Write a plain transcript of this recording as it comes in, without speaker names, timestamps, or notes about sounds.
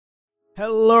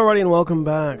Hello, everybody, and welcome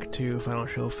back to Final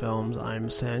Show Films. I'm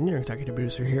Sen, your executive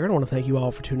producer here, and I want to thank you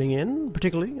all for tuning in.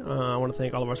 Particularly, I want to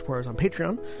thank all of our supporters on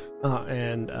Patreon,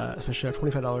 and especially our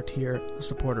 $25 tier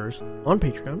supporters on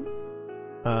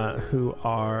Patreon, who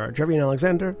are Jeremy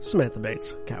Alexander, Samantha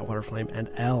Bates, Cat Waterflame, and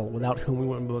Elle, without whom we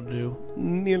wouldn't be able to do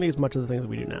nearly as much of the things that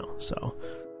we do now. So,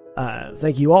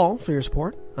 thank you all for your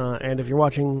support, and if you're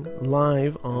watching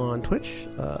live on Twitch,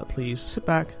 please sit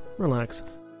back, relax,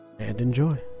 and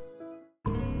enjoy.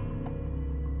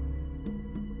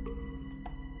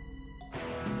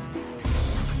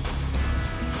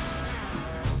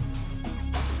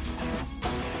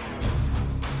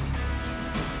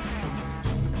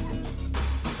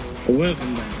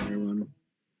 Welcome back, everyone,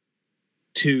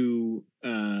 to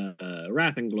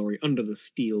Wrath and Glory Under the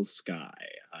Steel Sky.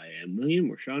 I am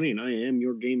William Rashani, and I am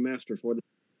your game master for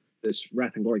this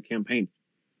Wrath and Glory campaign.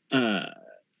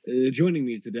 Joining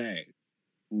me today,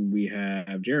 we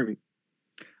have Jeremy.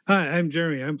 Hi, I'm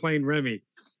Jeremy. I'm playing Remy.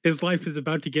 His life is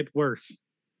about to get worse.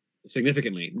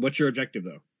 Significantly. What's your objective,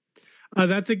 though?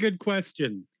 That's a good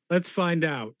question. Let's find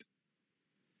out.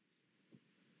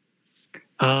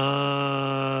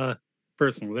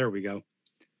 Personal. There we go.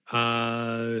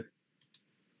 Do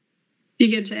you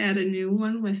get to add a new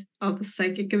one with all the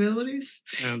psychic abilities?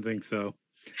 I don't think so.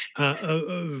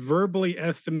 Verbally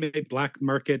estimate black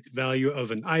market value of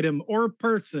an item or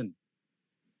person.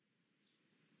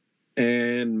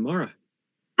 And Mara.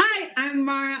 Hi, I'm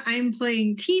Mara. I'm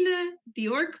playing Tina, the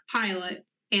orc pilot,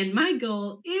 and my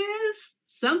goal is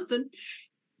something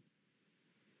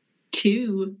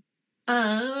to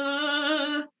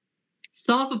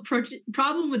solve a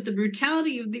problem with the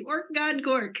brutality of the orc god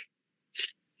Gork.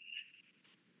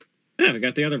 Yeah, we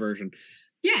got the other version.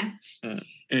 Yeah.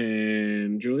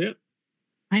 And Julia.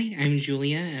 Hi, I'm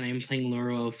Julia, and I'm playing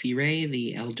Laura Alfire,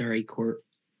 the Eldari Court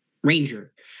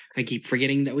Ranger. I keep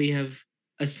forgetting that we have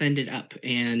ascended up,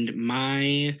 and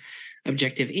my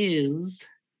objective is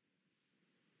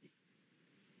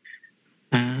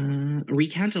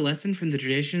recount a lesson from the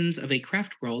traditions of a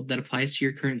craft world that applies to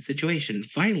your current situation.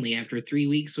 Finally, after 3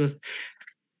 weeks with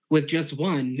just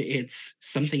one, it's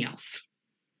something else.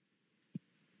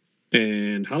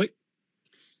 And Holly.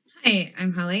 Hi,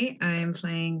 I'm Holly. I'm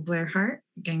playing Blair Hart,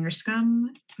 Ganger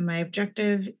Scum. My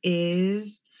objective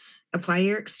is apply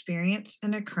your experience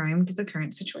in a crime to the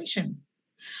current situation.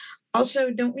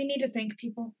 Also, don't we need to thank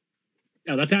people?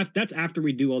 Oh, that's after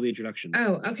we do all the introductions.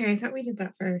 Oh, okay. I thought we did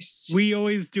that first. We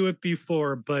always do it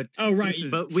before, but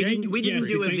but we didn't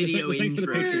do a video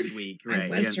intro this week,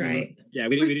 right? That's right. Yeah,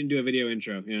 we didn't do a video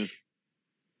intro. Yeah.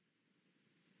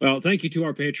 Well, thank you to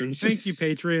our patrons. Thank you,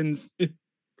 patrons.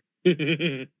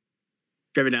 Trevin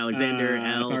Alexander,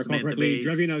 Elle, Samantha Bates.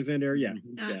 Trevin Alexander, yeah.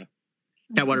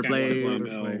 Cat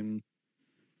Waterflame.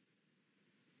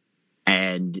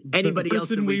 And anybody else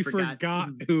that we forgot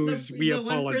who's we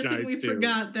apologize to. The one person we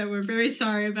forgot that we're very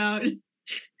sorry about.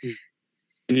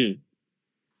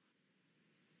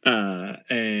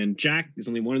 And Jack, there's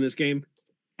only one in this game.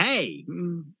 Hey,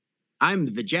 I'm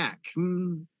the Jack.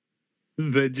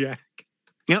 The Jack.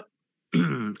 Yep.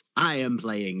 I am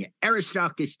playing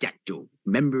Aristarchus Dactyl,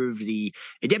 member of the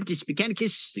Adeptus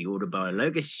Mechanicus, the Order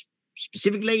Biologus,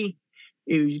 specifically,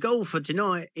 whose goal for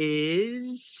tonight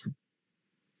is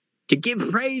to give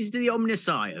praise to the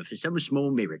Omnissiah for some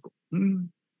small miracle.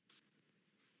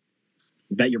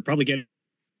 That you're probably getting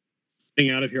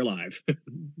out of here live.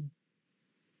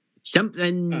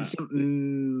 something,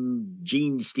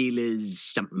 Gene Stealers,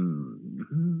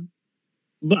 something.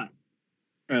 But,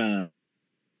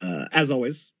 as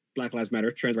always, Black Lives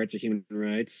Matter, trans rights are human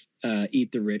rights,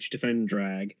 eat the rich, defend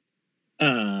drag,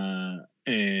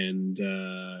 and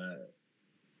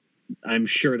I'm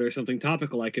sure there's something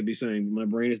topical I could be saying. My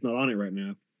brain is not on it right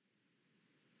now.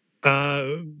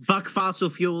 Fuck fossil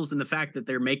fuels and the fact that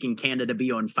they're making Canada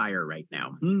be on fire right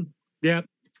now. Yep.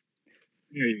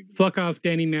 Fuck off,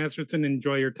 Danny Masterson.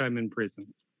 Enjoy your time in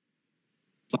prison.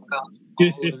 Fuck off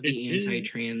all of the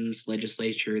anti-trans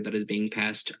legislature that is being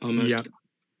passed almost. Yep.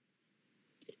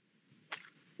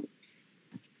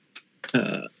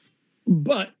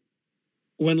 But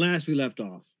when last we left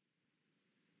off,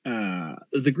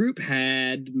 the group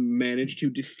had managed to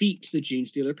defeat the Gene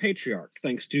Stealer Patriarch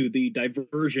thanks to the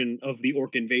diversion of the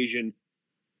orc invasion,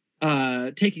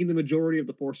 taking the majority of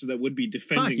the forces that would be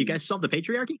defending. Fuck, you guys solved the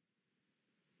patriarchy?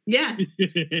 Yes.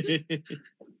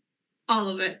 All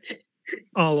of it.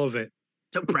 All of it.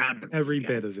 So proud of every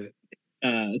bit of it.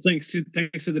 Thanks to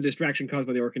the distraction caused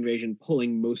by the orc invasion,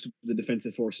 pulling most of the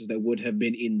defensive forces that would have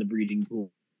been in the breeding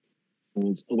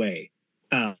pools away.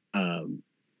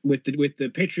 With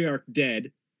the patriarch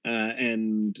dead,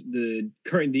 and the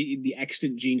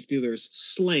extant Gene Stealers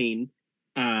slain,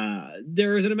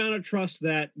 there is an amount of trust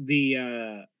that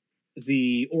the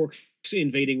orcs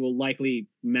invading will likely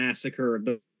massacre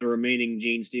the remaining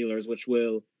gene stealers, which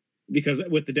will, because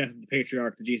with the death of the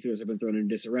patriarch, the gene stealers have been thrown in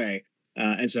disarray,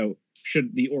 and so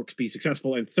should the orcs be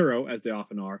successful and thorough, as they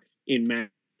often are, in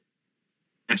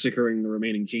massacring the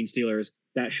remaining gene stealers,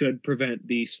 that should prevent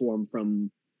the swarm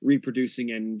from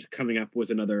reproducing and coming up with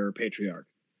another patriarch.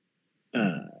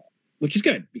 Which is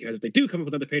good, because if they do come up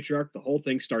with another patriarch, the whole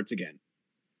thing starts again.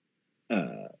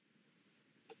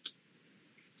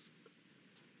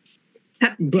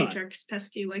 Patriarch's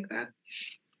pesky like that.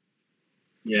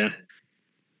 Yeah.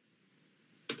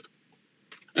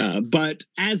 But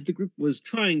as the group was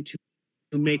trying to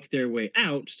make their way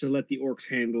out to let the orcs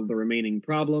handle the remaining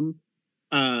problem,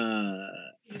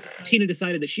 Tina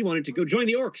decided that she wanted to go join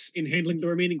the orcs in handling the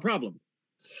remaining problem.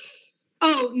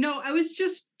 Oh, no, I was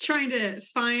just trying to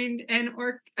find an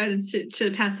orc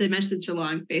to pass the message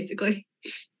along, basically.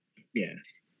 Yeah.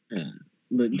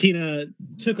 But Tina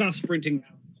took off sprinting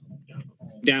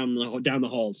down the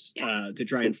halls to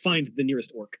try and find the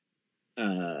nearest orc.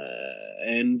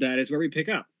 And that is where we pick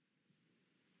up.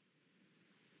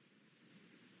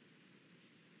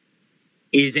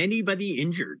 Is anybody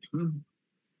injured?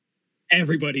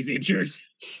 Everybody's injured.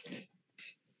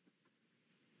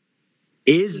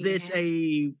 Is this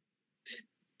a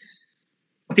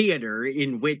theater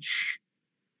in which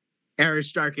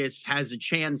Aristarchus has a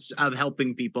chance of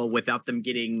helping people without them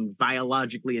getting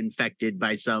biologically infected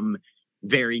by some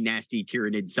very nasty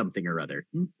Tyranid something or other?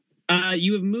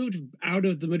 You have moved out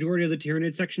of the majority of the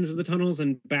Tyranid sections of the tunnels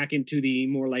and back into the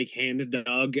more like hand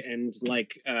dug and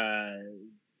like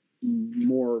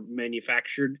more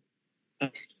manufactured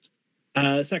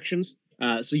sections.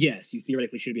 So yes, you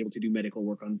theoretically should be able to do medical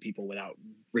work on people without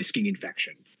risking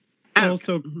infection.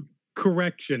 Also,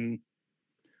 correction.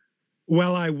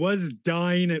 While I was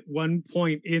dying at one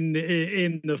point in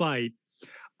the fight,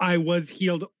 I was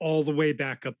healed all the way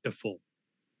back up to full.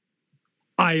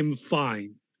 I am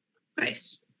fine.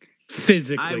 Nice.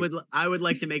 Physically. I would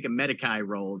like to make a Medicae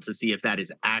roll to see if that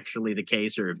is actually the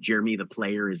case or if Jeremy the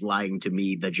player is lying to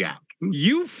me, the Jack.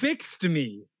 You fixed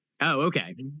me. Oh,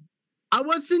 okay. I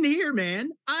wasn't here,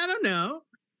 man. I don't know.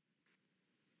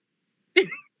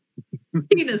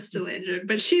 Tina's still injured,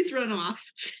 but she's run off.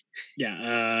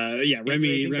 Yeah,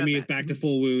 Remy is back to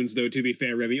full wounds, though to be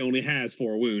fair, Remy only has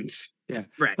 4 wounds. Yeah.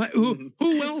 Right. Who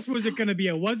else was it going to be?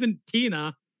 It wasn't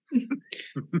Tina.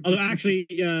 Although actually,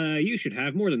 you should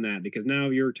have more than that, because now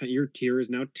your tier is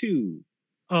now 2.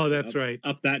 Oh, that's right.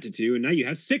 Up that to 2, and now you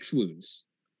have 6 wounds.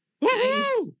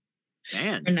 Woohoo!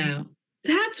 Man. No.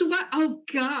 That's what. Oh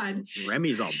God.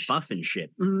 Remy's all buff and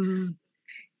shit. So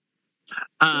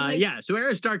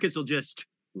Aristarchus will just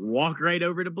walk right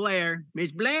over to Blair.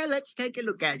 Miss Blair, let's take a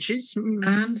look at you.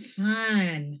 I'm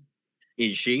fine.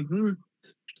 Is she?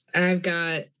 I've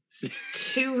got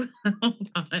 2. Hold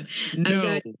on. No.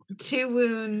 I've got 2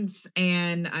 wounds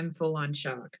and I'm full on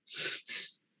shock.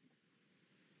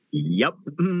 Yep.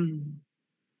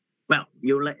 Well,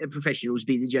 you'll let the professionals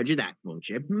be the judge of that, won't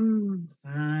you?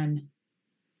 Fine.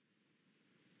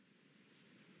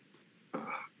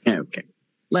 Okay.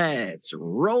 Let's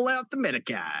roll out the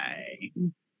Medicae.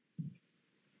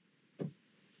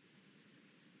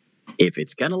 If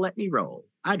it's gonna let me roll.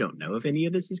 I don't know if any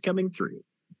of this is coming through.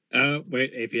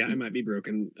 Wait, API might be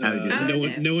broken.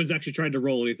 Okay. No one's actually tried to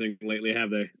roll anything lately, have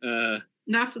they?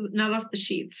 Not off the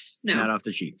sheets. No. Not off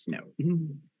the sheets, no.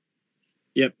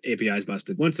 Yep, API's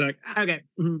busted. One sec. Okay.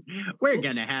 We're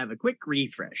gonna have a quick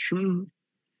refresh.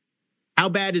 How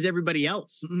bad is everybody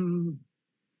else?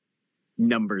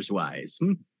 Numbers wise.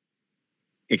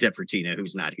 Except for Tina,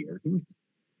 who's not here.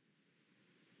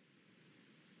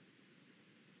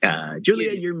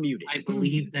 Julia, you're muted. I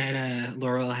believe that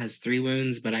Laurel has 3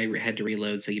 wounds, but I had to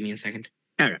reload, so give me a second.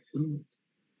 Okay.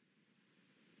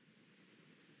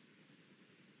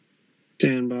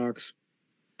 Sandbox.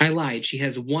 I lied. She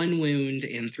has 1 wound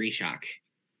and 3 shock.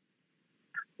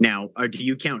 Now, do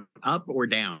you count up or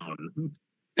down?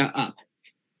 Up.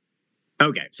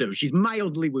 Okay, so she's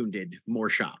mildly wounded, more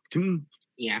shocked.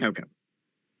 Yeah. Okay.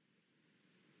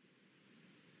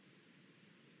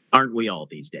 Aren't we all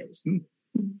these days?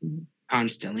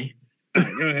 Constantly. All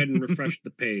right, go ahead and refresh the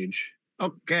page.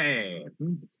 Okay.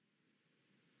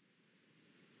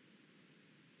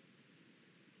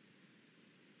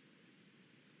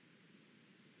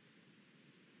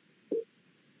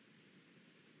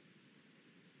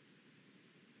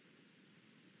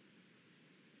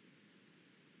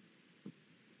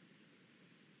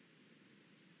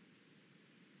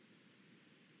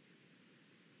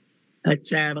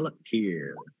 Let's have a look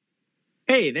here.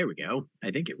 Hey, there we go.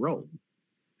 I think it rolled.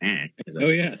 Oh,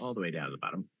 yes. All the way down to the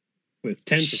bottom. With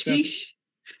 10 successes. Sheesh.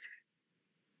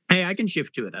 Hey, I can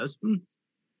shift 2 of those.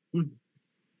 So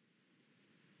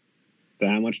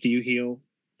how much do you heal,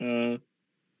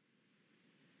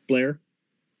 Blair?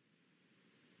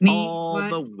 Me? All What?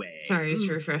 the way. Sorry, it's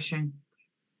refreshing.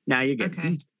 Now you're good.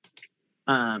 Okay.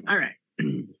 All right.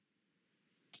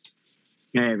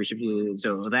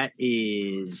 So that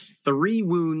is 3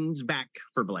 wounds back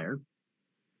for Blair.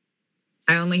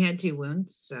 I only had 2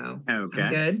 wounds, so Okay. I'm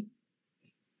good.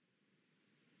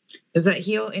 Does that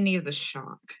heal any of the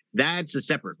shock? That's a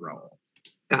separate roll.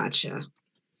 Gotcha.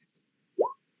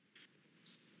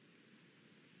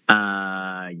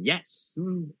 Yes.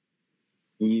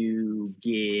 You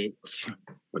get,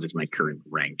 what is my current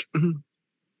rank?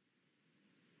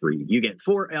 3. You get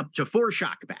 4 up to 4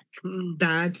 shock back.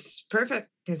 That's perfect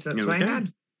because that's what I Okay.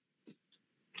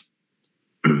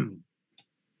 had.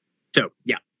 So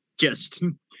yeah, just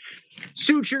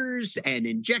sutures and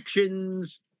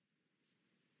injections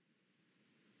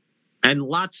and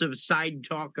lots of side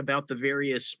talk about the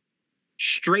various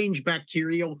strange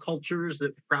bacterial cultures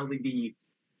that would probably be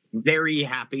very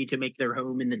happy to make their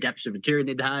home in the depths of a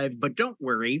Tyranid hive. But don't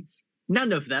worry,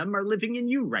 none of them are living in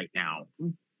you right now.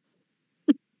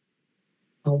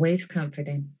 Always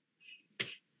comforting.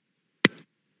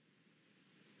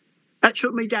 That's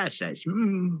what my dad says.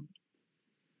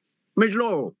 Miss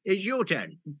Laurel, it's your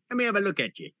turn. Let me have a look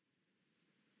at you.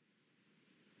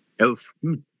 Oof.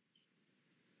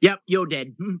 Yep, you're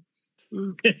dead.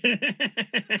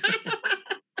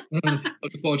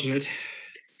 Unfortunate.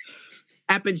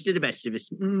 Happens to the best of us.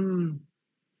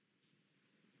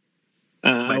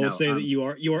 I will no, say that you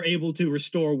are able to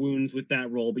restore wounds with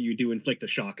that roll, but you do inflict a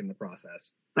shock in the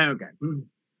process. Okay.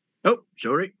 Oh,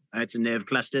 sorry. That's a nerve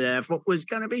cluster that I thought was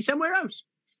going to be somewhere else.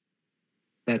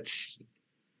 That's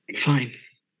fine.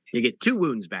 You get 2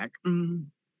 wounds back.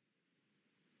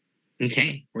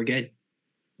 Okay, we're good.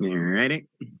 Alrighty.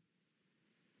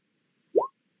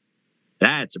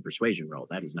 That's a persuasion roll.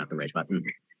 That is not the right button.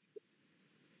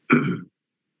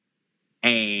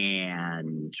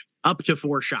 And up to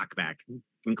 4 shock back,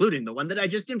 including the one that I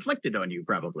just inflicted on you,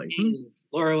 probably.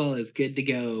 Laurel is good to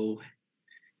go.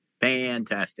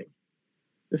 Fantastic.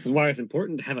 This is why it's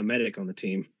important to have a medic on the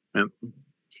team.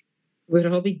 We'd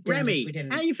all be dead if we Remy,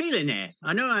 didn't. how you feeling there?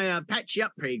 I know I patched you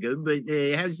up pretty good, but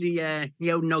how's the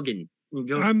old noggin?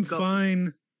 I'm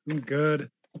fine. I'm good.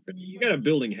 You got a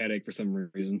building headache for some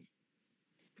reason.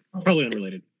 Probably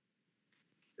unrelated.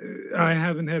 I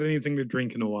haven't had anything to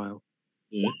drink in a while.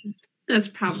 That's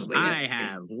probably I it.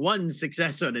 have 1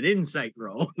 success on an insight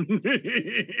roll.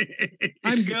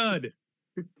 I'm good.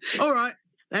 All right.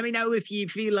 Let me know if you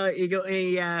feel like you got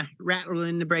a rattle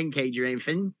in the brain cage or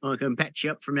anything. I can patch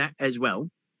you up from that as well.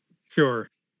 Sure.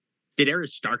 Did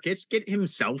Aristarchus get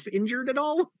himself injured at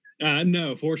all?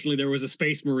 No, fortunately, there was a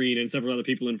space marine and several other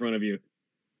people in front of you.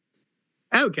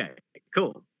 Okay,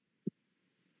 cool.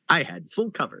 I had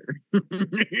full cover.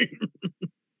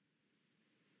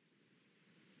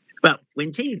 Well,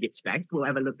 when Tina gets back, we'll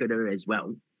have a look at her as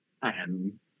well.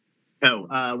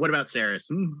 What about Saris?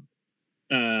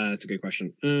 That's a good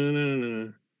question.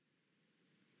 No.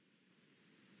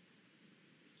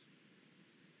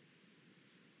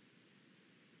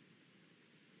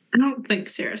 I don't think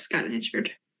Sarah's got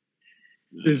injured.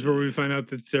 This is where we find out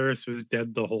that Ceres was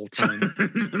dead the whole time.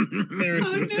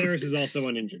 Saris is also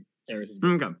uninjured. Saris is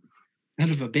good. Okay.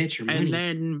 Son of a bitch, or money. And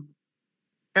then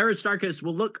Aristarchus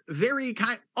will look very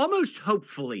almost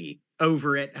hopefully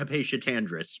over at Hypatia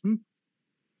Tandris.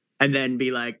 And then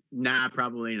be like, nah,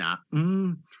 probably not.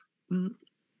 Ma'am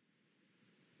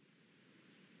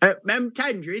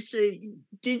Tandris,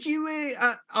 did you,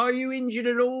 are you injured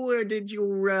at all, or did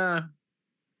your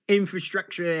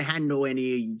infrastructure handle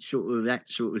any sort of that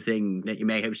sort of thing that you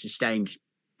may have sustained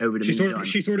over the meantime?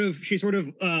 She sort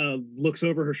of looks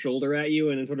over her shoulder at you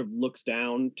and then sort of looks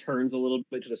down, turns a little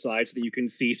bit to the side so that you can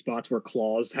see spots where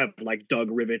claws have like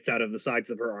dug rivets out of the sides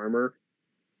of her armor.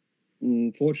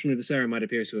 Fortunately, the serum might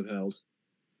appears to have held.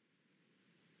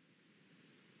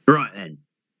 Right then.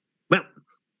 Well,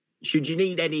 should you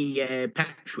need any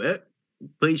patchwork,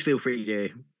 please feel free to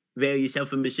avail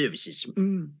yourself of my services.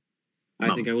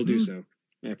 I think I will do so.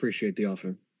 I appreciate the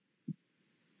offer.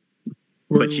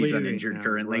 We're But she's leaving uninjured now,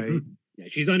 currently. right? Yeah,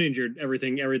 she's uninjured.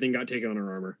 Everything got taken on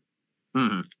her armor.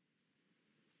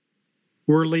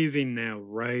 We're leaving now,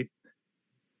 right?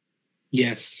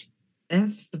 Yes.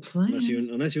 That's the plan.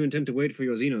 Unless you intend to wait for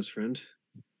your Xenos friend.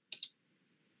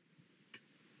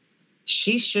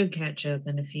 She should catch up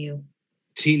in a few.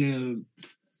 Tina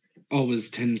always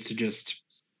tends to just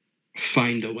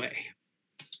find a way.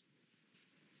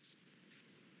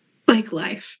 Like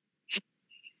life.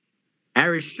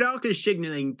 Aristarchus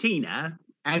signaling Tina.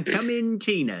 And come in,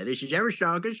 Tina. This is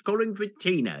Aristarchus calling for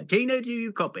Tina. Tina, do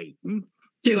you copy?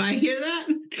 Do I hear that?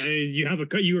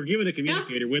 You were given a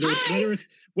communicator.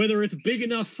 Whether it's big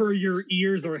enough for your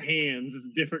ears or hands is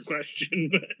a different question.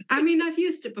 But I mean, I've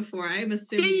used it before. I'm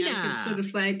assuming I Tina! can sort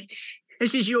of like,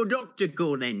 This is your doctor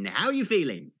calling. How are you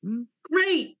feeling?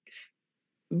 great.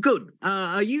 Good.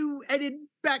 Are you headed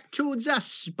back towards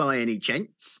us by any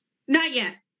chance? Not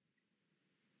yet.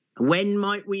 When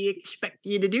might we expect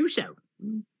you to do so?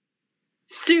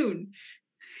 Soon.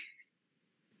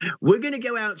 We're going to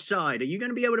go outside. Are you going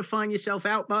to be able to find yourself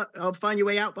out? Find your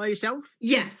way out by yourself?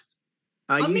 Yes.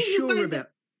 Are I'll you meet you by sure the- about?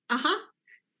 Uh-huh.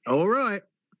 All right.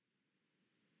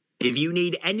 If you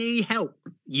need any help,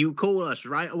 you call us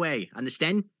right away.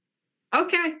 Understand?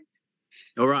 Okay.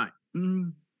 All right.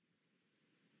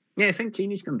 Yeah, I think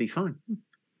Tina's going to be fine.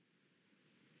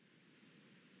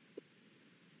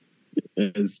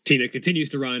 as Tina continues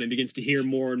to run and begins to hear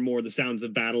more and more the sounds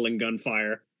of battle and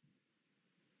gunfire.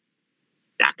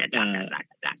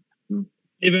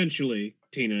 Eventually,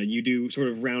 Tina, you do sort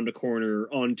of round a corner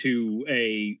onto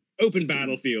a open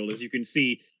battlefield. As you can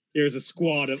see, there's a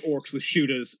squad of orcs with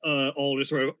shooters, all just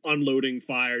sort of unloading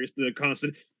fire, just the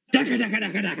constant daka daka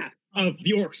daka daka of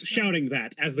the orcs shouting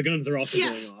that as the guns are also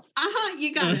going off. Uh-huh,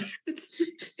 you got it.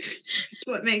 It's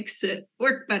what makes it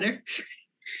work better.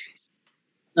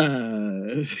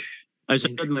 I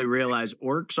suddenly realize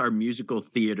orcs are musical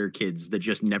theater kids that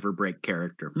just never break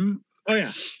character. Oh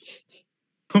yeah.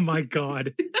 Oh my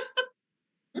god.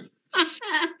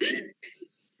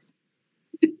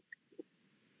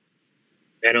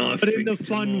 And I But in think the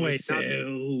fun to way,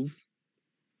 myself,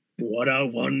 what a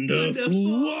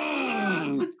wonderful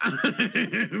world.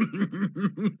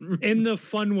 In the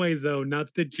fun way, though,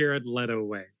 not the Jared Leto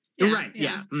way. Right,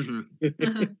 yeah.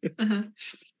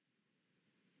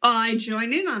 I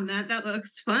join in on that. That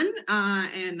looks fun.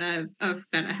 And I've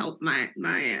got to help my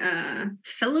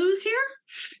fellows here.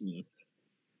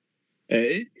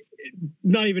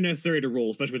 Not even necessary to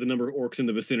roll, especially with the number of orcs in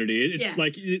the vicinity. It's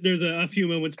like there's a few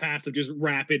moments past of just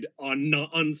rapid,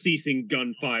 unceasing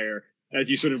gunfire as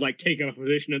you sort of like take up a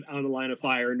position on the line of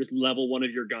fire and just level one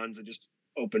of your guns and just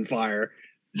open fire.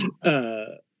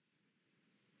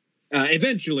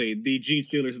 Eventually, the gene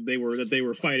stealers that they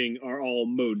were fighting are all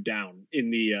mowed down in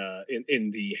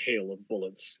the hail of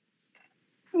bullets,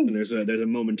 and there's a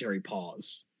momentary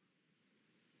pause.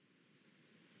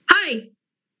 Hi.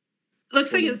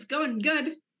 Looks like it's going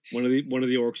good. One of the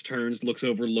orcs turns, looks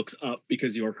over, looks up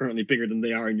because you are currently bigger than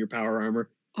they are in your power armor.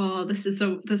 Oh, this is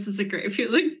a great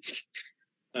feeling.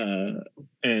 Yeah,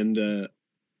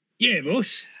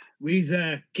 boss, we's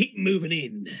keep moving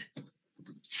in.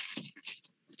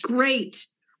 Great.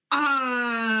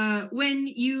 When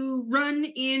you run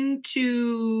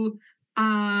into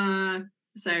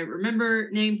remember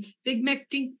names, Big Mac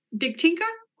Dick Tinka?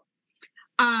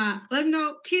 Let him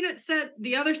know Tina said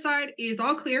the other side is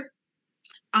all clear.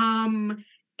 And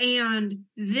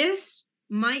this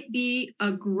might be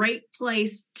a great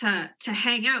place to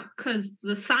hang out because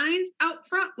the signs out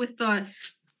front with the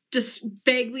just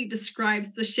vaguely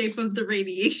describes the shape of the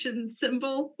radiation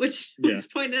symbol, which was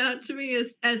pointed out to me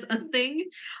as a thing,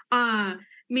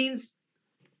 means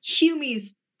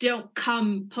humies don't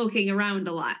come poking around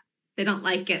a lot. They don't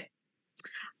like it.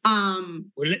 We'll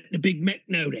let the Big Mac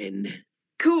know then.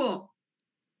 Cool.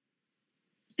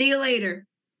 See you later.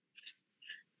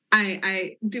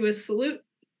 I do a salute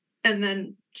and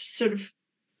then just sort of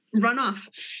run off.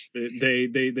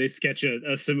 They sketch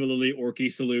a similarly orky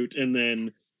salute and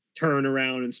then turn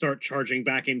around and start charging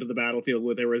back into the battlefield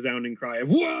with a resounding cry of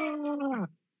 "Whoa!"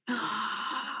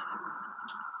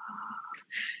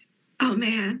 Oh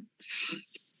man.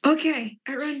 Okay,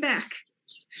 I run back.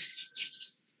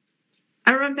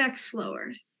 I run back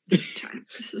slower this time.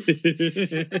 This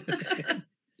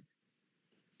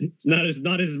is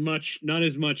not as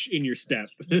much in your step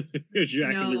as you're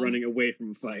actually running away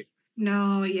from a fight.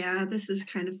 No, yeah, this is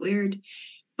kind of weird.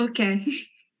 Okay.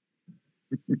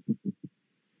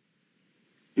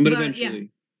 But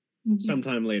eventually,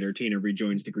 sometime later, Tina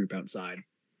rejoins the group outside.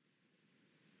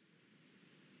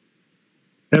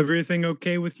 Everything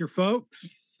okay with your folks?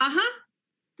 Uh-huh.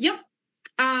 Yep.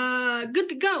 Good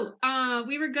to go.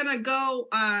 We were gonna go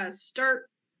start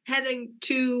heading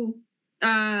to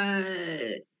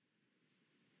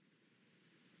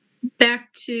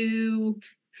back to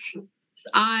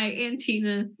I and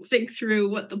Tina think through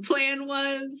what the plan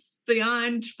was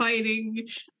beyond fighting.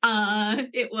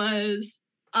 It was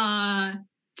to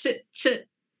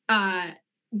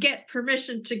get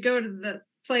permission to go to the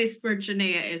place where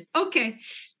Janaea is. Okay.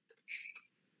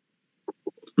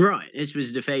 Right, this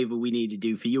was the favor we need to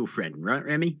do for your friend, right,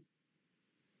 Remy?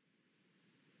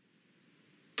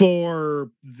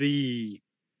 For the,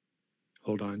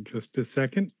 hold on just a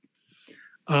second.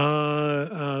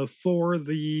 For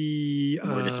the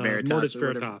Mortis Veritas. Mortis or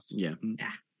whatever. Veritas. Yeah.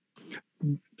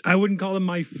 I wouldn't call them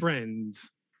my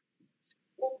friends.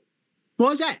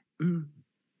 What was that?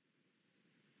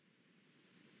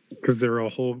 Because they're a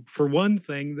whole, for one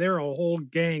thing, they're a whole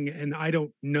gang, and I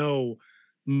don't know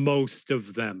most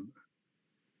of them.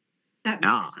 That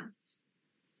makes sense.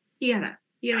 You gotta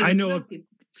I know people.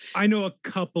 I know a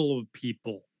couple of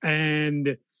people,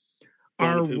 and One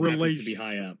our of whom happens to be relationship.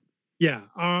 high up. Yeah,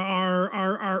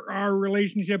 our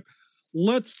relationship.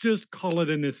 Let's just call it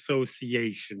an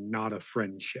association, not a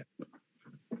friendship.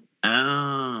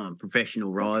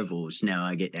 Professional rivals. Now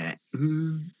I get that.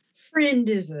 Friend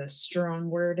is a strong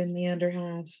word in the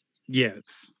Underhive.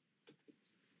 Yes,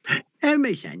 That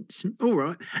makes sense. All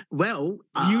right. Well,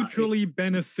 mutually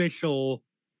beneficial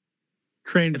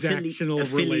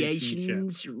transactional relationship.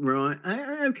 affiliations, right?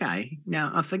 Okay.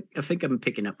 Now I think I'm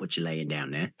picking up what you're laying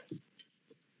down there.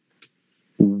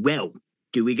 Well,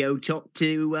 do we go talk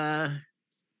to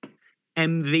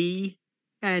MV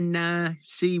and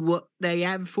see what they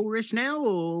have for us now,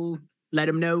 or let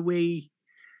them know we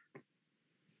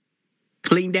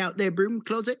cleaned out their broom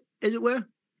closet, as it were?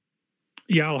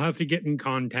 Yeah, I'll have to get in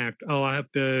contact. I'll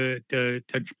have to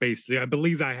touch base. I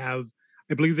believe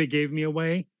they gave me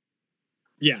away.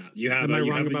 Yeah, you have. Am I you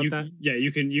wrong have, about you, that? Yeah,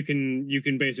 you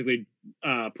can basically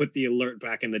put the alert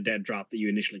back in the dead drop that you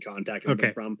initially contacted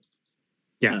them from.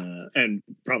 Yeah, and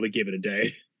probably give it a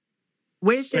day.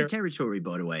 Where's their territory,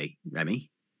 by the way, Remy?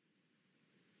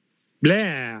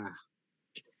 Blah.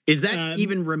 Is that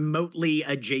even remotely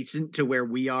adjacent to where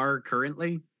we are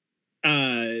currently?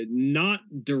 Not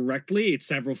directly. It's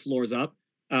several floors up.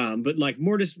 But like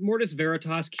Mortis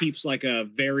Veritas keeps like a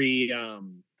very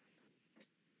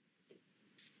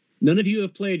None of you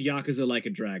have played Yakuza Like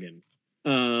a Dragon.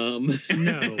 No.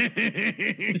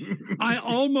 I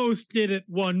almost did at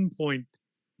one point,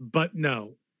 but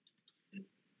no.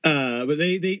 But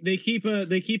they keep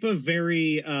a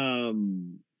very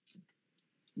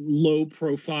low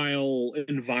profile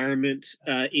environment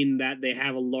in that they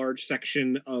have a large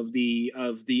section of the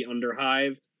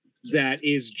Underhive that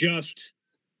is just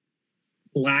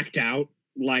blacked out,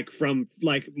 like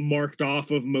marked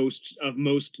off of most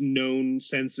known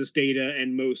census data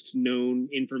and most known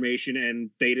information and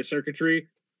data circuitry,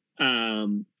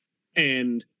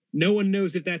 and no one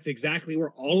knows if that's exactly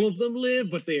where all of them live,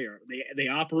 but they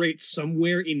operate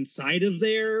somewhere inside of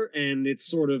there, and it's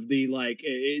sort of the like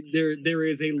there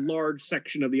is a large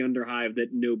section of the Underhive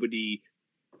that nobody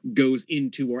goes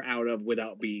into or out of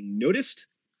without being noticed,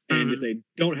 and if they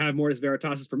don't have Mortis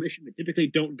Veritas' permission, they typically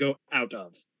don't go out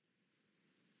of.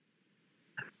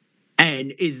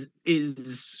 And is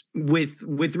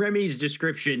with Remy's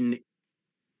description,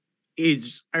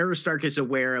 is Aristarchus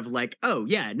aware of like, oh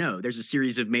yeah, no, there's a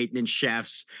series of maintenance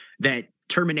shafts that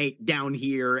terminate down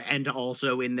here and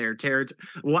also in their territory?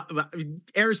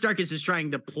 Aristarchus is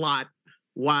trying to plot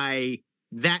why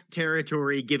that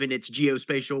territory, given its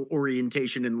geospatial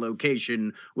orientation and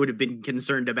location, would have been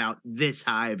concerned about this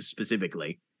hive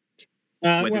specifically.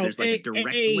 Whether there's like a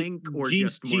direct link or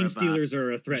just more of stealers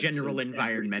are a threat general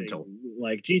environmental.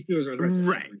 Like gene stealers are a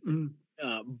threat,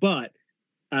 right? But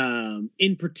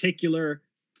in particular,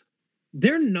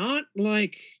 they're not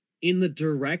like in the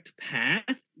direct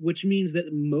path, which means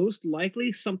that most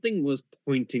likely something was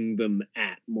pointing them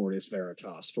at Mortis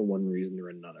Veritas for one reason or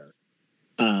another.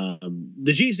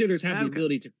 The gene stealers have the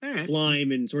ability to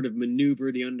climb and sort of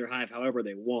maneuver the Underhive however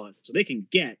they want, so they can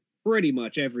get pretty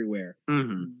much everywhere.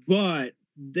 But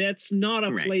that's not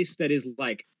a place that is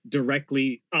like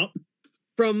directly up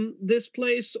from this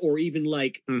place or even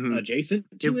like adjacent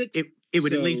to it. It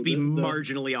would at least be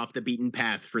marginally off the beaten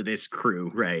path for this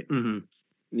crew, right?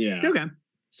 Yeah. Okay.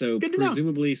 So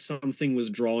presumably something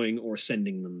was drawing or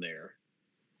sending them there.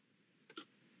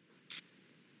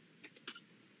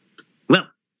 Well,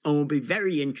 I'll be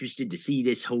very interested to see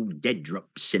this whole dead drop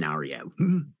scenario.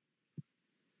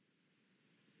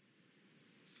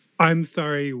 I'm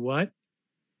sorry, what?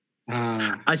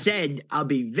 I said I'll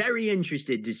be very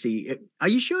interested to see. Are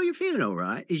you sure you're feeling all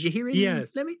right? Is your hearing?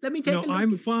 Yes. Let me take a look.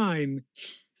 I'm fine.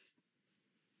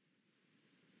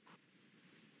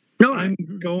 No, I'm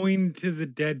going to the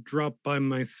dead drop by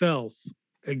myself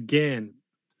again.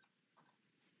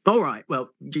 All right.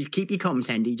 Well, just keep your comms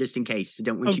handy just in case. I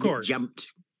don't want you to get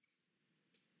jumped.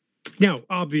 No,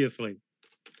 obviously.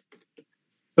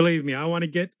 Believe me, I want to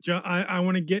get I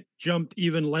want to get jumped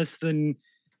even less than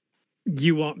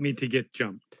you want me to get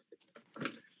jumped.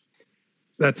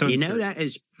 That sounds true. that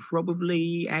is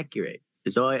probably accurate.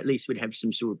 Because I at least would have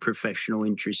some sort of professional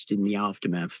interest in the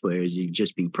aftermath, whereas it'd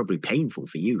just be probably painful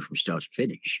for you from start to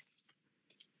finish.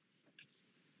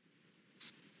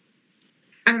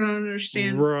 I don't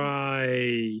understand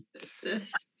Right.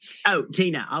 this. Oh,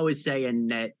 Tina, I was saying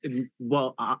that,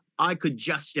 well, I could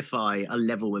justify a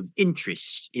level of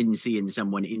interest in seeing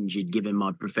someone injured given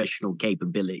my professional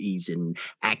capabilities and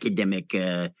academic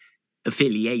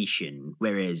affiliation,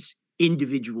 whereas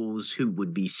individuals who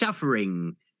would be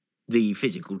suffering the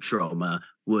physical trauma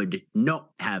would not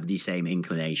have the same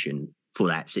inclination for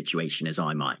that situation as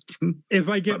I might. If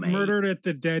I get From a- murdered at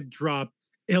the dead drop,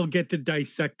 he'll get to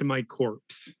dissect my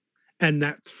corpse. And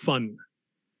that's fun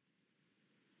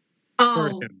for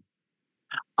Oh, him.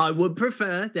 I would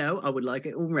prefer, though, I would like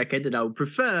it on record that I would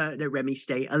prefer that Remy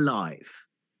stay alive.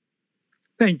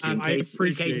 Thank you. In I case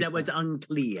appreciate that was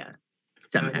unclear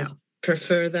somehow.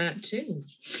 Prefer that too.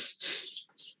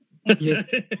 Yeah.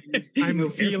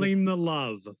 I'm feeling the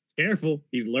love. Careful,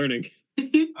 he's learning.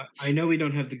 I know we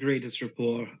don't have the greatest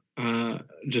rapport,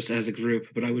 just as a group,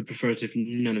 but I would prefer it if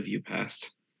none of you passed.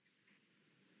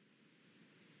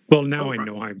 Well, now All I right.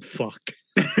 know I'm fucked.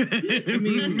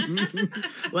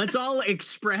 Let's all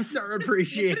express our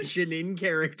appreciation in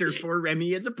character for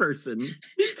Remy as a person.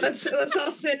 Let's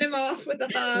all send him off with a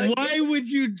hug. Why would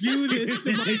you do this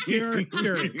to my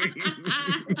character?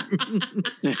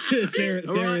 Sarah's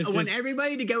I want just,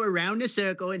 everybody to go around a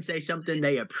circle and say something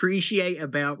they appreciate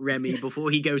about Remy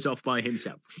before he goes off by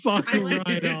himself. Fuck I like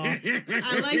right it. off.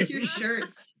 I like your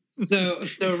shirts. So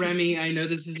Remy, I know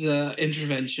this is a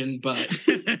intervention, but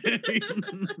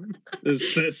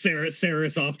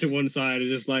Sarah's off to one side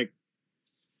is just like,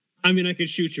 I mean, I could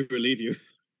shoot you or leave you.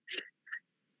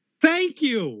 Thank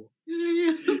you.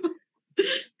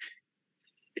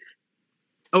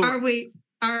 Oh, Are we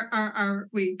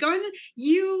going?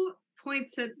 You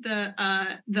points at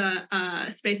the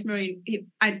Space Marine.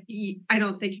 I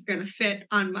don't think you're going to fit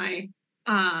on my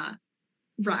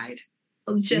ride.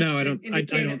 I'll just No, I don't indicate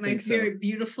think my so. very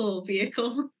beautiful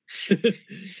vehicle.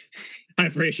 High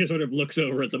Fraser sort of looks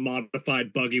over at the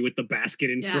modified buggy with the basket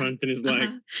in Yeah. front and is like,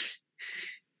 Uh-huh.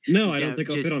 no, I Yeah, don't think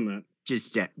I'll fit just- on that.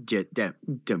 just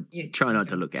don't try not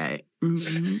to look at it.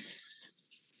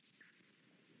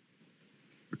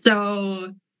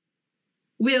 So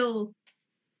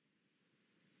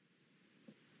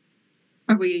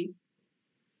are we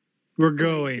We're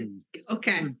going going.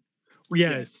 okay?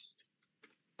 Yes.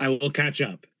 I will catch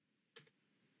up.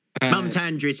 Mum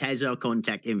Tandris has our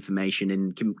contact information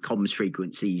and comms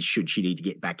frequencies should she need to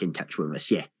get back in touch with us.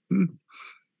 Yeah.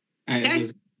 Okay.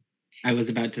 I was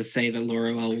about to say that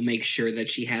Laurel will make sure that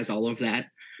she has all of that.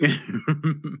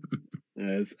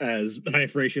 As High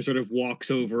Fraser sort of walks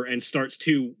over and starts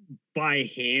to, by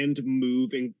hand,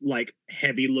 move in like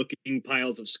heavy-looking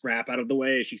piles of scrap out of the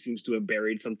way as she seems to have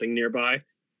buried something nearby.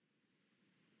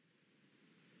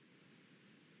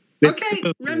 Okay,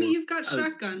 Remy, you've got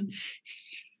shotgun.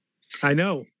 I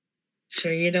know.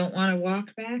 Sure you don't want to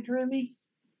walk back, Remy?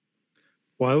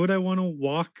 Why would I want to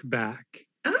walk back?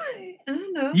 I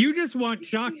know. You just want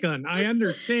shotgun. I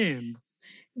understand.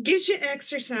 Gives you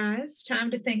exercise,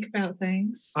 time to think about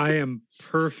things. I am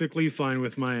perfectly fine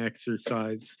with my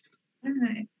exercise. All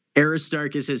right.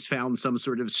 Aristarchus has found some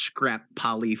sort of scrap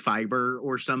polyfiber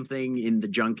or something in the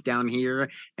junk down here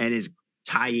and is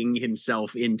tying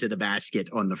himself into the basket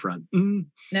on the front.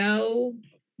 No,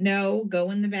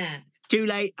 go in the back. Too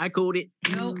late. I called it.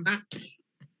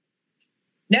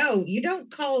 No, you don't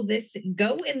call this.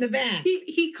 Go in the back.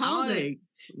 He called it.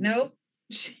 Nope.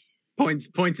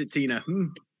 Points at Tina.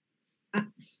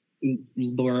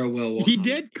 Laura will. He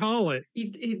did call it.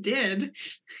 He did.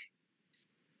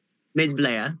 Ms.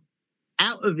 Blair,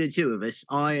 out of the two of us,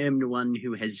 I am the one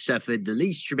who has suffered the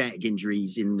least traumatic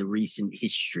injuries in the recent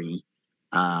history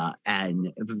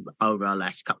and over our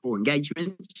last couple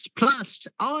engagements. Plus,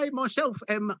 I myself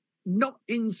am not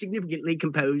insignificantly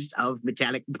composed of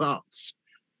metallic parts.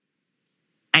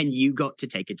 And you got to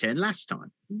take a turn last time.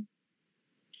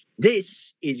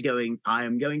 I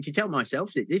am going to tell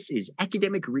myself that this is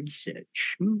academic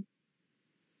research.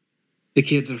 The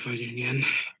kids are fighting again.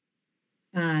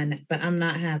 Fine, but I'm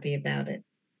not happy about it.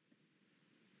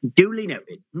 Duly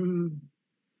noted.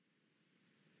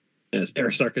 As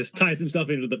Aristarchus ties himself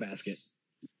into the basket.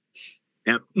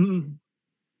 Yep.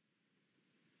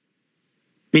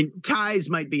 I mean, ties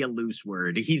might be a loose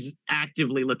word. He's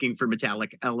actively looking for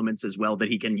metallic elements as well that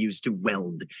he can use to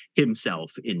weld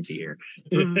himself into here.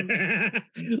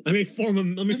 Let me form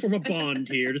a bond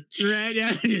here.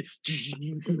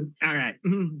 All right.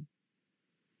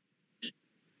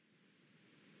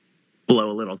 blow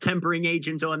a little tempering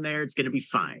agent on there. It's going to be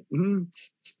fine. Mhm.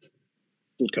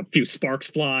 Look, a few sparks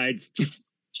fly.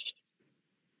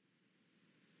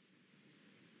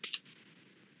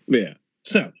 Yeah.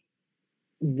 So,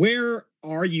 where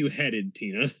are you headed,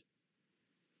 Tina?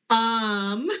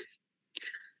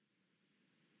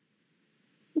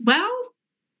 Well,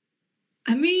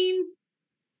 I mean,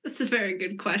 that's a very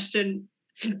good question.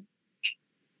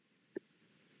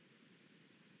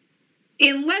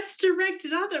 Unless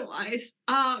directed otherwise,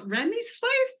 Remy's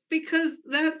place, because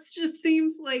that just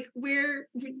seems like where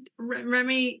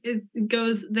Remy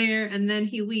goes there, and then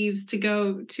he leaves to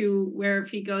go to wherever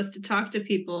he goes to talk to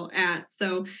people at.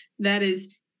 So that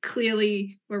is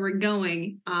clearly where we're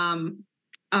going.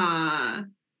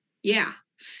 Yeah.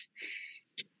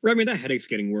 Remy, that headache's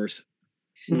getting worse.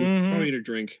 Probably need a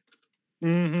drink.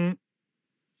 Mm-hmm.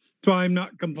 So I'm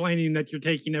not complaining that you're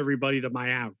taking everybody to my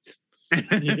house. I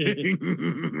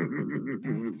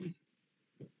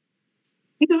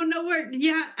don't know where.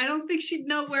 Yeah, I don't think she'd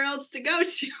know where else to go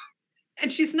to.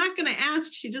 And she's not going to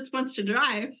ask. She just wants to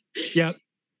drive. Yep.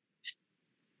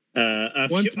 A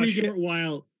short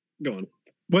while. Go on.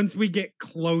 Once we get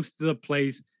close to the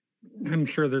place, I'm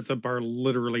sure there's a bar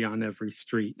literally on every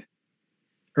street.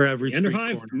 Or every street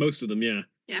Enderhive? corner. Most of them, yeah.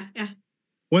 Yeah.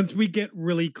 Once we get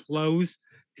really close,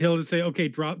 he'll just say, okay,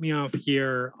 drop me off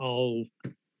here. I'll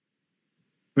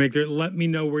let me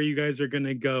know where you guys are going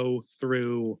to go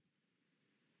through.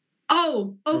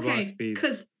 Oh, okay.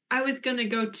 Because I was going to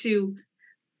go to...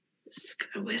 Just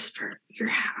going to whisper your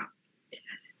house.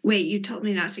 Wait, you told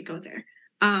me not to go there.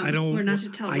 We're not to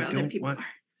tell where other people are.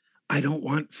 I don't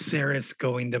want Saris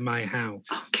going to my house.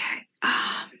 Okay.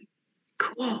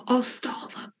 Cool. I'll stall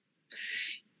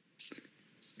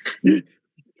them.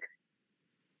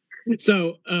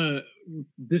 So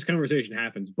this conversation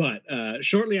happens, but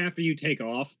shortly after you take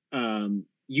off,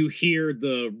 you hear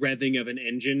the revving of an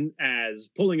engine as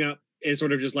pulling up and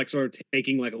sort of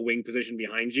taking like a wing position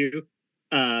behind you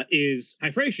is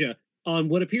Hyphrasia on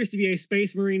what appears to be a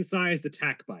Space Marine sized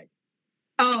attack bike.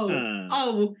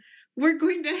 We're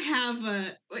going to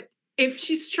have if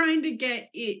she's trying to get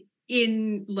it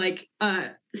in like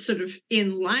sort of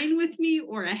in line with me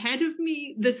or ahead of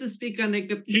me, this is going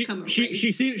to become a race.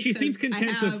 She seems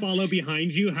content to follow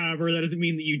behind you. However, that doesn't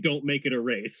mean that you don't make it a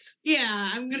race.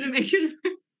 Yeah, I'm going to make it a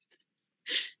race.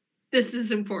 This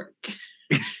is important.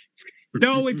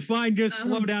 No, it's fine. Just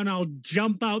slow down. I'll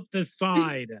jump out the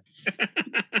side.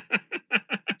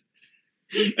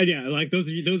 And yeah, like those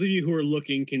of you who are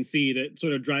looking can see that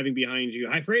sort of driving behind you.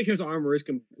 Hyphrasia's armor is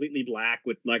completely black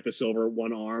with like the silver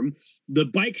one arm. The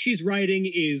bike she's riding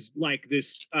is like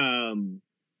this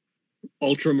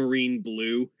ultramarine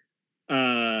blue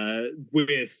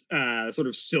with sort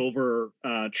of silver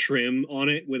trim on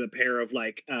it with a pair of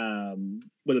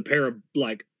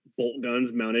bolt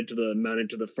guns mounted to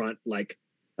the front like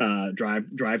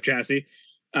drive chassis.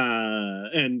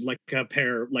 And like a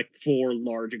pair, like 4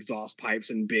 large exhaust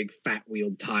pipes and big fat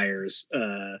wheeled tires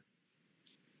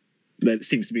that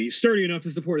seems to be sturdy enough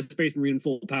to support a Space Marine in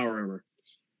full power armor.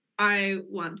 I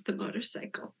want the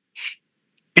motorcycle.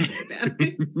 It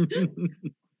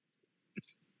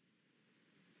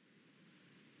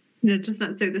does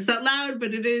not say this out loud,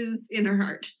 but it is in her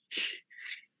heart.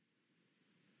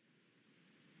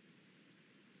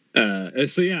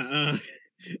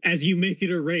 As you make it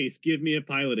a race, give me a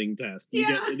piloting test. You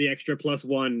get the extra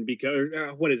 +1 because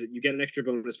what is it? You get an extra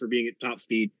bonus for being at top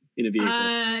speed in a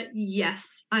vehicle.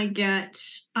 Yes, I get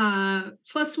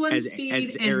 +1 speed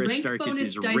as and Aristarchus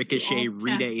is ricochet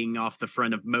reading off the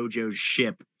front of Mojo's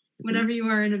ship. Whenever you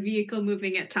are in a vehicle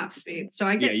moving at top speed, so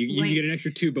I get you get an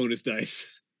extra 2 bonus dice.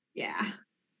 Yeah.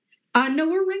 No,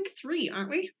 we're rank 3,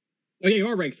 aren't we? Oh yeah, you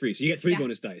are rank 3, so you get 3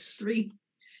 bonus dice. 3.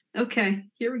 Okay,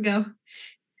 here we go.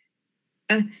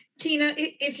 Tina,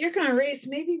 if you're going to race,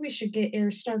 maybe we should get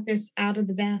Aristarchus out of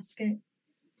the basket.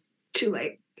 Too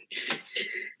late.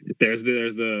 There's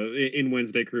the in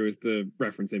Wednesday Crew is the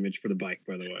reference image for the bike,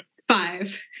 by the way.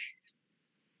 5.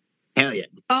 Hell yeah.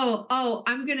 Oh,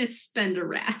 I'm going to spend a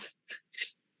wrath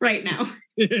right now.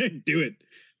 Do it.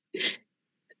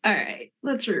 All right,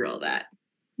 let's reroll that.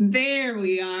 There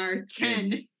we are,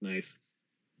 10. Nice.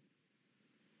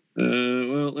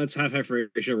 Well, let's have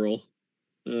Hyphrasia roll.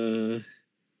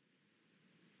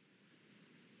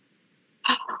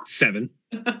 7.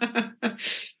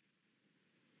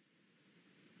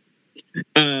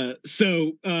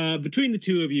 So between the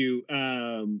two of you,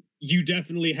 you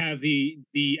definitely have the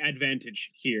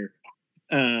advantage here.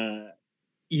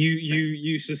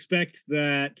 You suspect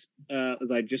that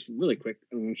I just really quick,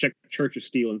 I'm gonna check Church of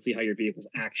Steel and see how your vehicles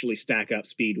actually stack up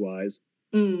speed wise.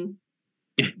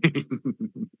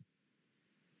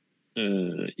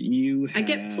 You have, I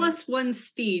get +1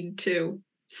 speed too,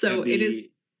 so have it the- is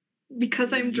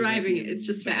because I'm you have driving the it. It's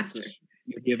just faster.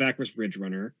 You have the Evacris Ridge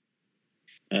Runner,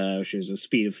 which is a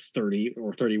speed of 30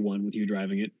 or 31 with you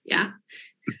driving it. Yeah,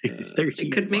 Uh, 13.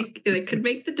 it could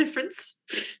make the difference.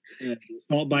 the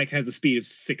Assault Bike has a speed of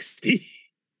 60.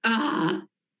 Ah,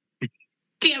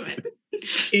 damn it!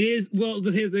 It is well.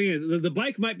 The thing is, the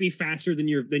bike might be faster than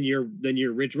your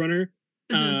Ridge Runner,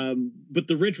 but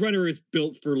the Ridge Runner is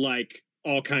built for like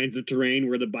all kinds of terrain,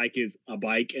 where the bike is a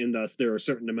bike, and thus there are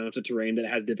certain amounts of terrain that it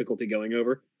has difficulty going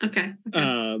over. Okay.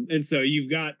 And so you've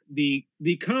got the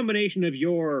combination of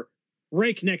your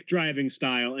breakneck driving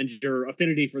style and your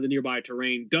affinity for the nearby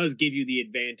terrain does give you the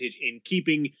advantage in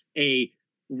keeping a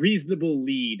reasonable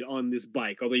lead on this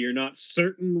bike, although you're not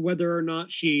certain whether or not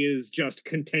she is just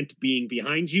content being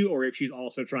behind you or if she's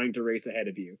also trying to race ahead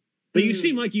of you. But you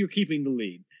seem like you're keeping the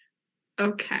lead.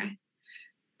 Okay.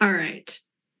 All right.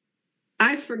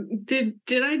 Did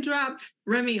I drop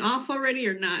Remy off already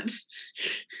or not?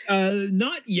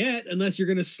 Not yet, unless you're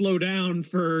going to slow down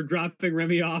for dropping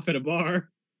Remy off at a bar.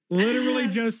 Literally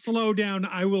just slow down.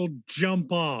 I will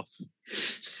jump off.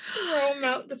 Just throw him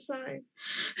out the side.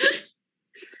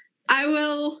 I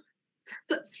will.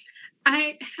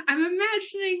 I'm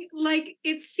imagining like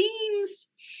it seems.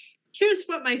 Here's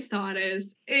what my thought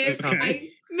is: if Okay. I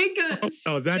make a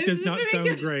that does not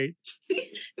sound great.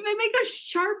 if I make a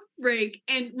sharp break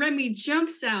and Remy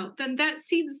jumps out, then that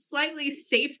seems slightly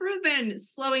safer than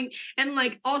slowing, and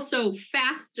like also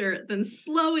faster than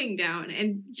slowing down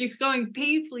and just going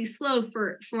painfully slow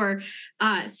for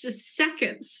just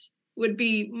seconds would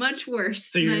be much worse.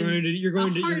 So you're than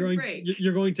going break.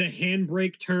 to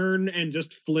handbrake turn and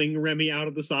just fling Remy out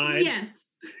of the side. Yes.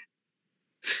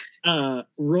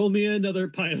 Roll me another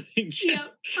piloting check.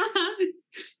 Yep.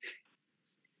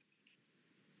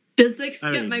 Does this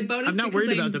get my bonus? I'm not because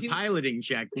worried I'm about the piloting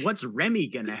check. What's Remy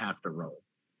gonna have to roll?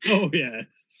 Oh yeah.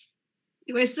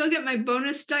 Do I still get my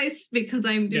bonus dice because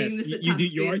I'm doing this at top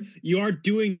speed? You are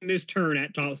doing this turn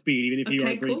at top speed, even if you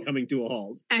Okay, are cool. coming to a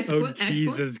halt. Excellent. Oh,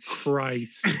 Jesus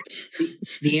Christ.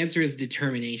 The answer is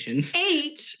determination.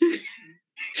 8.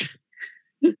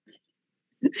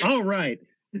 All right.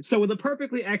 So with a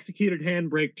perfectly executed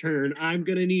handbrake turn, I'm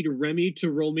gonna need Remy to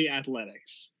roll me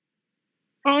athletics.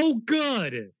 Oh,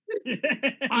 good.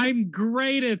 I'm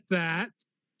great at that.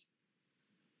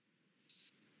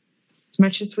 As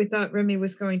much as we thought Remy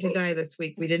was going to die this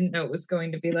week, we didn't know it was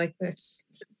going to be like this.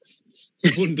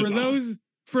 For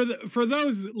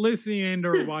those listening and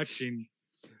or watching,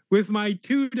 with my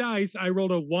 2 dice, I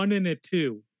rolled a 1 and a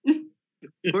 2.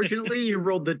 Fortunately, you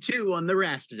rolled the 2 on the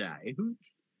raft die.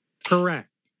 Correct.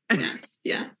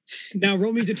 Yeah. Now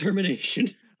roll me determination.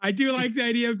 I do like the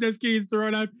idea of just getting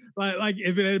thrown out, like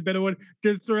if it had been a one,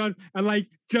 just thrown out and like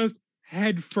just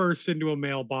head first into a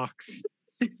mailbox.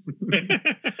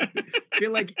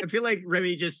 I feel like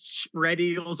Remy just spread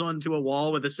eagles onto a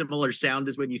wall with a similar sound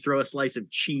as when you throw a slice of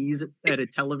cheese at a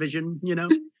television, you know?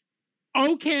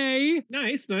 Okay.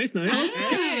 Nice.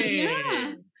 Okay.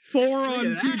 Yeah. 4 Look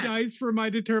on at 2 that. dice for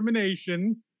my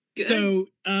determination. Good. So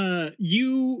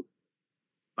you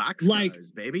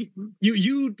Boxcars, baby.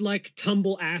 you like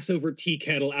tumble ass over tea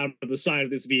kettle out of the side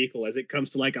of this vehicle as it comes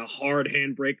to like a hard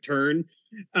handbrake turn.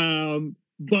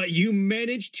 But you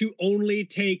manage to only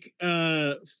take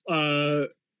 2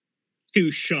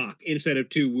 shock instead of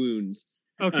 2 wounds.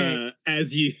 Okay.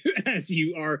 As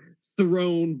you are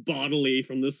thrown bodily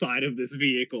from the side of this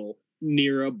vehicle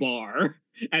near a bar.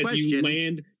 As you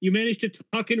land, you manage to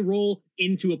tuck and roll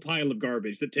into a pile of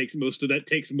garbage that takes most of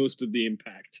the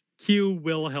impact. Cue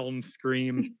Wilhelm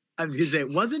scream. I was gonna say,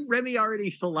 wasn't Remy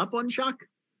already full up on shock?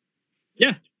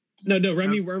 Yeah. No.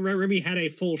 Remy had a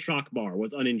full shock bar,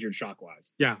 was uninjured shock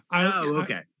wise. Yeah.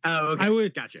 Okay. I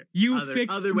would. Gotcha. You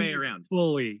Other way me around.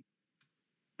 fully.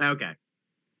 Okay.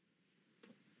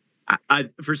 I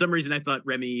for some reason I thought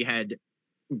Remy had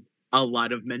a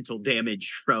lot of mental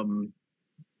damage from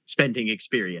spending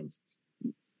experience.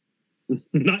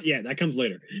 Not yet. That comes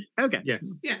later. Okay.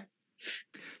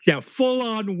 Yeah. Full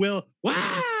on will.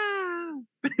 Wow.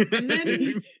 And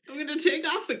then I'm gonna take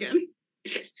off again.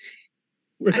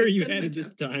 Where are I've you done my headed job.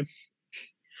 this time?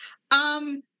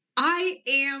 I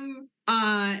am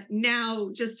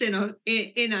now just in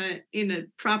a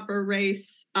proper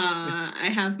race. I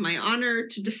have my honor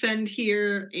to defend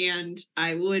here, and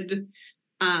I would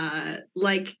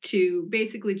like to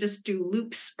basically just do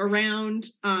loops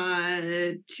around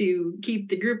to keep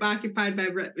the group occupied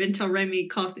until Remy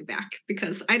calls me back,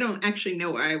 because I don't actually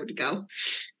know where I would go.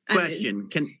 Question: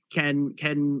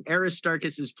 Can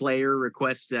Aristarchus's player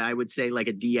request? I would say like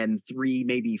a DN3,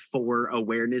 maybe 4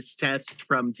 awareness test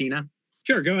from Tina.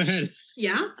 Sure, go ahead.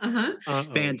 Yeah. Uh-huh.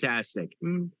 Uh-oh. Fantastic.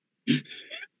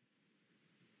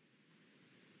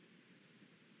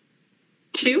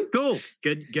 2. Cool.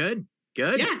 Good.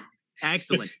 Yeah.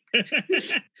 Excellent.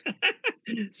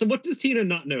 So what does Tina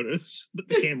not notice that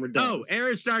the camera does? Oh,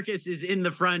 Aristarchus is in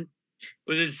the front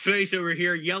with his face over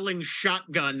here yelling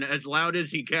shotgun as loud as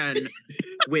he can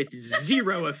with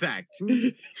zero effect.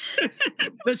 The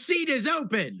seat is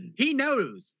open. He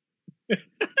knows.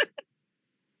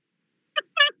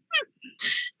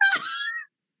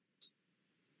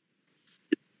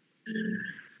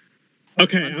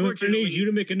 Okay, I'm gonna need Unfortunately- you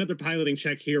to make another piloting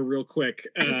check here real quick.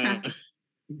 Okay.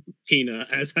 Tina,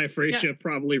 as Hyphrasia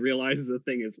probably realizes a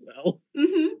thing as well.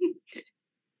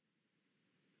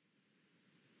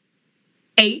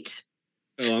 8.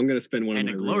 Oh, I'm gonna spend one And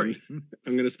of a my glory. ruin.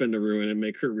 I'm gonna spend a ruin and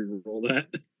make her reroll that.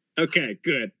 Okay,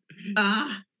 good.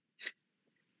 Ah.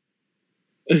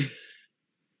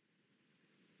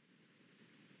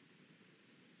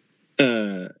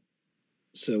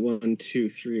 So 1, 2,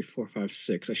 3, 4, 5,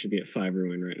 6. I should be at 5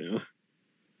 ruin right now.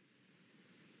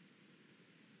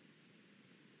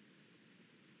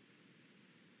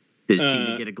 Does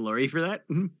Tina get a glory for that?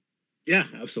 Yeah,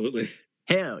 absolutely.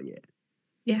 Hell yeah.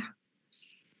 Yeah.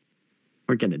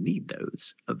 We're gonna need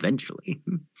those eventually.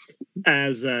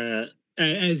 As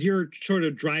you're sort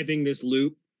of driving this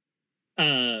loop,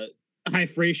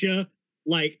 Hyphrasia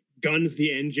like guns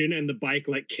the engine and the bike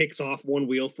like kicks off one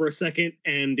wheel for a second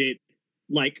and it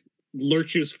like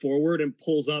lurches forward and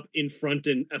pulls up in front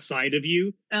and aside of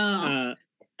you. Oh.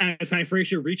 As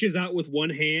Hyphrasia reaches out with one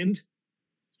hand,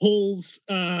 pulls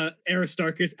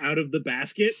Aristarchus out of the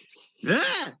basket,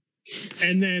 Ah!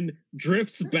 and then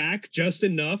drifts back just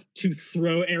enough to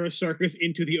throw Aristarchus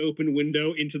into the open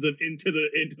window into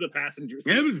the passenger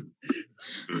seat.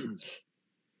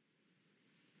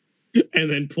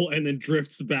 And then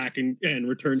drifts back and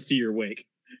returns to your wake.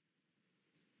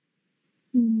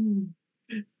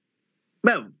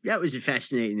 Well, that was a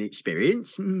fascinating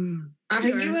experience. Are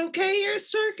you okay,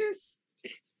 Aristarchus?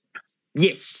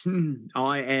 Yes,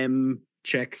 I am.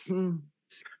 Checks.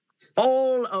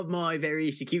 All of my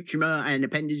various accoutrements and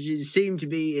appendages seem to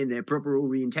be in their proper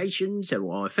orientation,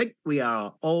 so I think we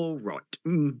are all right.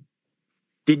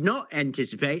 Did not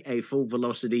anticipate a full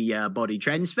velocity body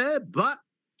transfer, but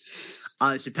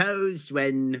I suppose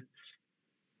when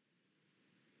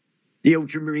the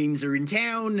Ultramarines are in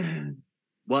town,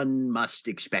 one must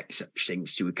expect such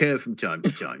things to occur from time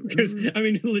to time. Because I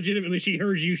mean, legitimately, she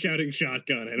heard you shouting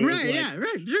shotgun, and it was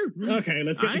like, sure. okay,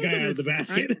 let's get the guy out of the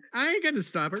basket. I ain't gonna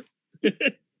stop her.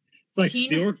 It's like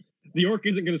Tina- the orc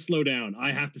isn't going to slow down.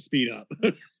 I have to speed up.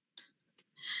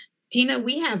 Tina,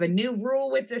 we have a new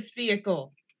rule with this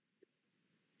vehicle.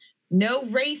 No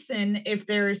racing if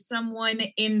there is someone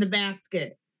in the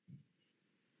basket.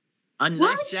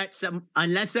 Unless that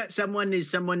someone is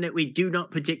someone that we do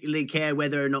not particularly care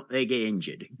whether or not they get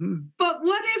injured. But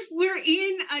what if we're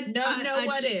in a No,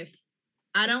 what if?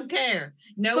 I don't care.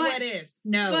 No But- what ifs.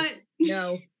 No. But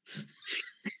No.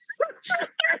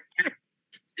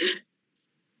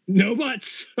 No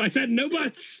buts. I said no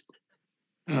buts.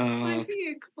 my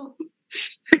vehicle.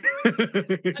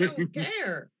 I don't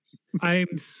care.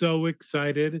 I'm so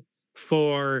excited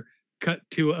for cut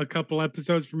to a couple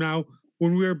episodes from now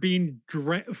when we're being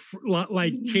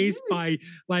chased by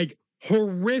like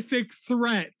horrific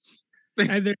threats.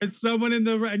 And there's someone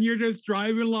and you're just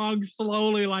driving along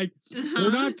slowly, like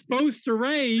we're not supposed to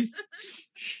race.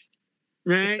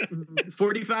 Right?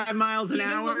 45 miles an You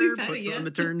know hour, what we've had, puts on yes.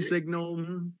 the turn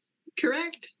signal.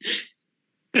 Correct.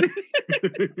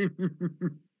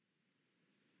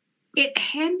 It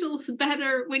handles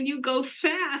better when you go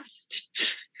fast.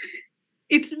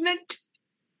 It's meant.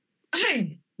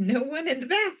 Fine. No one in the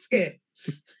basket.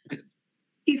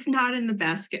 He's not in the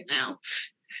basket now.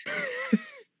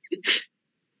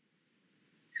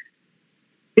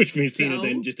 Which means Tina So?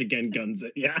 then just again guns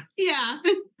it. Yeah. Yeah.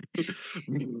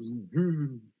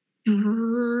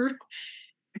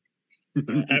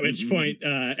 At which point,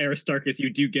 Aristarchus, you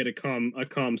do get a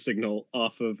comm signal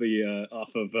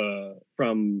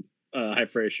from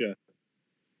Hyphrasia.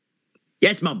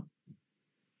 Yes, Mum.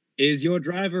 Is your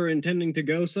driver intending to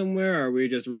go somewhere, or are we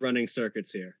just running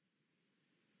circuits here?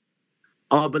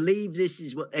 I believe this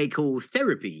is what they call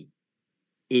therapy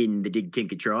in the Dig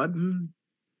Tinker tribe.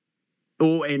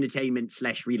 Or entertainment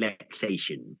 /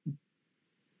 relaxation.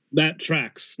 That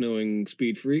tracks, knowing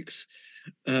speed freaks.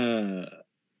 Do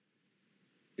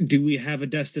we have a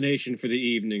destination for the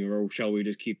evening, or shall we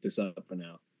just keep this up for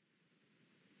now?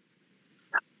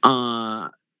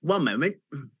 One moment.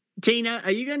 Tina,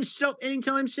 are you going to stop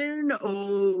anytime soon,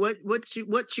 or what's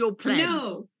your plan?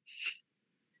 No.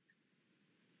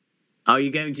 Are you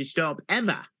going to stop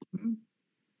ever?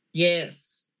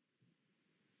 Yes.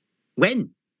 When?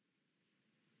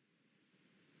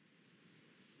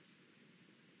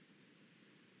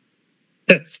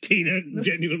 As Tina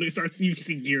genuinely starts, you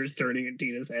see gears turning in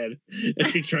Tina's head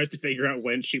as she tries to figure out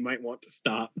when she might want to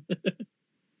stop.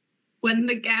 When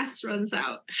the gas runs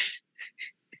out.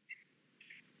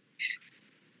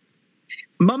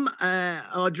 Mum,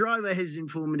 our driver has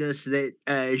informed us that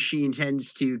she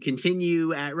intends to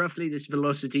continue at roughly this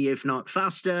velocity, if not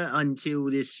faster, until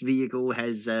this vehicle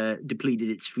has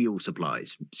depleted its fuel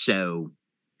supplies. So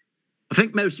I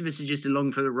think most of us are just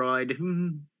along for the ride.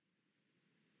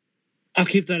 I'll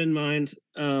keep that in mind.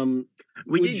 We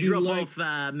Would did you drop like- off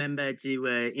a member to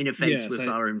interface Yes, with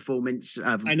our informants.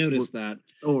 I noticed that.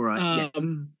 All right. Yeah.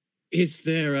 Is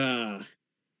there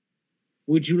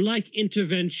would you like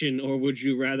intervention, or would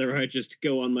you rather I just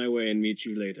go on my way and meet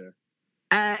you later?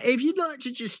 If you'd like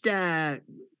to just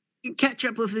catch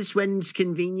up with us when's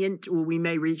convenient, or we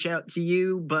may reach out to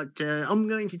you, but I'm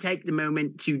going to take the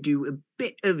moment to do a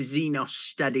bit of Xenos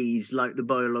studies like the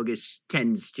biologist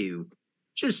tends to,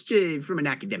 just from an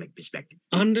academic perspective.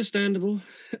 Understandable.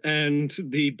 And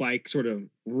the bike sort of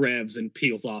revs and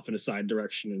peels off in a side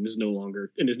direction and is no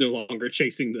longer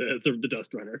chasing the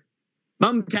dust runner.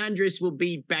 Mum Tandris will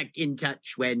be back in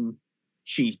touch when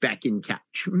she's back in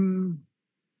touch.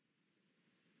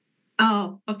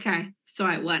 Oh, okay. So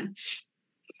I won.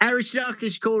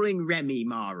 Aristarchus calling Remy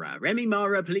Mara. Remy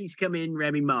Mara, please come in,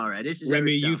 Remy Mara. This is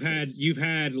Remy, Aristarchus. you've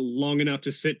had long enough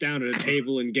to sit down at a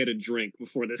table and get a drink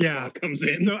before this call comes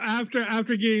in. So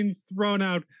after getting thrown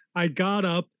out, I got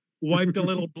up, wiped a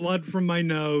little blood from my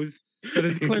nose. But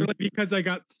it's clearly because I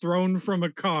got thrown from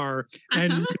a car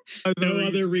and no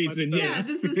other reason. Yeah,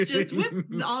 this is just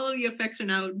all of the effects are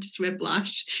now just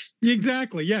whiplash.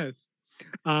 Exactly. Yes.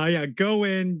 Yeah. Go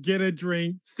in, get a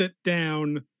drink, sit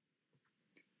down.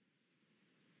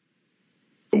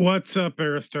 What's up,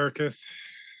 Aristarchus?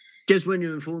 Just want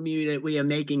to inform you that we are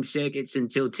making circuits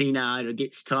until Tina either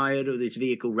gets tired or this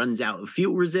vehicle runs out of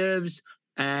fuel reserves.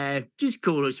 Just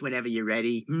call us whenever you're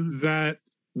ready. That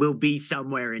will be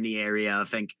somewhere in the area, I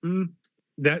think.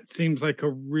 That seems like a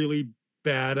really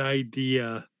bad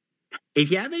idea.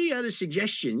 If you have any other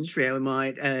suggestions for how we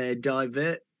might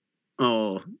divert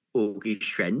our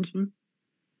orcish friend.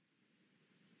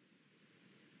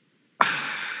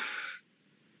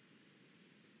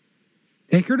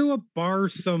 Take her to a bar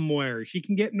somewhere. She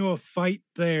can get into a fight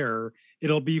there.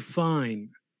 It'll be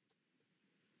fine.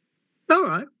 All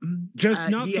right. Just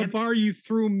not the bar you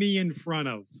threw me in front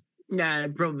of. Nah,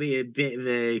 probably a bit of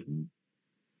a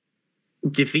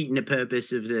defeating the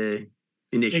purpose of the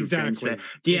initial transfer.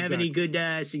 Do you have any good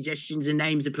suggestions and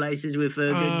names of places with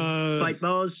good fight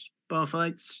bars, bar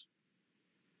fights?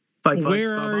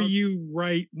 Where are you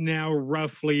right now,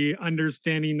 roughly,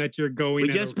 understanding that you're going? We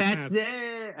just passed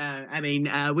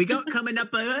there. We got coming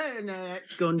up and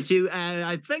it's gone to.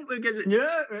 I think we're going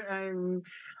to.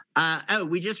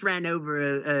 We just ran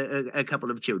over a couple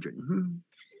of children.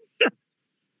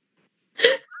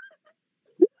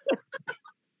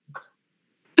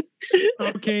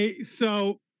 Okay,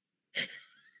 so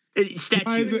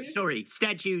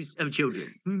statues of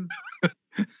children.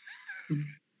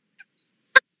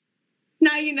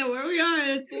 Now you know where we are.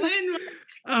 It's landmark.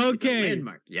 Okay. It's a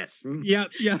landmark, yes.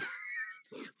 Yep.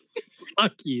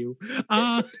 Fuck you.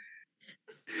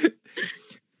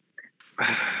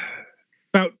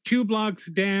 About 2 blocks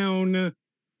down,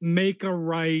 make a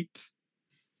right,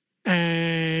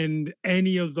 and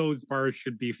any of those bars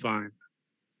should be fine.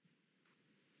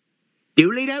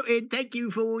 Duly noted. Thank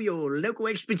you for your local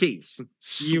expertise.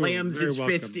 Slams his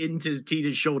fist into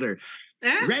Tina's shoulder.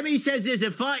 Remy says there's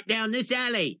a fight down this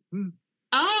alley.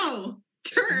 Oh,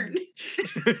 turn.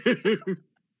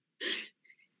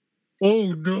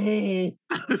 Oh, no.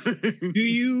 Do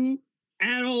you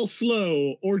at all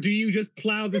slow, or do you just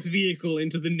plow this vehicle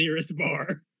into the nearest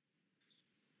bar?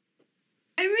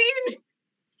 I mean,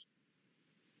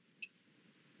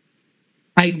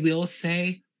 I will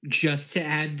say, just to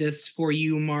add this for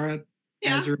you, Mara,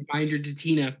 as a reminder to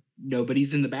Tina,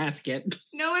 nobody's in the basket.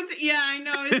 No one's. Yeah, I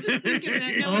know. I was just thinking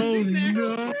that. No Oh, one's in there.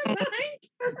 no.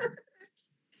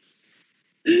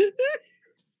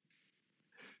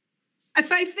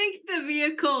 If I think the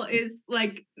vehicle is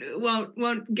like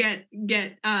won't get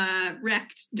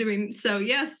wrecked doing so,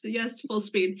 yes, full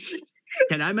speed.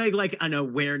 Can I make like an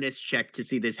awareness check to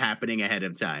see this happening ahead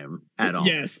of time at all?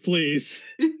 Yes, please.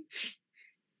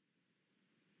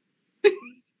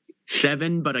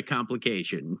 7, but a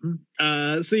complication.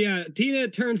 So yeah, Tina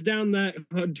turns down that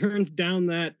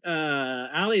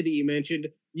alley that you mentioned.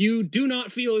 You do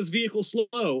not feel his vehicle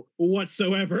slow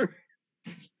whatsoever.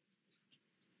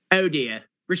 Oh dear.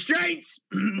 Restraints!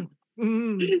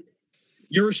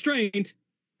 Your restraint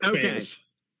Okay. fails.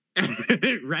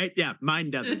 Right? Yeah,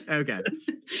 mine doesn't. Okay.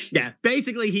 Yeah,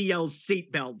 basically he yells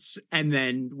seatbelts, and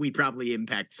then we probably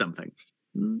impact something.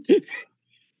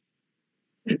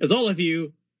 As all of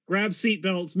you grab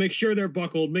seatbelts, make sure they're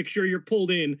buckled, make sure you're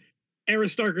pulled in.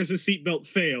 Aristarchus' seatbelt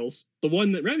fails. The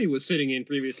one that Remy was sitting in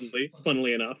previously,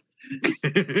 funnily enough.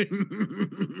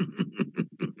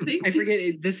 I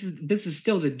forget. This is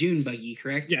still the dune buggy,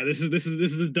 correct? Yeah, this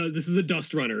is a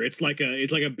dust runner. It's like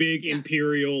a big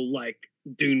imperial like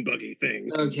dune buggy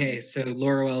thing. Okay, so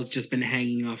Laurel's just been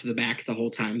hanging off the back the whole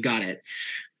time. Got it.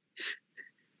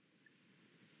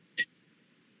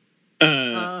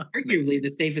 Arguably the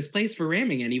safest place for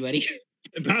ramming anybody.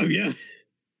 Oh yeah.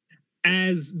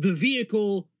 As the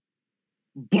vehicle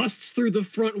busts through the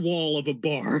front wall of a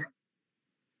bar.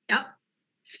 Yep.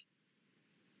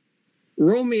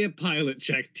 Roll me a pilot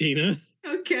check, Tina.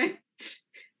 Okay.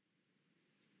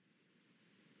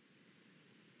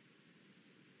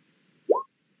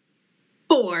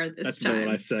 Four this That's time. not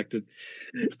what I selected.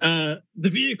 The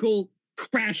vehicle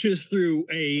crashes through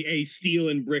a steel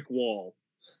and brick wall.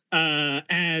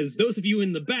 As those of you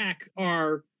in the back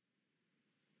are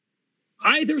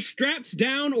either strapped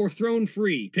down or thrown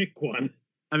free. Pick one.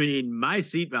 I mean, my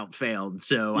seatbelt failed,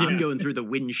 so I'm Yeah. going through the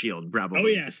windshield, probably. Oh,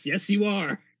 yes. Yes, you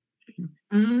are.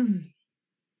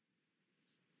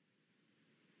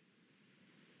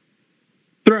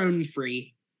 Thrown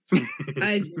free.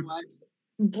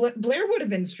 Blair would have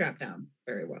been strapped down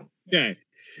very well. Okay.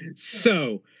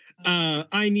 So,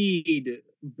 I need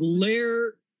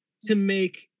Blair to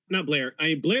make... Not Blair. I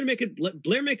need Blair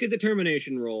to make a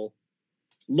determination roll.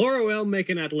 Laurel make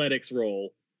an athletics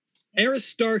roll.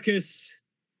 Aristarchus,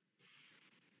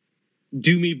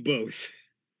 do me both.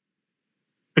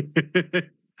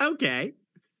 Okay.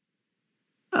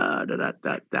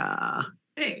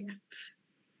 Hey.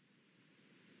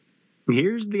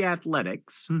 Here's the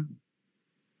athletics.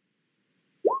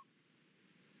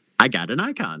 I got an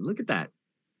icon. Look at that.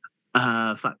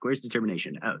 Fuck. Where's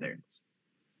determination? Oh, there it is.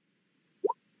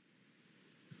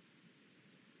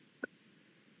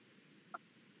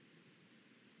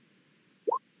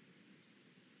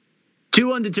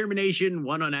 Two on determination,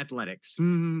 one on athletics.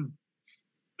 All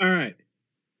right.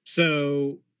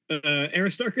 So,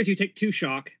 Aristarchus, you take 2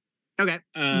 shock. Okay.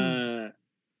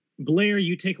 Blair,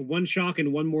 you take 1 shock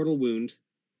and 1 mortal wound.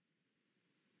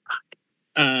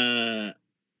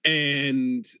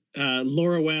 And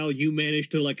Laurel, you manage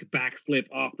to like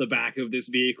backflip off the back of this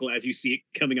vehicle as you see it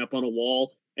coming up on a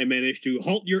wall, and manage to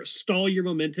stall your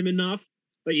momentum enough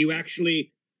that you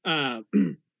actually,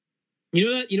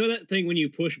 you know that thing when you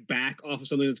push back off of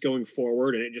something that's going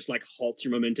forward and it just like halts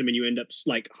your momentum and you end up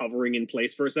like hovering in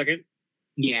place for a second.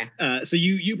 Yeah. So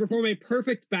you perform a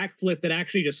perfect backflip that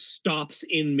actually just stops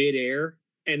in midair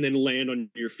and then land on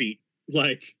your feet,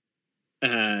 like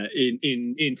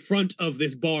in front of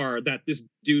this bar that this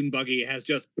dune buggy has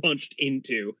just punched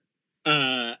into.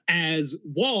 As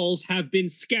walls have been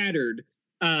scattered,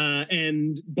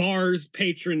 and bars,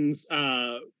 patrons,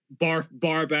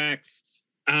 barbacks,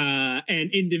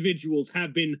 and individuals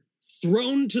have been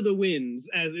thrown to the winds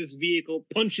as this vehicle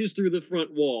punches through the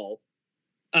front wall.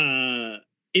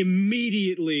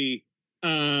 Immediately,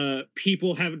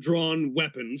 people have drawn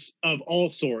weapons of all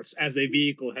sorts as a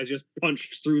vehicle has just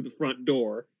punched through the front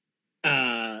door.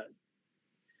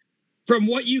 From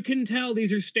what you can tell,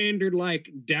 these are standard like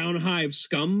downhive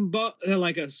scum bar,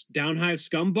 like a downhive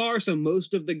scum bar. So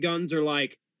most of the guns are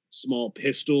like small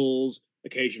pistols,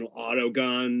 occasional auto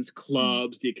guns,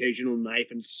 clubs, the occasional knife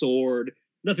and sword.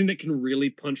 Nothing that can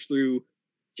really punch through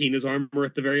Tina's armor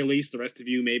at the very least. The rest of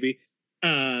you maybe.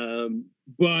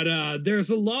 But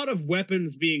there's a lot of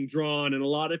weapons being drawn and a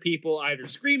lot of people either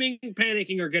screaming,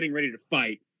 panicking, or getting ready to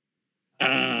fight.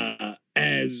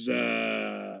 As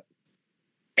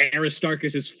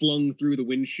Aristarchus is flung through the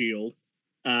windshield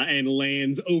and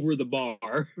lands over the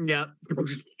bar. Yep.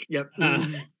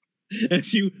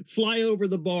 As you fly over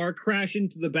the bar, crash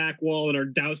into the back wall, and are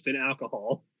doused in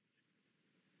alcohol.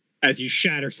 As you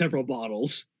shatter several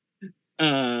bottles.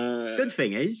 Good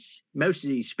thing is, most of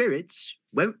these spirits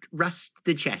won't rust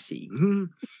the chassis.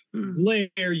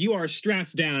 Blair, you are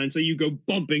strapped down, and so you go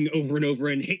bumping over and over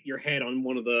and hit your head on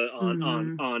one of the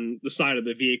on the side of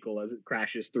the vehicle as it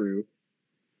crashes through.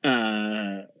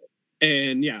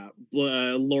 And yeah,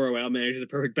 Laurel manages a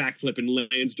perfect backflip and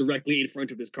lands directly in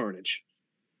front of this carnage.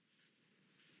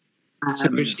 So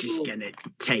I'm just gonna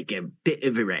take a bit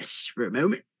of a rest for a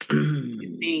moment.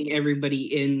 Seeing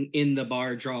everybody in the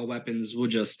bar draw weapons will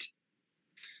just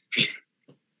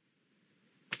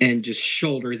and just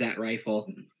shoulder that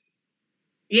rifle.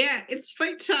 Yeah, it's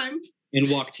fight time. and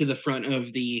walk to the front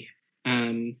of the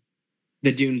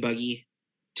dune buggy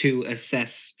to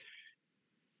assess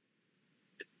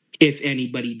if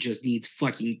anybody just needs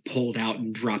fucking pulled out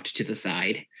and dropped to the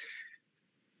side.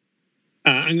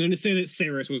 I'm going to say that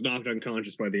Saris was knocked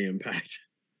unconscious by the impact.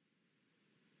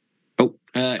 Oh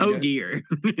Oh dear.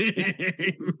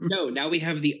 no, now we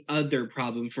have the other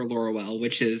problem for Laurel,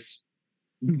 which is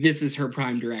this is her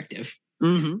prime directive.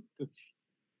 Mm-hmm.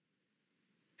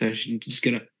 So she's just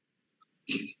gonna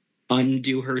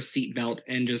undo her seatbelt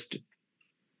and just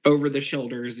over the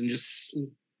shoulders and just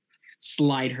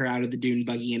slide her out of the dune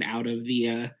buggy and out of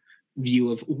the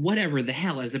view of whatever the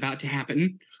hell is about to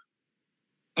happen.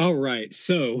 All right,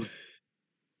 so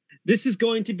this is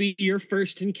going to be your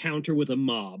first encounter with a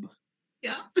mob.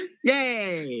 Yeah.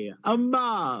 Yay! A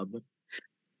mob.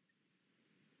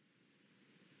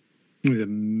 It was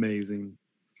amazing.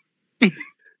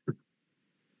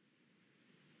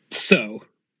 So,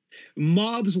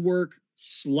 mobs work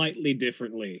slightly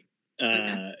differently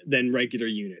than regular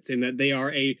units in that they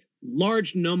are a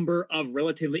large number of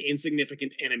relatively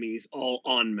insignificant enemies all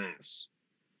en masse.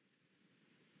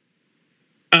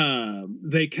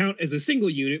 They count as a single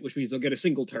unit, which means they'll get a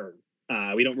single turn.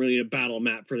 We don't really need a battle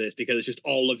map for this because it's just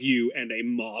all of you and a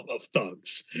mob of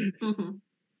thugs. Mm-hmm.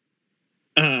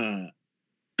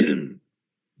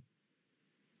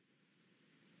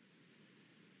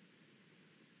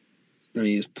 Let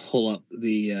me just pull up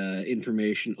the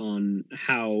information on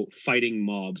how fighting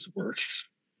mobs works.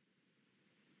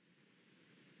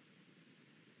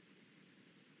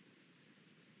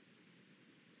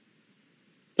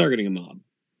 Targeting a mob.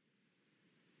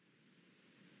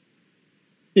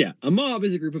 Yeah, a mob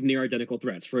is a group of near identical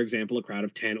threats. For example, a crowd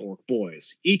of 10 orc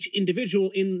boys. Each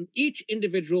individual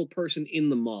person in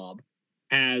the mob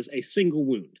has a single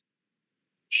wound.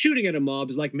 Shooting at a mob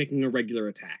is like making a regular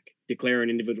attack. Declare an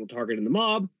individual target in the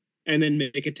mob, and then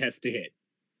make a test to hit.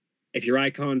 If your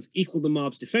icons equal the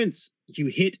mob's defense, you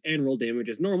hit and roll damage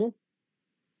as normal.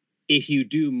 If you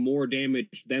do more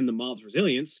damage than the mob's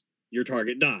resilience, your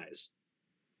target dies.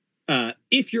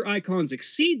 If your icons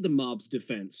exceed the mob's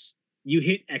defense, you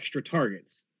hit extra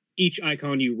targets. Each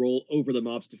icon you roll over the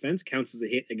mob's defense counts as a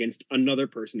hit against another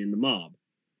person in the mob.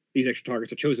 These extra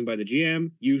targets are chosen by the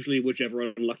GM, usually whichever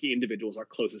unlucky individuals are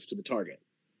closest to the target.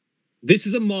 This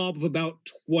is a mob of about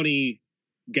 20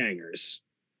 gangers.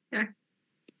 Yeah.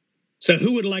 So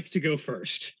who would like to go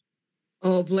first?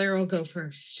 Oh, Blair will go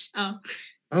first. Oh,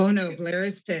 Oh no, Blair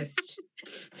is pissed.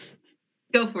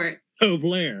 go for it. Oh,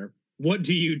 Blair, what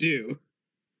do you do?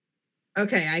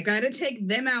 Okay, I gotta take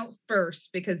them out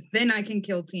first because then I can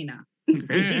kill Tina.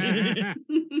 Here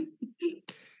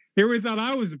we thought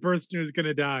I was the person who was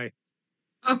gonna die.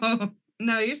 Oh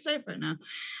no, you're safe right now.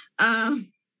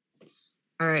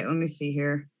 All right, let me see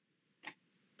here.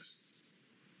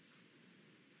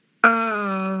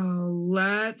 Oh,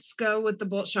 let's go with the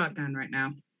bolt shotgun right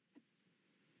now.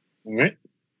 All right.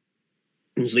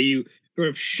 So you sort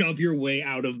of shove your way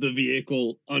out of the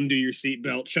vehicle, undo your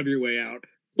seatbelt, shove your way out,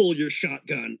 pull your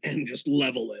shotgun, and just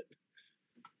level it.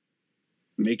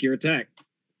 Make your attack.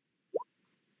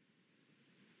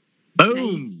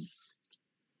 Boom. Nice.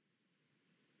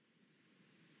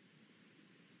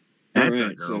 That's All our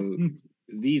right, girl. so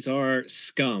these are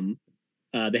scum.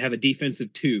 They have a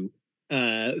defensive 2.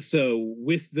 So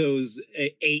with those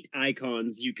 8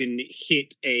 icons, you can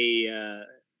hit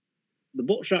the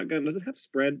bolt shotgun. Does it have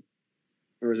spread,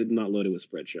 or is it not loaded with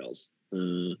spread shells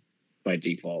by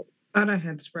default? Thought I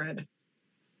had spread.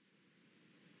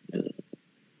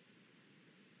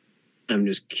 I'm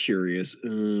just curious.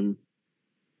 Where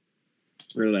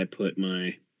did I put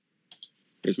my?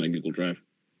 Here's my Google Drive.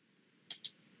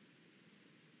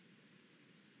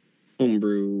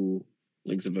 Homebrew,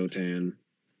 Links of Votan.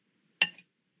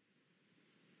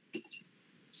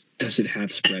 Does it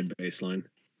have spread baseline?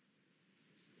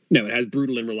 No, it has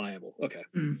brutal and reliable. Okay.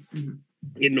 Mm-hmm.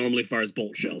 It normally fires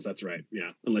bolt shells. That's right.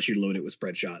 Yeah. Unless you load it with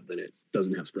spread shot, then it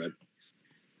doesn't have spread.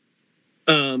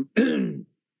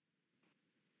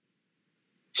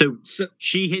 So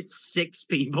she hits 6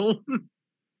 people.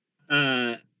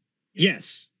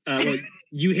 Yes. Well,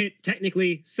 you hit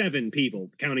technically 7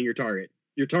 people, counting your target.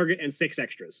 Your target and 6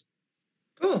 extras.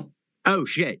 Cool. Oh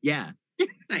shit! Yeah.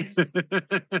 Nice.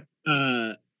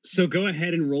 So go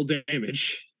ahead and roll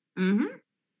damage. Mm-hmm.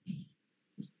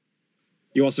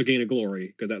 You also gain a glory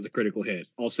because that was a critical hit.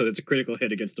 Also, it's a critical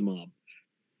hit against a mob.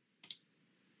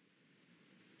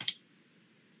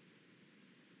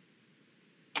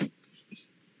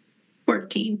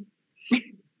 $14.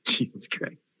 Jesus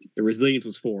Christ. The resilience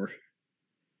was 4.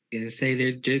 Gonna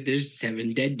say there's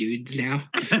 7 dead dudes now.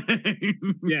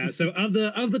 Yeah, so of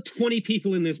the 20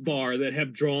 people in this bar that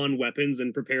have drawn weapons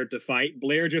and prepared to fight,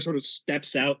 Blair just sort of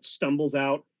steps out, stumbles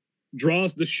out,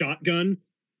 draws the shotgun,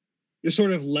 just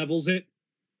sort of levels it,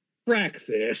 frack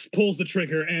this, pulls the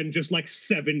trigger, and just like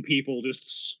 7 people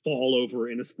just fall over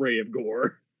in a spray of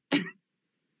gore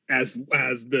as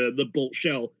the bolt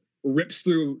shell rips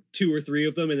through 2 or 3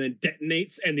 of them and then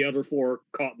detonates, and the other 4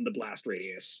 caught in the blast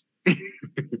radius.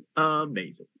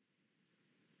 Amazing.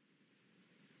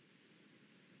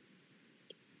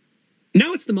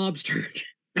 Now it's the mob's turn.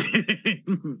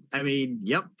 I mean,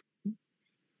 yep.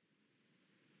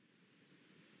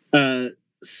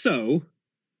 So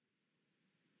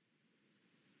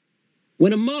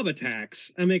when a mob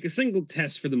attacks, I make a single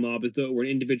test for the mob as though it were an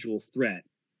individual threat,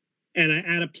 and I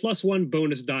add a +1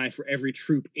 bonus die for every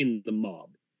troop in the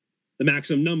mob. The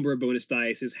maximum number of bonus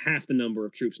dice is half the number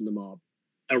of troops in the mob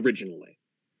originally.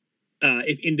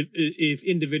 If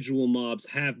individual mobs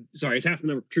have, sorry, it's half the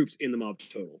number of troops in the mob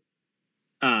total.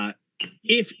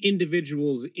 If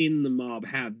individuals in the mob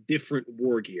have different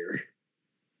war gear,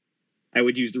 I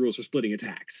would use the rules for splitting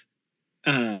attacks.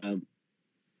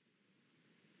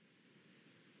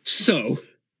 So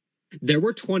there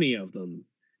were 20 of them.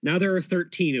 Now there are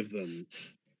 13 of them.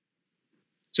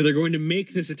 So they're going to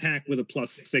make this attack with a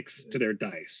 +6 to their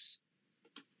dice.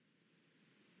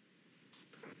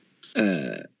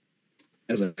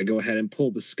 As I go ahead and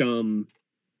pull the scum.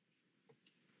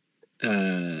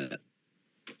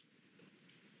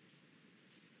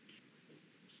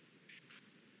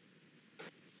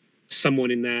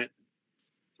 Someone in that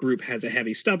group has a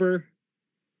heavy stubber.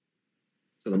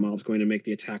 So the mob's going to make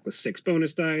the attack with 6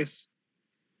 bonus dice.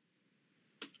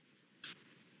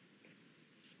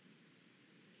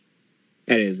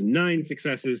 That is 9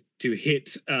 successes to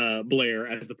hit Blair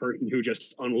as the person who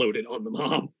just unloaded on the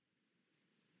mob.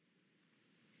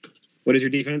 What is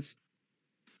your defense?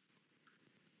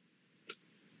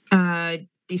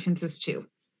 Defense is 2.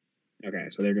 Okay,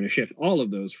 so they're going to shift all of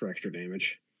those for extra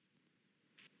damage.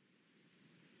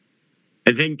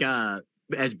 I think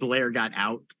as Blair got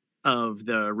out of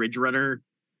the Ridge Runner,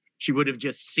 she would have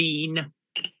just seen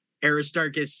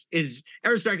Aristarchus is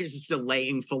still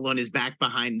laying full on his back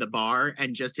behind the bar,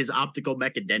 and just his optical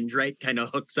mechadendrite kind of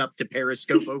hooks up to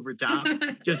periscope over top,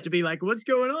 just to be like, "What's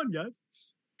going on, guys?"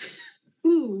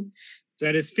 Ooh. So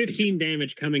that is 15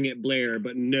 damage coming at Blair,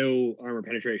 but no armor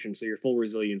penetration, so your full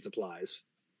resilience applies.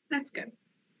 That's good.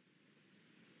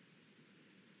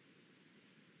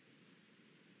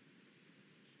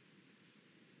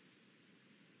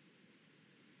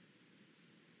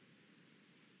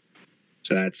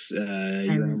 So that's your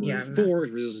armor yeah, is 4,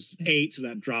 resistance is 8, so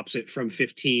that drops it from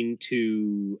 15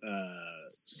 to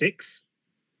 6.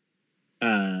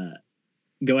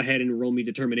 Go ahead and roll me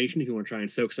determination if you want to try and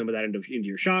soak some of that into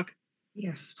your shock.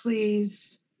 Yes,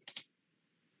 please.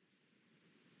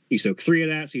 You soak 3 of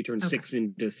that, so you turn Okay. 6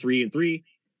 into 3 and 3.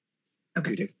 Okay.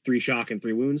 So you take 3 shock and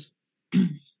 3 wounds.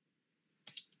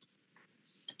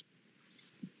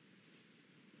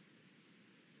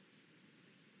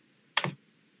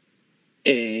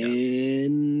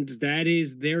 And that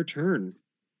is their turn.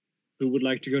 Who would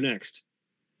like to go next?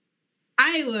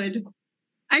 I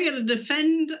gotta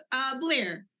defend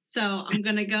Blair. So I'm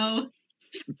gonna go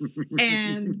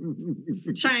and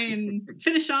try and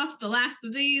finish off the last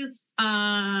of these.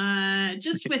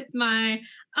 Just with my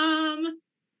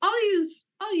I'll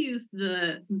use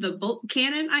the bolt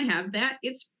cannon. I have that.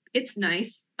 It's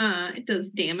nice. It does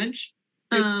damage.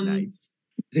 It's nice.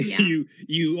 Yeah.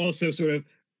 You also sort of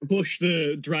push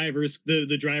the driver's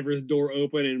door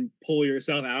open and pull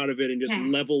yourself out of it and just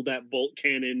level that bolt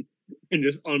cannon and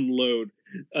just unload.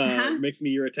 Make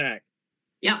me your attack.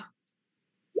 Yeah.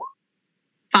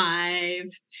 5.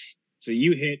 So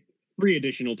you hit 3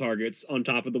 additional targets on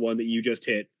top of the one that you just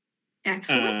hit.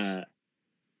 Excellent.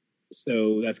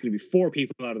 So that's going to be 4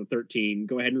 people out of the 13.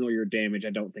 Go ahead and roll your damage. I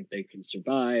don't think they can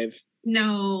survive.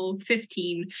 No,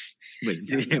 15.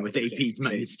 With okay. AP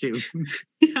 -2.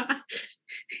 Yeah.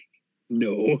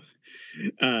 No.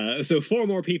 So 4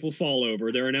 more people fall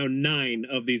over. There are now 9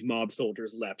 of these mob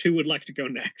soldiers left. Who would like to go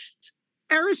next?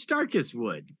 Aristarchus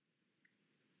would.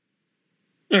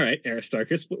 All right,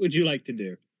 Aristarchus, what would you like to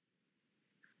do?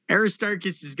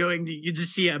 Aristarchus is going to, you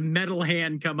just see a metal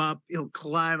hand come up. He'll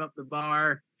climb up the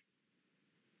bar.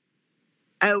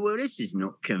 Oh, well, this is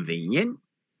not convenient.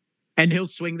 And he'll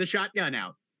swing the shotgun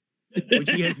out, which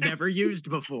he has never used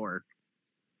before.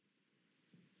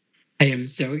 I am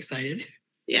so excited.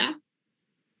 Yeah.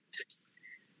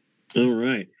 All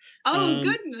right. Oh,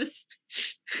 goodness.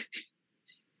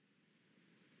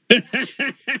 6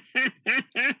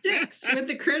 with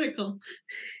the critical.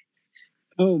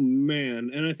 Oh man,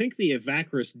 and I think the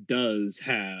Evacris does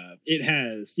have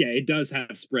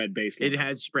spread baseline. It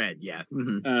has spread, yeah.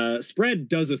 Mm-hmm. Spread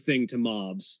does a thing to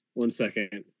mobs. 1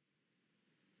 second.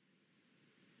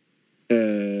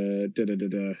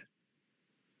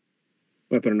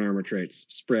 Weapon and armor traits.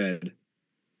 Spread.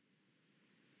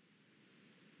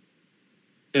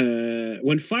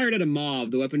 When fired at a mob,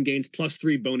 the weapon gains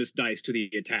 +3 bonus dice to the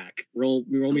attack. Roll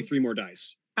me 3 more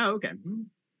dice. Oh, okay.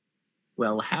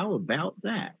 Well, how about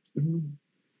that?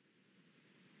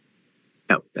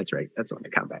 Oh, that's right. That's on the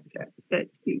combat attack.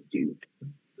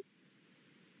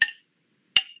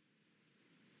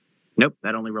 Nope,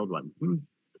 that only rolled 1.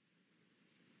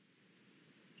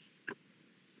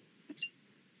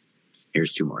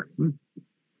 Here's 2 more.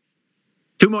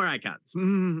 2 more icons.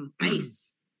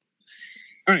 Nice.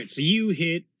 All right, so you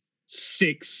hit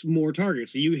 6 more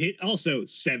targets. So you hit also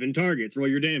 7 targets. Roll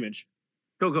your damage.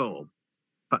 Go.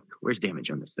 Fuck, where's damage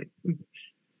on this thing?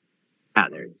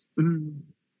 There it is.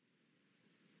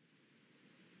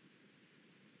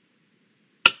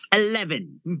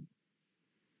 11.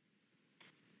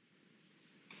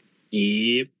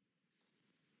 Yep.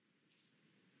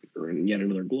 Yet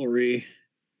another glory.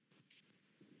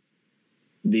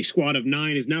 The squad of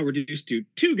 9 is now reduced to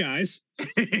 2 guys.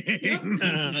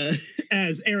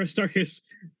 As Aristarchus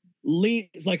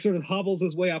leans, sort of hobbles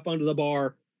his way up onto the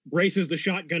bar, braces the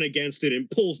shotgun against it, and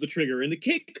pulls the trigger. And the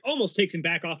kick almost takes him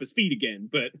back off his feet again.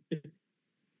 But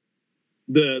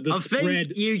the spread.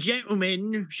 Think you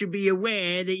gentlemen should be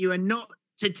aware that you are not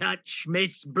to touch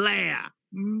Miss Blair.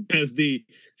 As the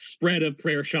spread of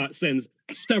prayer shot sends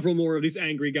several more of these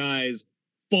angry guys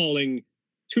falling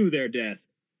to their death.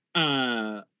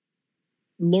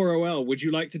 Laurel, would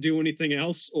you like to do anything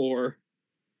else, or?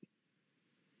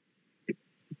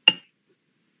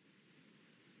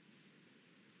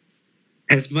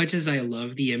 As much as I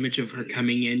love the image of her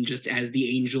coming in just as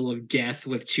the angel of death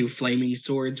with 2 flaming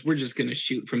swords, we're just gonna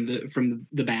shoot from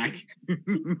the back.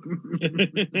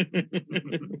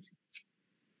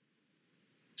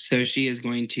 So she is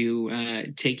going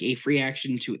to take a free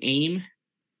action to aim,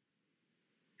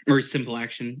 or simple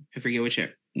action. I forget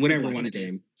whatever one it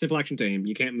is. Simple action to aim.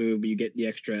 You can't move, but you get the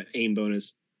extra aim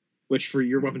bonus, which for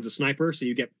your weapon's a sniper, so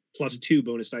you get +2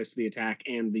 bonus dice to the attack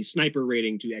and the sniper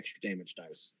rating to extra damage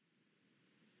dice.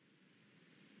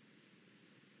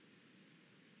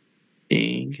 I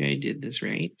think I did this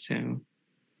right, so.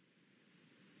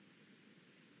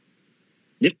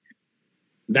 Yep.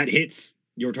 That hits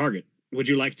your target. Would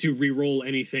you like to re-roll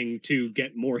anything to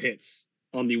get more hits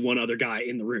on the one other guy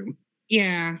in the room?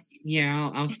 Yeah,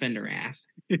 I'll spend a wrath.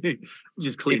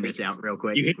 Just clean this out real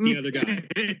quick. You hit the other guy.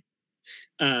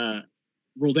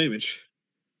 Roll damage.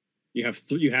 You have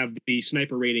the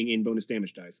sniper rating in bonus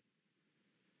damage dice.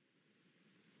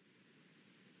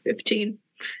 15.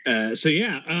 As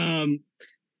the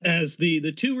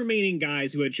 2 remaining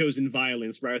guys who had chosen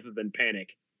violence rather than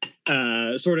panic,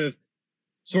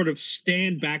 sort of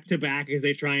stand back to back as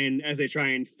they try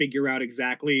and figure out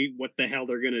exactly what the hell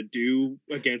they're gonna do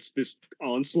against this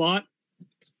onslaught.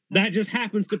 That just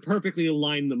happens to perfectly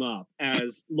line them up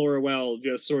as Laurel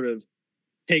just sort of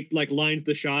lines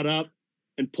the shot up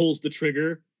and pulls the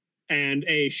trigger, and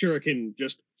a shuriken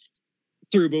just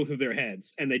through both of their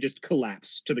heads, and they just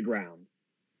collapse to the ground.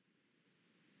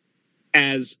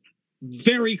 As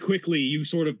very quickly you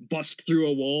sort of bust through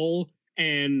a wall,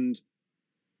 and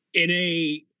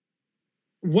in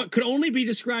what could only be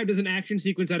described as an action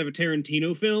sequence out of a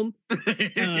Tarantino film,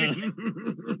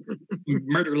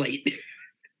 Murder Late.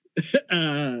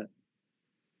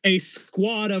 A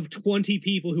squad of 20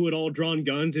 people who had all drawn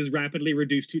guns is rapidly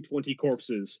reduced to 20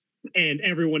 corpses, and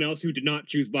everyone else who did not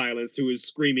choose violence, who is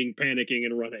screaming, panicking,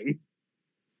 and running.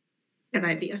 Good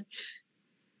idea.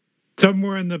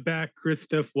 Somewhere in the back,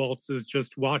 Christoph Waltz is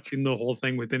just watching the whole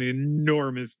thing with an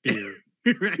enormous fear.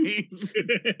 Right?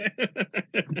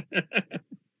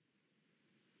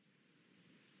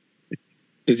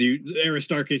 As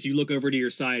Aristarchus, you look over to your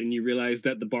side and you realize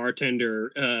that the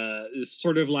bartender is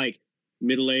sort of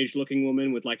middle-aged looking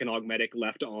woman with an augmetic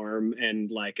left arm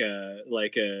and an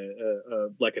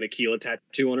Aquila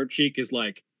tattoo on her cheek is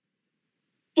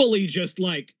fully just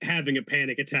having a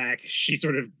panic attack. She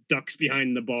sort of ducks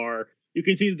behind the bar. You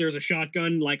can see that there's a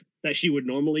shotgun that she would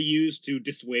normally use to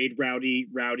dissuade rowdy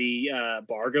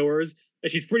bargoers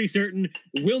that she's pretty certain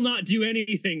will not do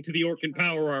anything to the Orcan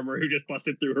power armor who just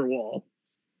busted through her wall.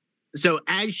 So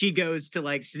as she goes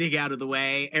to sneak out of the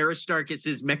way,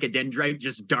 Aristarchus's mechadendrite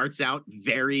just darts out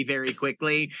very, very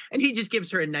quickly, and he just gives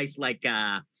her a nice kind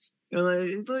of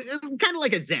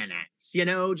like a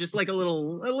Xanax, just a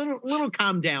little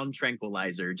calm down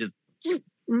tranquilizer. Just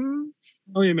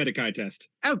Only a Medicae test.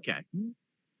 Okay.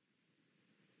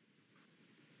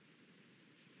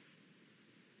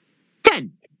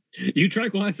 You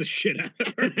tranquilize the shit out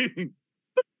of her.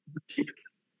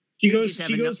 You just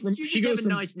have a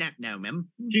nice nap now, ma'am.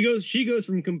 She goes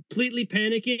from completely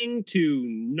panicking to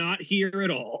not here at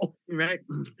all. Right.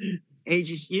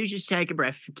 You just take a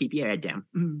breath, keep your head down.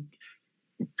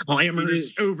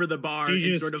 Clambers over the bar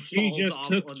and sort of falls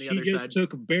off on the other side. She just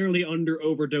took barely under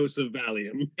overdose of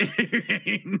Valium.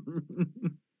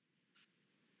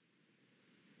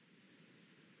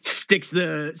 Sticks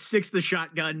the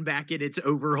shotgun back in its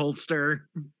overholster.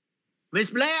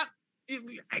 Miss Blair,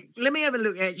 let me have a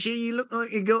look at you. You look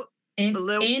like you got in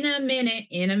a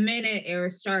minute,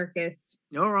 Aristarchus.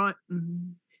 All right.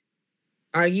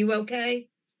 Are you okay?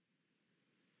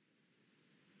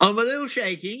 I'm a little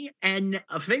shaky, and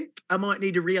I think I might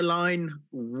need to realign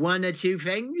one or two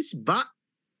things, but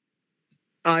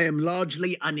I am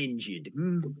largely uninjured.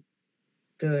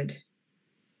 Good.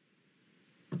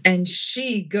 And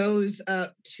she goes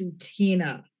up to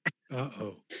Tina.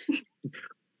 Uh-oh.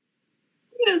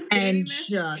 And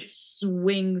just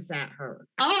swings at her.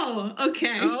 Oh,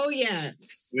 okay. Oh,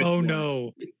 yes. Oh,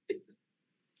 no.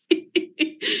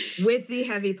 With the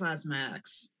heavy plasma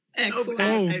axe. Excellent.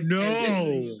 Oh,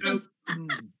 no.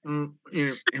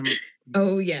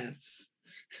 Oh, yes.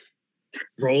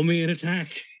 Roll me an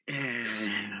attack.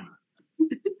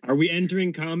 Are we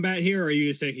entering combat here, or are you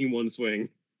just taking one swing?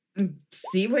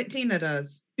 See what Tina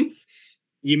does.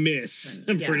 You miss.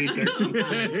 I'm pretty certain.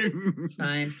 It's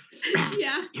fine. Wrath.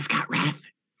 Yeah. You've got wrath.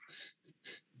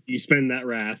 You spend that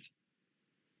wrath.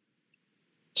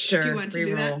 Sure. Do you want to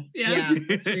do that? Reroll. Yeah.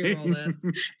 Let's reroll this.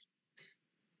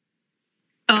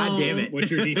 God damn it.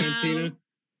 What's your defense, Tina?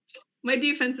 My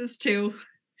defense is 2.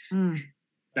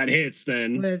 That hits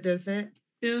then. What does it?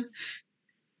 Yeah.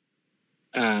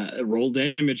 Roll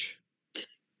damage.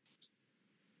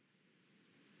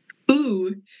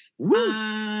 Ooh. Woo.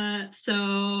 So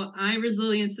my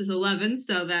resilience is 11,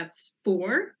 so that's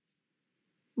 4.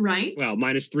 Right? Well,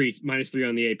 minus three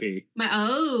on the AP.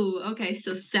 Okay,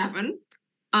 so 7.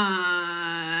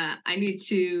 I need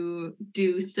to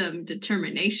do some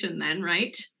determination then,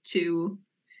 right? To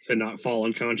not fall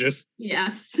unconscious.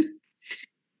 yes.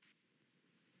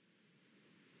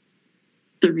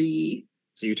 3.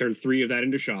 So you turn 3 of that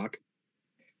into shock.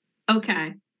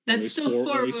 Okay. That's least still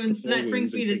 4 wounds. That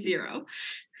brings wounds me and to take- 0.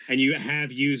 And you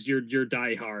have used your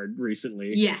die hard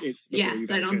recently. Yes, before you yes.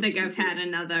 got I a don't chance think to I've refill. had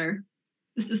another.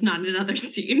 This is not another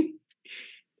scene.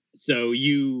 So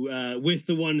you, with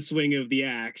the one swing of the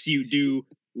axe, you do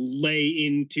lay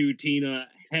into Tina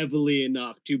heavily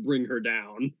enough to bring her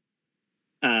down.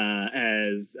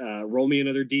 Roll me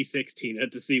another d6, Tina,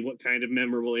 to see what kind of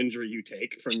memorable injury you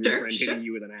take from your friend hitting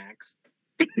you with an axe.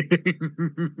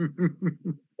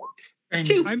 Friend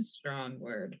Two. is a strong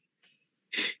word.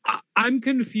 I'm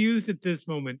confused at this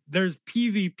moment. There's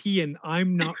PvP and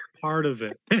I'm not part of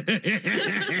it.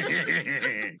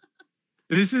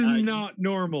 This is not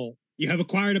normal. You have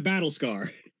acquired a battle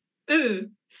scar. Ooh,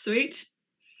 sweet.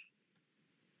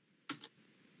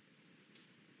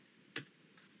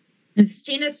 Is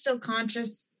Tina still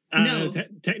conscious? No.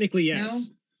 Technically, yes. No?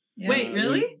 Yes. Wait,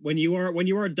 really? When you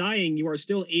are dying, you are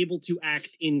still able to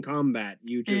act in combat.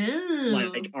 You just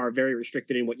are very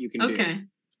restricted in what you can do. Okay.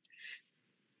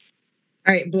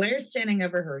 All right, Blair's standing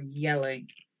over her yelling.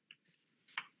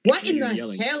 What in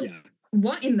the hell? Yeah.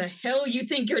 What in the hell you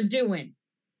think you're doing?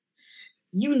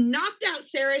 You knocked out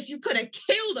Ceres. You could have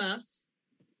killed us.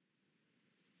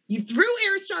 You threw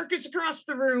Aristarchus across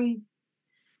the room.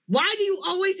 Why do you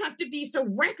always have to be so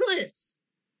reckless?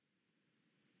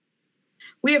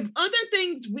 We have other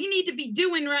things we need to be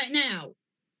doing right now.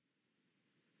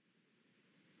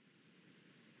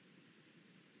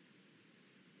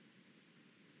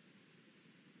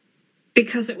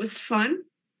 Because it was fun?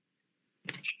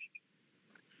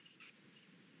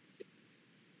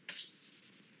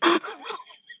 And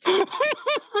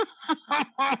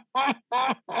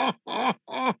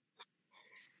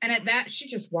at that, she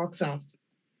just walks off.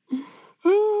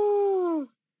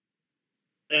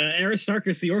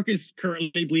 Aristarchus, the orc, is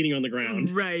currently bleeding on the ground.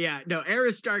 Right, yeah. No,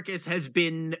 Aristarchus has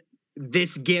been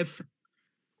this gif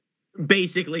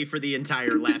basically for the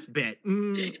entire last bit.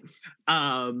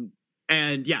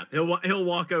 And yeah, he'll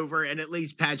walk over and at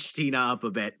least patch Tina up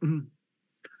a bit. Roll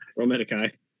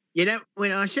Medicae. You know,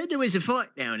 when I said there was a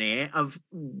fight down here, I've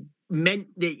meant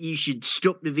that you should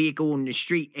stop the vehicle on the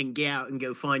street and get out and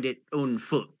go find it on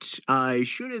foot. I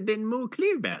should have been more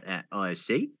clear about that, I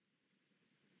see.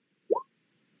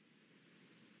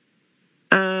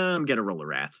 I'm gonna roll a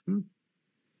wrath.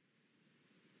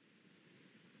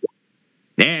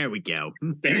 There we go.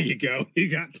 There you go.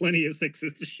 You got plenty of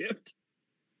 6s to shift.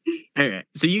 All right,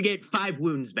 so you get 5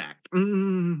 wounds back.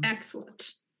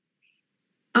 Excellent.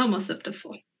 Almost up to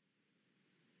full.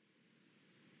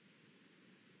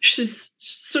 She's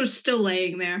sort of still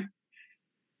laying there.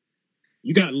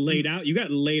 You got laid out. You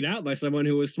got laid out by someone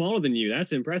who was smaller than you.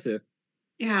 That's impressive.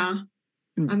 Yeah.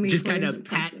 I mean, Just kind Blair's of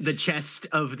pat impressive. the chest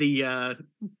of the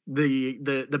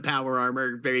power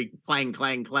armor, very clang,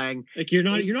 clang, clang. Like you're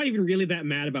not even really that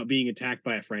mad about being attacked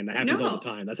by a friend. That happens all No. the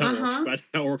time. That's how Uh-huh. that's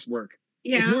how orcs work.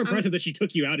 Yeah. It's more impressive that she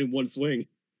took you out in one swing.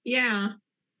 Yeah.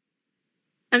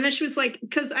 And then she was like,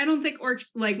 because I don't think orcs,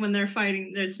 like, when they're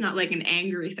fighting, it's not like an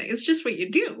angry thing. It's just what you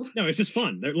do. No, it's just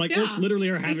fun. They're like Yeah. orcs literally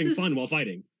are having is- fun while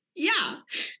fighting. Yeah.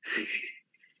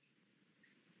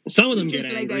 Some of them Just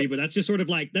get like angry, that- but that's just sort of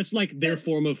like their That's-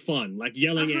 form of fun. Like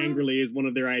yelling Uh-huh. angrily is one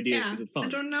of their ideas Yeah. of fun. I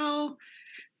don't know.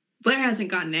 Blair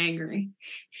hasn't gotten angry.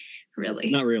 Really.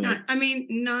 Not really.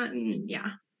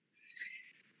 Yeah.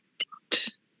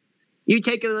 You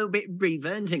take a little bit of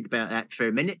breather and think about that for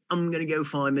a minute. I'm going to go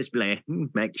find Miss Blair.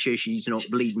 Make sure she's not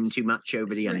bleeding too much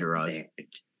over the Right underarm. there.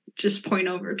 Just point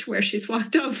over to where she's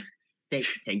walked over.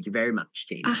 Thank you very much,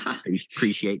 Tina. Uh-huh.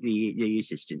 Appreciate the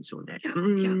assistance on that. Yeah,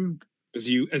 yeah. As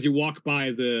you walk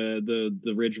by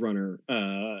the Ridge Runner,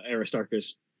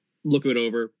 Aristarchus, look it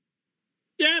over.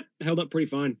 Yeah, held up pretty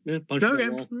fine. Yeah, punched Okay.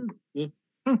 the wall. Yeah.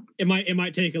 It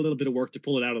might take a little bit of work to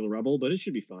pull it out of the rubble, but it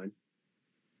should be fine.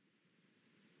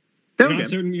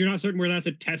 You're not certain whether that's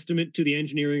a testament to the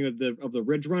engineering of the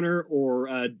Ridge Runner or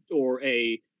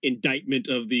a indictment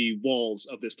of the walls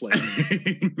of this place.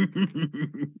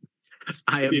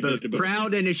 I am Be a both bit of both.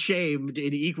 proud and ashamed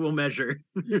in equal measure.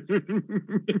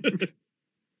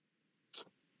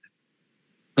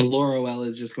 Laurel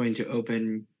is just going to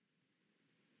open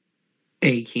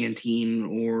a canteen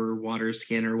or water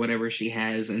skin or whatever she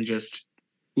has and just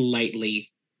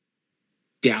lightly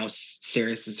douse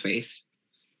Ceres's face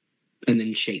and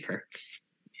then shake her.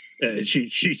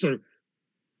 She sort of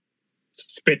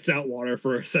spits out water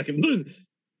for a second.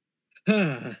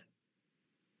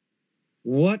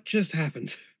 What just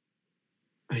happened?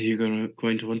 Are you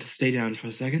going to want to stay down for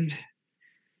a second?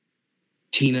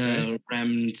 Tina Okay.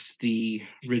 rammed the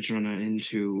Ridge Runner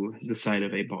into the side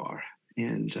of a bar,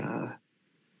 and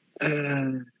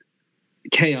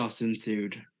chaos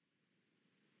ensued.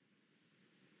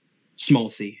 Small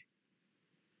C.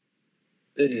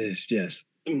 Yes,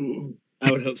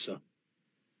 I would hope so.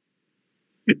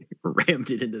 Rammed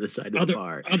it into the side of the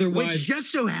bar, which Otherwise,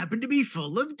 just so happened to be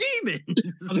full of demons.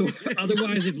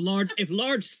 otherwise, if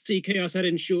large sea chaos had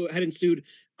ensued,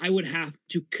 I would have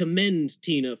to commend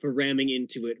Tina for ramming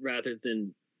into it rather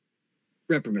than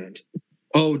reprimand.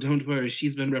 Oh, don't worry.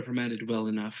 She's been reprimanded well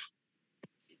enough.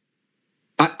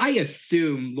 I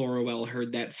assume Laurel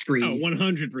heard that Oh, scream.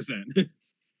 100%.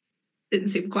 Didn't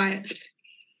seem quiet.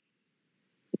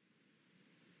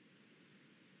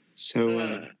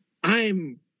 So,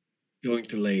 I'm going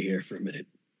to lay here for a minute.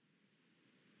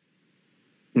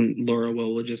 Laurel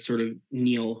will just sort of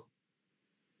kneel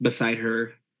beside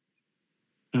her,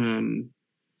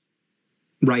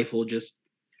 rifle just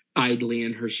idly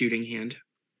in her shooting hand.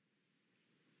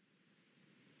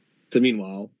 So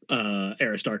meanwhile,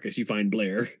 Aristarchus, you find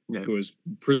Blair, No. who has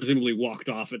presumably walked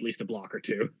off at least a block or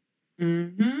two.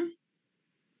 Mm-hmm.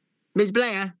 Miss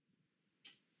Blair,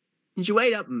 could you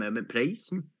wait up a moment, please?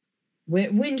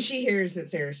 When she hears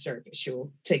it's Aristarchus,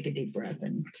 she'll take a deep breath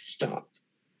and stop.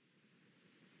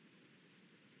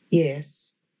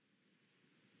 Yes.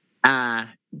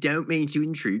 Don't mean to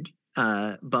intrude,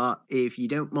 but if you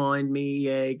don't mind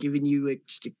me giving you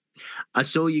I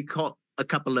saw you caught a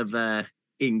couple of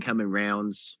incoming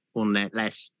rounds on that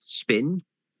last spin.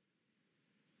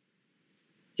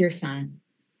 You're fine.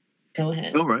 Go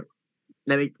ahead. All right.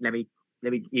 Let me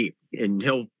and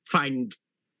he'll find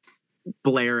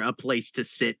Blair a place to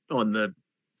sit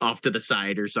off to the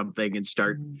side or something and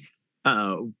start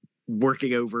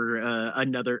working over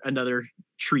another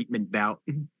treatment bout.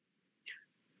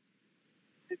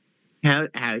 How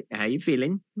you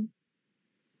feeling?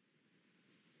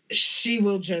 She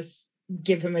will just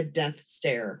give him a death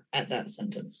stare at that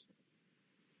sentence.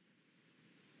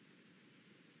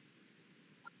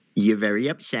 You're very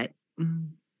upset.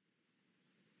 And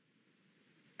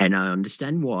I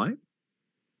understand why.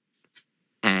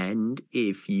 And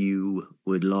if you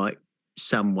would like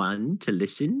someone to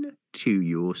listen to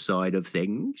your side of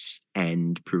things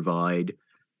and provide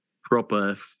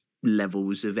proper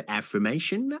levels of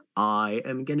affirmation, I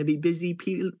am going to be busy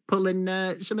pulling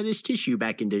some of this tissue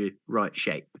back into right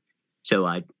shape. So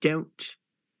I don't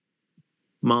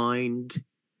mind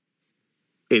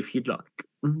if you'd like.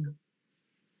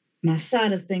 My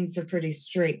side of things are pretty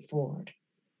straightforward.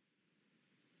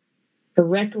 Her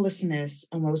recklessness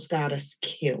almost got us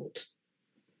killed.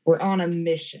 We're on a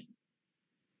mission.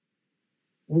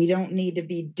 We don't need to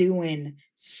be doing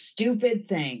stupid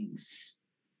things.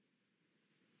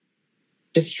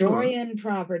 Destroying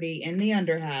property in the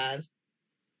Underhive.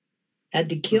 Had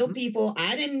to kill people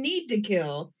I didn't need to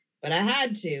kill, but I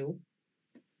had to.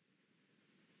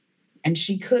 And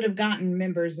she could have gotten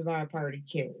members of our party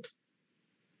killed.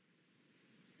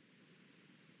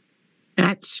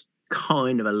 That's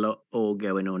kind of a lot all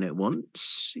going on at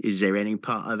once. Is there any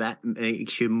part of that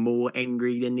makes you more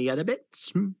angry than the other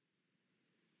bits?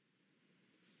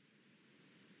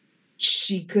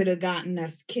 She could have gotten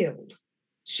us killed.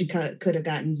 She could have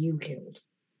gotten you killed.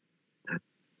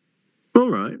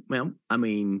 All right. Well, I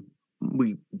mean,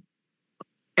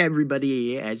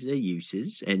 everybody has their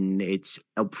uses, and it's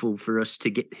helpful for us to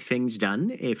get things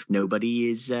done if nobody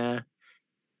is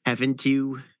having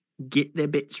to get their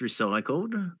bits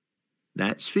recycled.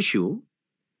 That's for sure.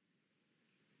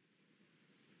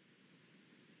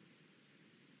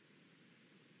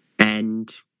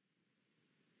 And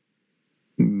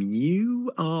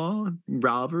you are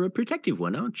rather a protective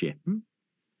one, aren't you?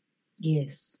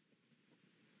 Yes.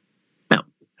 Well,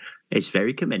 it's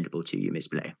very commendable to you, Miss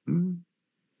Blair.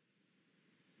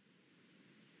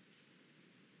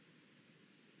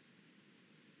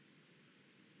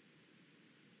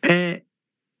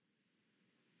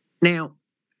 Now,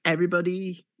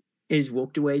 everybody is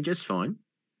walked away just fine,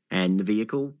 and the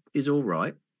vehicle is all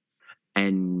right.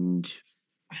 And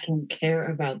I don't care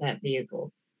about that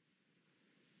vehicle.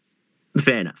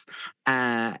 fair enough.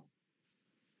 I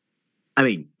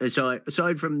mean,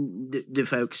 aside from the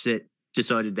folks that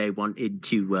decided they wanted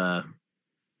to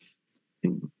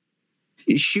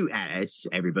shoot at us,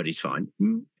 everybody's fine.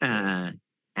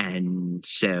 And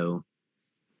so,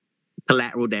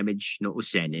 collateral damage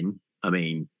notwithstanding, I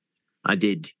mean, I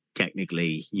did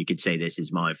technically, you could say this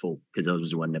is my fault because I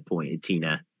was the one that pointed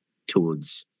Tina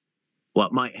towards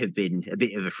what might have been a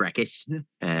bit of a fracas,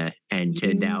 and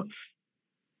turned out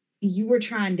you were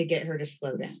trying to get her to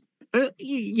slow down.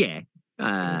 Yeah,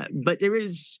 but there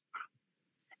is.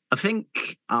 I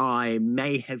think I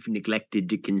may have neglected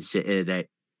to consider that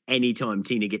anytime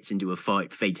Tina gets into a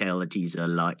fight, fatalities are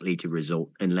likely to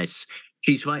result unless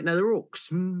she's fighting other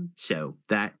orcs. So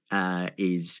that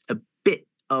is a bit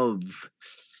of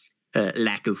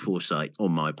lack of foresight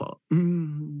on my part.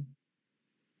 You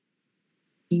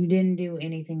didn't do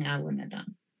anything I wouldn't have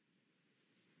done.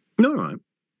 All right.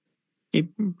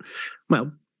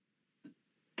 Well,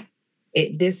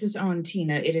 this is on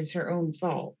Tina. It is her own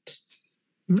fault.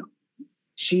 No.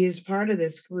 She is part of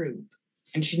this group,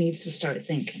 and she needs to start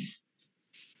thinking.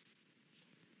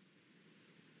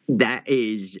 That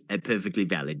is a perfectly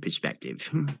valid perspective.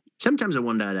 Sometimes I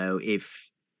wonder, though, if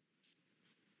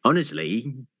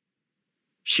honestly,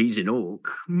 she's an orc,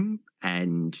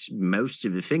 and most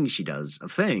of the things she does, I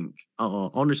think, are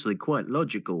honestly quite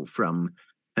logical from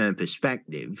her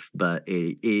perspective, but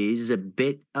it is a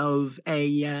bit of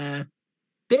a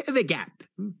gap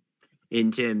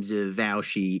in terms of how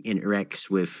she interacts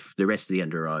with the rest of the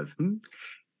Underhive.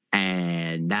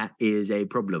 And that is a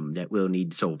problem that will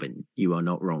need solving. You are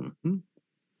not wrong.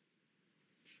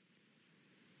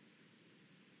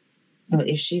 Well,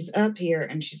 if she's up here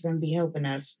and she's going to be helping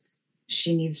us,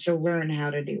 she needs to learn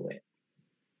how to do it.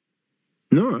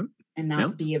 All right. And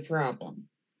not be a problem.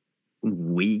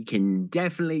 We can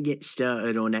definitely get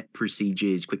started on that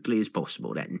procedure as quickly as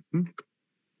possible then.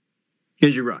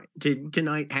 Because you're right.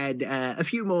 Tonight had a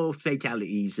few more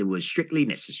fatalities that were strictly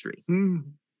necessary.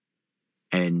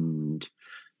 And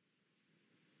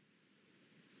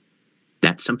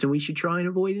that's something we should try and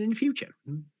avoid in the future.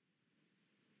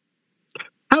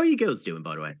 How are you girls doing,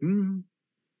 by the way?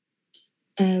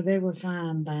 They were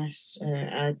fine last.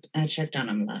 I checked on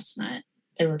them last night.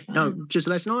 They were fine. Oh, just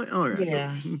last night? All right.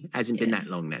 Yeah. Hasn't been that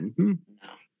long then. No.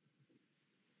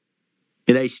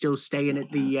 Are they still staying at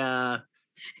the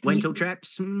Wental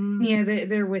traps? Yeah,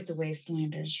 they're with the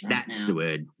Wastelanders right now. That's the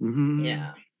word.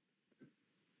 Yeah.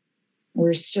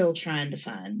 We're still trying to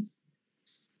find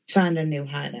a new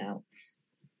hideout.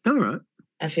 All right.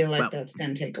 I feel like that's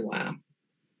going to take a while.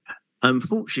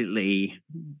 Unfortunately,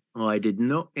 I did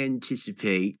not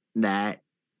anticipate that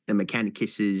the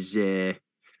Mechanicus's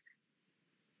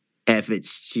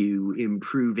efforts to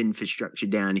improve infrastructure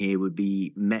down here would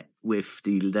be met with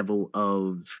the level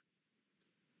of...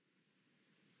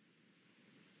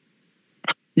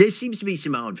 There seems to be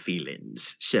some odd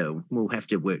feelings, so we'll have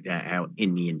to work that out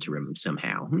in the interim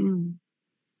somehow.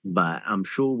 But I'm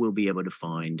sure we'll be able to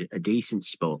find a decent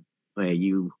spot where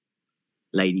you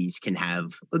ladies can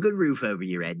have a good roof over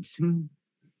your heads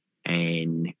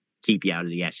and keep you out of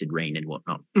the acid rain and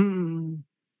whatnot.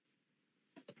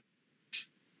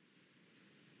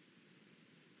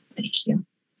 Thank you.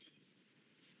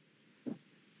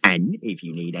 if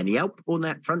you need any help on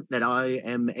that front that I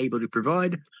am able to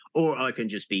provide, or I can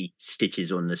just be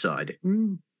stitches on the side,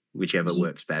 whichever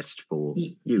works best for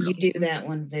you. You do that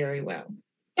one very well.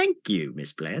 Thank you,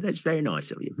 Miss Blair. That's very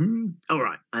nice of you. All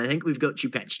right, I think we've got you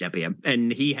patched up here,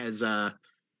 and he has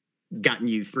gotten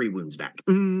you 3 wounds back.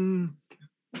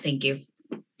 Thank you.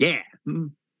 Yeah.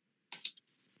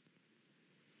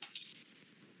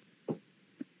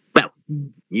 Well,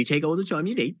 you take all the time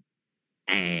you need,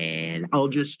 and I'll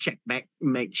just check back,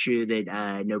 make sure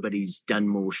that nobody's done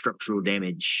more structural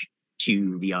damage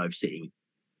to the Hive City.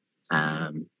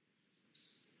 I'm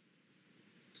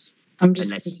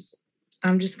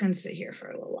just gonna sit here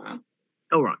for a little while.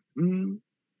 All right.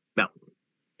 Well,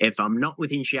 if I'm not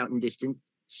within shouting distance,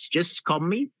 just call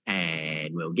me,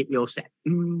 and we'll get you all set.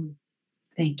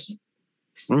 Thank you.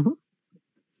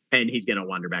 And he's gonna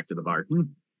wander back to the bar.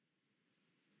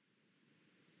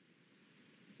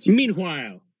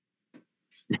 Meanwhile,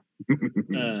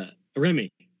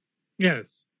 Remy,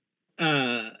 Yes.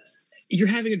 you're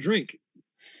having a drink.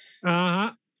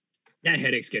 Uh-huh. That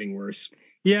headache's getting worse.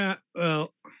 Yeah,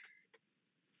 well,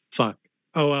 fuck.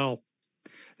 Oh, well.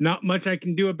 Not much I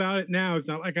can do about it now. It's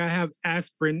not like I have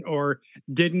aspirin or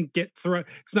didn't get thrown.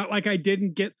 It's not like I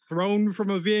didn't get thrown from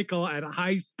a vehicle at a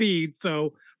high speed.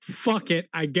 So fuck it.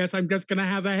 I guess I'm just gonna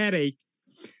have a headache.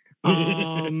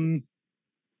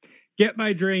 Get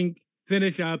my drink,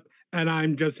 finish up, and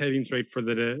I'm just heading straight for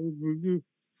the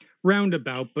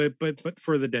roundabout, but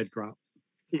for the dead drop.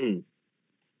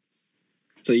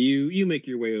 So you make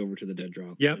your way over to the dead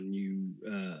drop. Yep. And you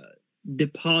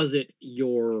deposit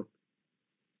your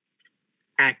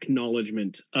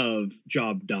acknowledgement of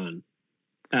job done,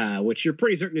 which you're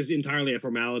pretty certain is entirely a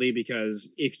formality, because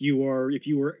if you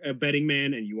were a betting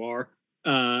man, and you are,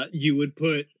 you would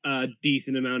put a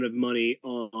decent amount of money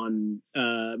on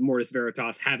Mortis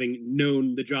Veritas having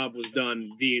known the job was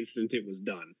done the instant it was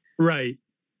done. Right.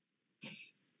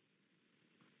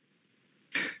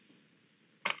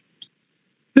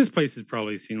 This place has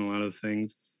probably seen a lot of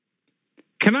things.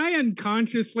 Can I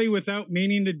unconsciously, without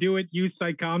meaning to do it, use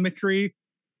psychometry?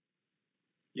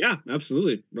 Yeah,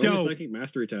 absolutely. Roll Dope. a psychic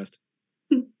mastery test.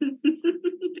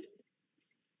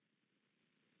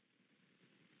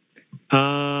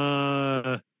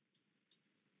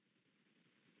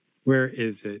 Where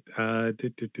is it?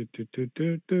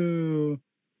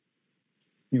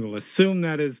 You will assume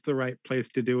that is the right place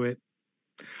to do it.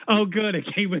 Oh, good. It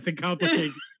came with a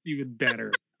complication. Even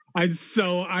better. I'm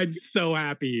so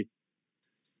happy.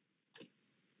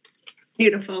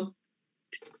 Beautiful.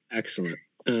 Excellent.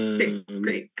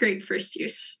 Great first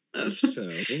use of.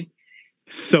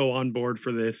 So on board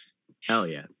for this. Hell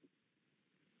yeah.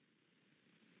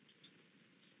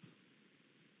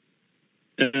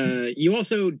 You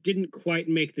also didn't quite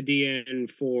make the DN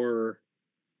for.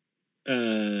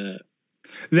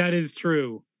 That is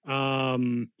true. You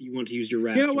want to use your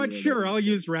wrath? You know what? Sure, I'll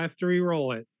use wrath to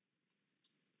re-roll it.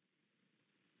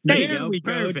 There you There go. we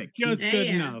go. Perfect. Just Yeah, good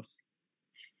yeah. enough.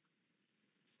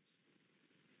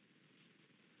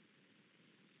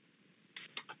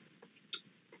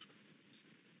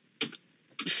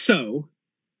 So,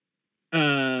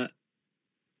 Let's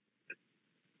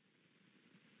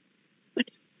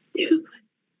do.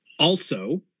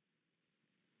 also,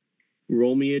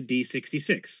 roll me a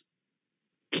D66.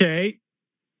 Okay.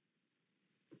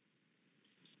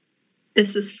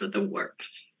 This is for the work.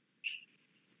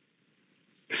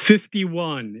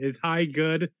 51. Is high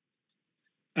good?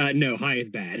 No, high is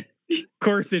bad. Of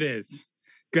course it is.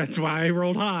 That's why I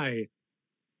rolled high.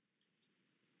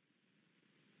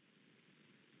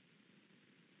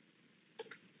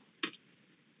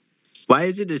 Why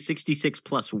is it a 66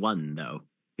 plus 1, though,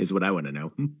 is what I want to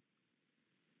know.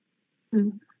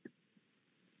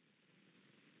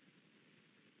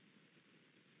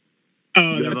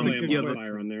 Oh, You there's have a- probably a you have a-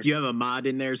 modifier on there. Do you have a mod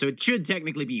in there? So it should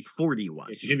technically be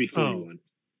 41. It should be 41.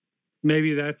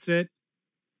 Maybe that's it.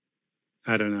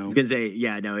 I don't I know. was gonna say,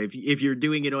 yeah, no. If you're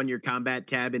doing it on your combat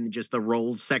tab in just the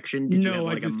rolls section, did you No, have I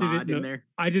like a just did it mod in in the- there?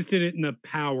 I just did it in the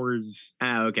powers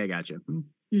Ah, okay, gotcha.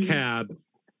 tab.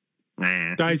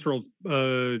 Nah. Dice rolls.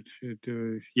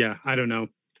 Yeah, I don't know.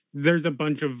 There's a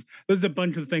bunch of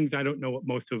things I don't know what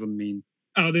most of them mean.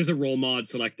 Oh, there's a roll mod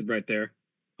selected right there.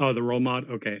 Oh, the roll mod.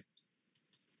 Okay.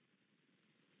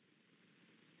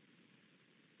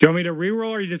 Do you want me to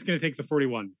re-roll, or are you just going to take the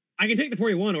 41? I can take the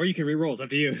 41, or you can re-roll. It's up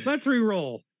to you. Let's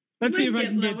re-roll. Let's see if I Might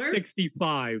can get get lower.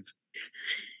 65.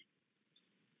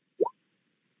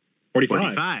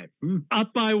 45. 45.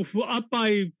 Up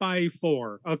by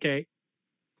 4. Okay.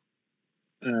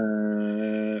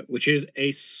 Which is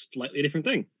a slightly different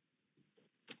thing.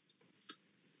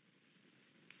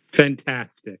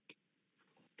 Fantastic.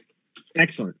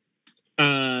 Excellent.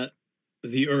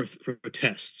 The earth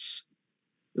protests.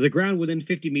 The ground within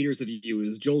 50 meters of you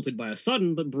is jolted by a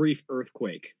sudden but brief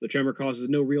earthquake. The tremor causes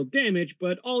no real damage,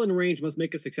 but all in range must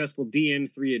make a successful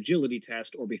DN3 agility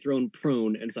test or be thrown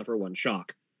prone and suffer one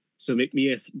shock. So make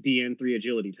me a DN3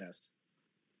 agility test.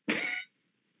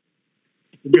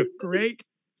 Great.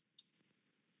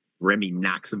 Remy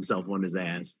knocks himself on his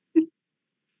ass.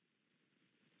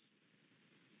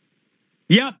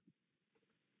 Yep.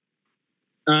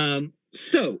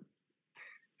 So,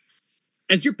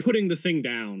 as you're putting the thing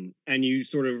down and you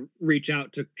sort of reach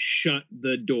out to shut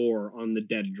the door on the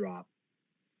dead drop,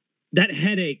 that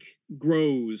headache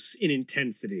grows in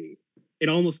intensity. It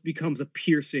almost becomes a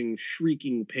piercing,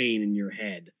 shrieking pain in your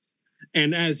head.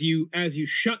 And as you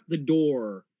shut the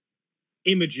door,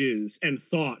 images and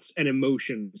thoughts and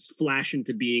emotions flash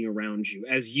into being around you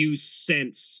as you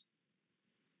sense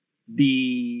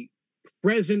the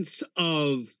presence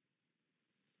of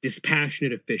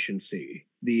dispassionate efficiency,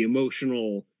 the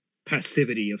emotional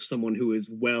passivity of someone who is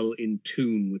well in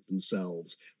tune with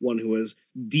themselves, one who has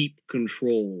deep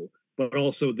control, but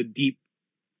also the deep,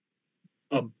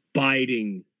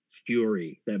 abiding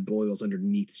fury that boils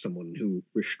underneath someone who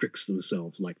restricts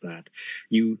themselves like that.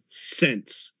 You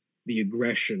sense the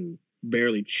aggression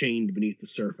barely chained beneath the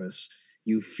surface.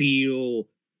 You feel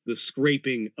the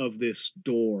scraping of this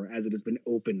door as it has been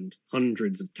opened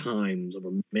hundreds of times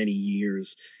over many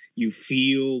years. You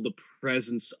feel the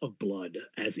presence of blood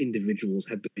as individuals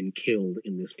have been killed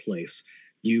in this place.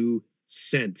 You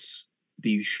sense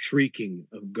the shrieking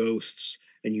of ghosts,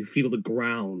 and you feel the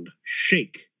ground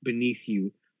shake beneath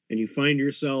you, and you find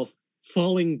yourself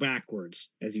falling backwards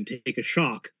as you take a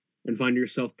shock and find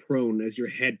yourself prone as your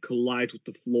head collides with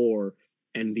the floor,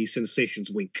 and these sensations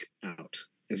wink out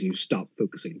as you stop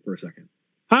focusing for a second.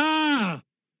 Ah!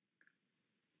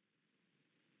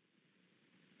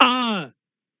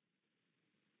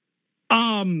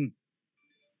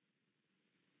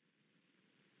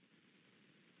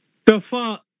 The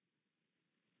fuck?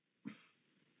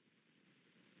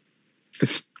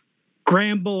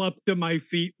 Scramble up to my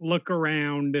feet, look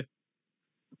around.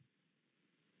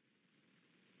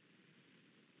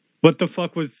 What the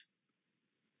fuck was...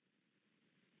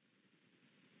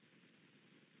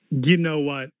 You know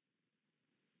what?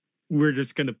 We're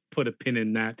just going to put a pin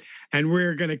in that. And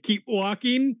we're going to keep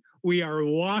walking. We are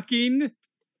walking.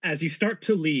 As you start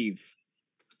to leave,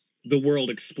 the world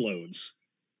explodes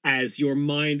as your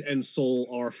mind and soul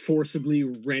are forcibly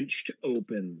wrenched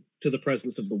open to the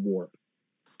presence of the warp,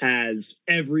 as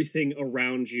everything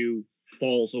around you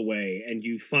falls away and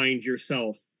you find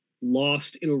yourself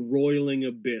lost in a roiling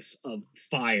abyss of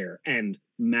fire and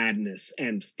madness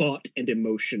and thought and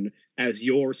emotion as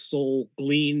your soul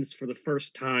gleans for the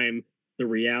first time the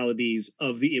realities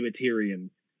of the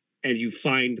immaterian, and you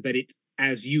find that it,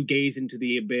 as you gaze into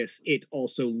the abyss, it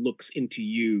also looks into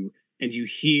you, and you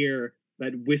hear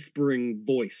that whispering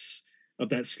voice of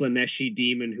that Slaneshi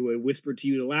demon who had whispered to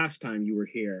you the last time you were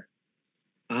here.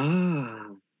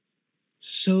 Ah,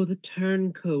 so the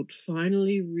turncoat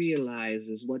finally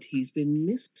realizes what he's been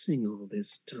missing all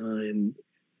this time.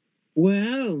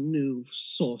 Well, new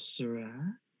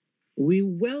sorcerer, we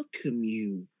welcome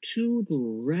you to the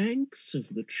ranks of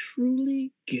the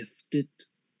truly gifted.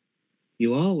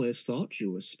 You always thought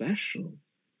you were special.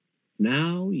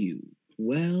 Now you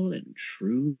well and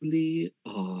truly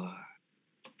are.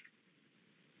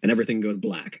 And everything goes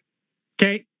black.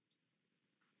 Okay.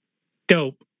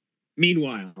 Dope.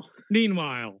 Meanwhile,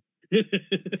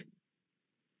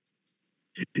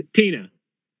 Tina,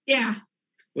 Yeah.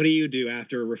 what do you do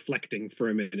after reflecting for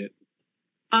a minute?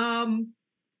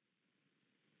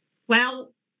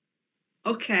 Well,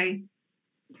 okay.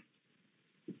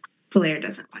 Blair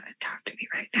doesn't want to talk to me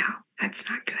right now. That's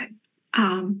not good.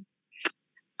 I'm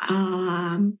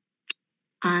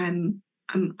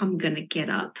gonna get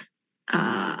up.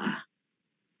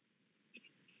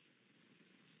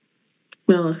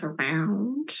 We'll look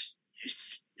around.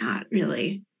 There's not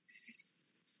really.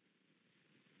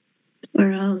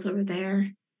 Where else over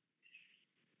there?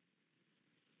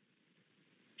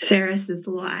 Saris is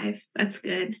alive. That's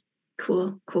good.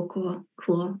 Cool.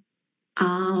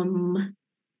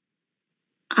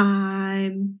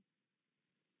 I'm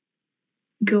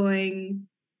going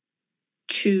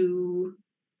to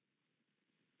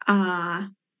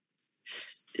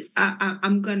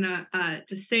I'm gonna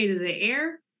just say to the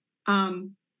air,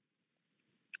 I'm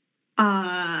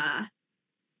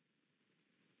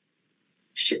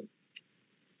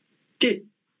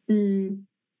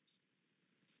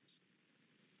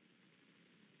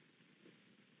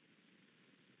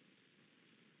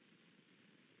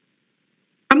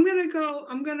gonna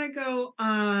go.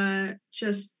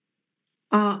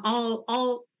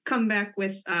 I'll come back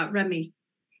with Remy.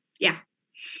 Yeah.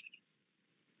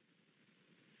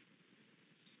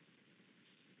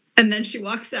 And then she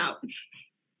walks out.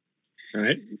 All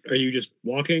right. Are you just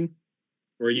walking,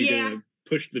 or are you Yeah. gonna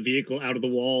push the vehicle out of the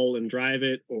wall and drive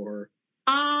it, or?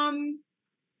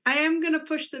 I am gonna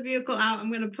push the vehicle out.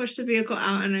 I'm gonna push the vehicle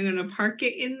out, and I'm gonna park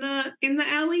it in the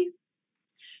alley,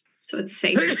 so it's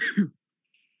safe.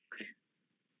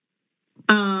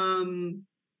 Roll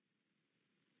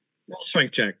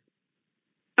strength check.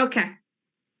 Okay.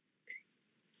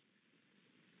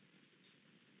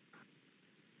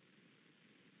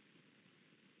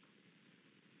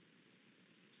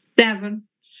 Seven.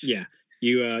 Yeah.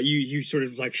 You sort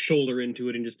of like shoulder into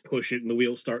it and just push it, and the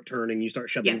wheels start turning. You start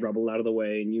shoving Yeah. rubble out of the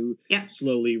way, and you Yeah.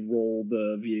 slowly roll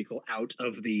the vehicle out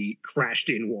of the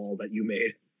crashed-in wall that you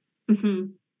made.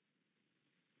 Mm-hmm.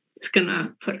 It's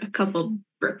gonna put a couple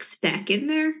bricks back in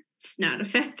there. It's not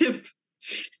effective.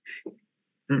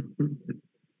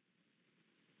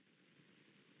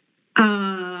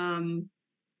 I'm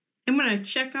gonna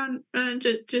check on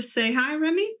just say hi,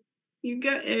 Remy.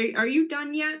 Are you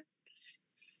done yet?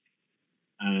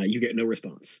 You get no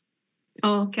response.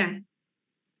 Oh, okay.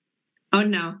 Oh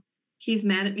no, he's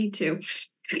mad at me too.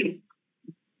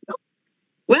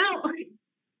 Well,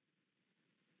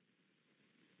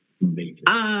 Amazing.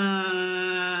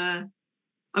 I'm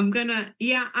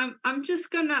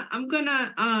just gonna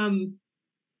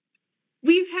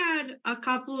we've had a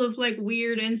couple of like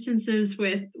weird instances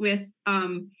with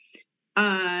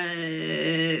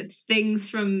things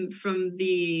from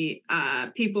the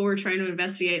people we're trying to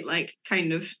investigate, like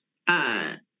kind of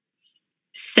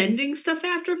sending stuff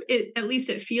after it. At least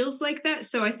it feels like that.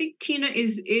 So I think Tina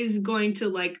is going to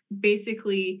like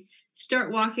basically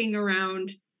start walking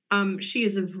around. She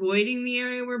is avoiding the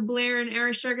area where Blair and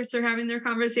Aristarchus are having their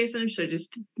conversation, so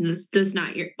just does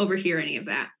not overhear any of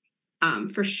that,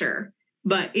 for sure,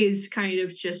 but is kind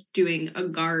of just doing a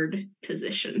guard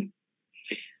position.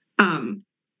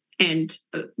 And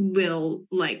will,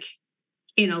 like,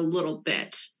 in a little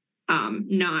bit,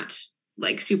 not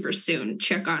like super soon,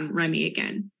 check on Remy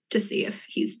again to see if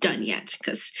he's done yet,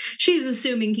 because she's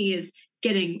assuming he is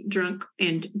getting drunk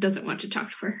and doesn't want to talk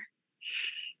to her.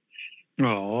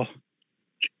 Oh,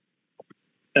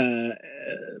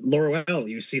 Laurel,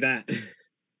 you see that?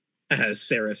 As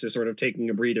Saris is sort of taking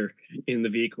a breather in the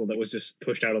vehicle that was just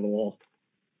pushed out of the wall.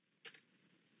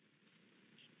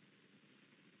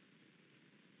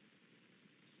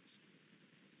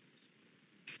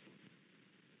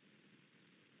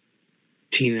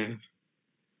 Tina,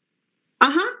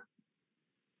 Uh-huh.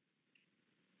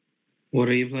 what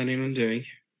are you planning on doing?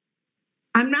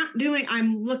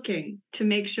 I'm looking to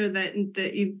make sure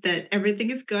that everything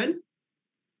is good.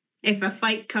 If a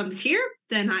fight comes here,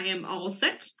 then I am all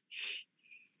set.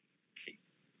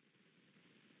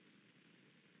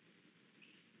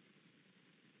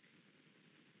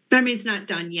 Remy's not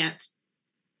done yet.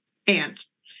 And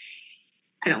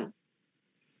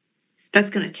that's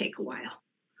going to take a while.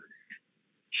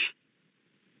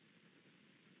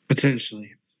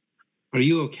 Potentially. Are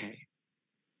you okay?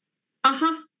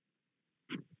 Uh-huh.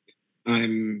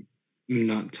 I'm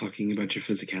not talking about your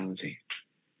physicality.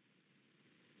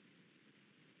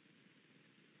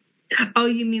 Oh,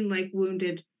 you mean like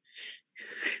wounded?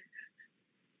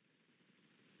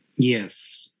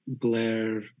 Yes,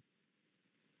 Blair.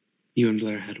 You and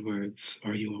Blair had words.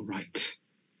 Are you all right?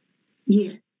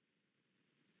 Yeah.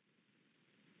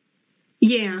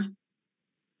 Yeah.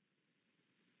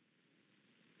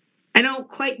 I don't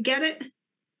quite get it,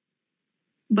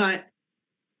 but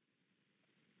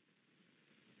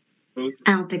I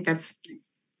don't think that's...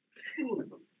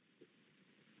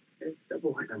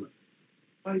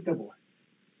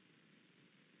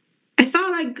 I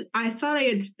thought I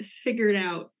had figured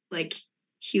out, like,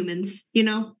 humans, you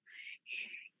know?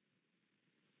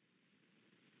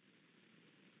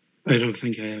 I don't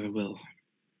think I ever will.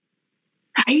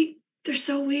 Right? They're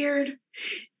so weird.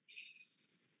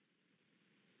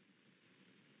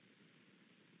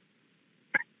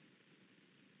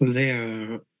 They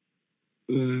are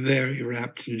very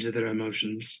wrapped into their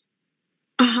emotions.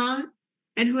 Uh-huh.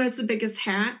 And who has the biggest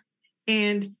hat?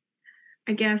 And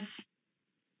I guess,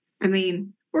 I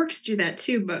mean, orcs do that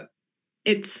too, but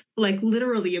it's like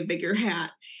literally a bigger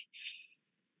hat.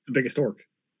 The biggest orc.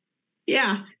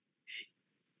 Yeah.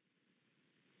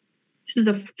 This is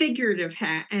a figurative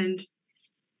hat, and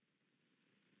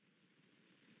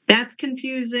that's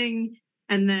confusing.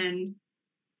 And then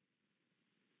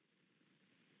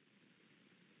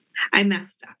I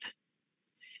messed up.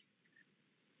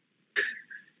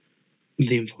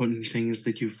 The important thing is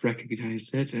that you've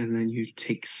recognized it and then you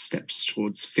take steps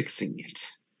towards fixing it.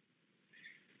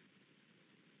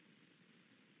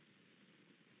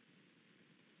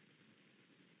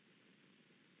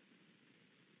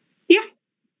 Yeah.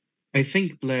 I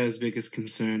think Blair's biggest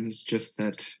concern is just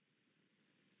that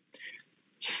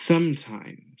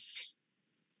sometimes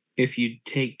if you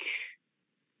take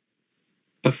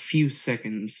a few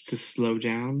seconds to slow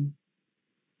down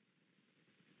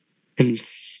and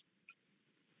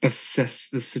assess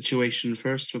the situation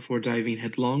first before diving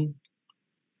headlong.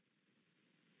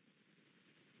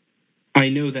 I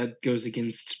know that goes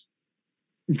against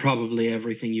probably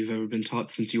everything you've ever been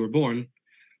taught since you were born,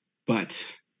 but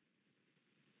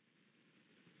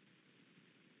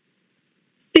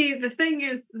See, the thing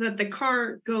is that the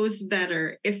car goes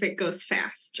better if it goes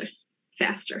faster.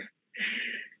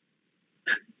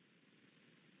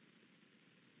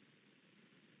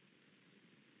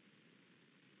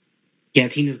 yeah,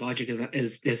 Tina's logic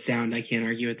is sound. I can't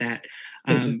argue with that.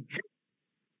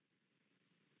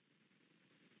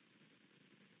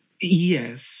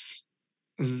 Yes,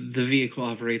 the vehicle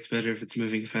operates better if it's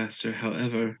moving faster.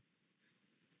 However,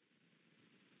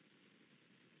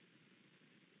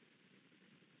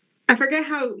 I forget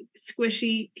how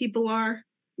squishy people are,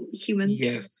 humans.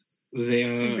 yes, they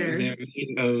are Very.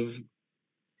 made of.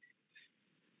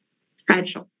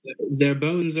 Fragile. Their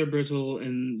bones are brittle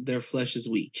and their flesh is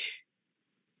weak.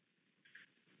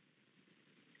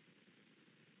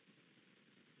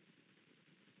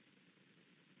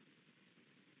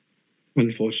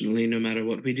 Unfortunately, no matter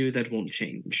what we do, that won't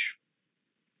change.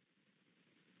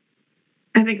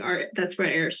 I think that's what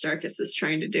Aristarchus is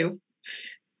trying to do.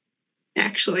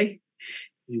 Actually.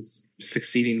 He's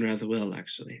succeeding rather well,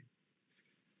 actually.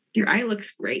 Your eye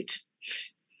looks great.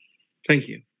 Thank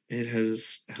you. It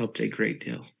has helped a great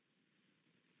deal.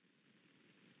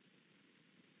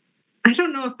 I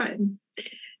don't know if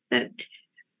that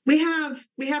we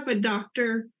have a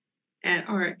doctor at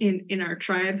in our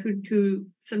tribe who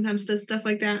sometimes does stuff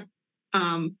like that.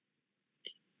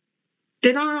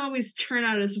 They don't always turn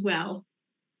out as well.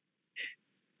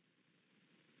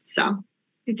 So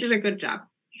he did a good job.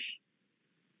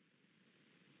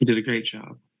 You did a great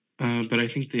job. But I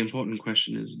think the important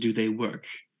question is, do they work?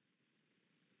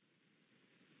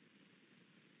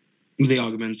 The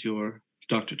augments your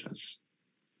doctor does.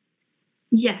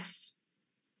 Yes.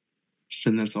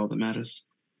 Then that's all that matters.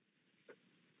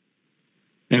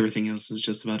 Everything else is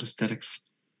just about aesthetics.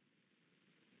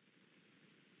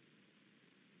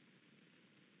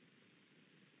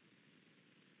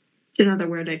 It's another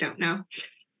word I don't know.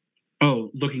 Oh,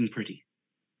 looking pretty.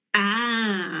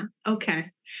 Ah,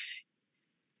 okay.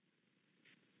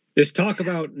 This talk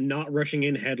about not rushing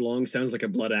in headlong sounds like a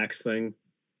blood axe thing,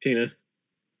 Tina.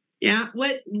 Yeah.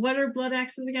 What are blood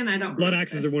axes again? I don't. Blood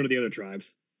axes are one of the other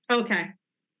tribes. Okay.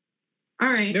 All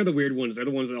right. They're the weird ones. They're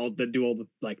the ones that do all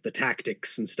the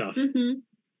tactics and stuff. Mm-hmm.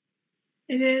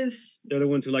 It is. They're the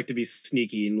ones who like to be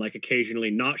sneaky and like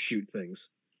occasionally not shoot things.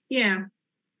 Yeah.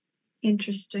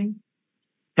 Interesting.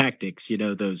 Tactics,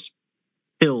 those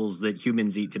pills that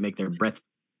humans eat to make their breath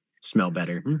smell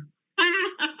better.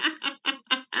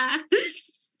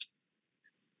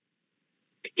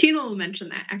 Tina will mention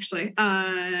that actually.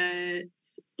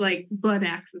 Like blood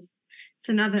axes. It's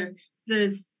another.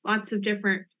 There's lots of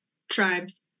different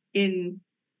tribes in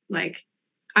like.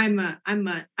 I'm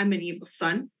an evil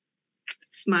son.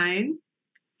 It's mine,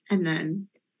 and then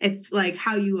it's like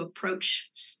how you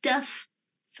approach stuff.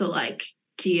 So like,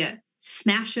 do you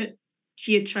smash it?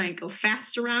 Do you try and go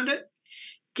fast around it?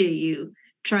 Do you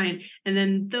try and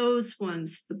then those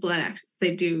ones, the blood axes,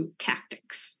 they do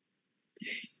tactics,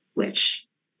 which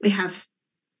we have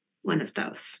one of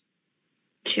those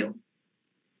too.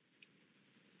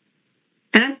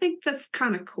 And I think that's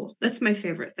kind of cool. That's my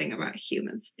favorite thing about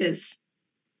humans is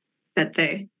that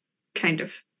they kind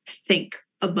of think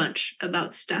a bunch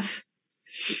about stuff.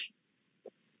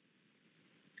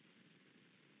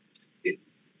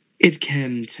 It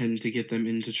can tend to get them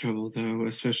into trouble, though,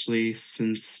 especially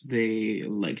since they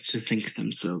like to think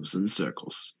themselves in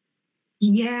circles.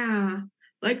 Yeah.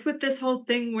 Like with this whole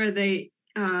thing where they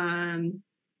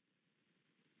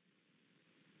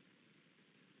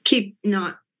keep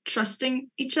not trusting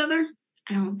each other.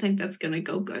 I don't think that's going to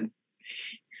go good.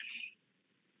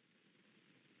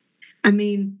 I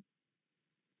mean,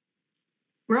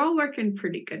 we're all working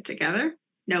pretty good together.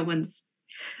 No one's,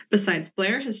 besides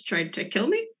Blair, has tried to kill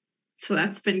me. So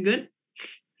that's been good.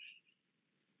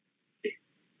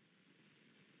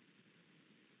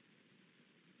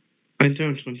 I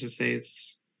don't want to say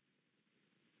it's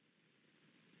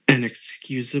an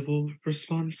excusable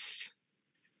response,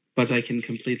 But I can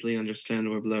completely understand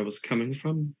where Blair was coming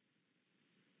from.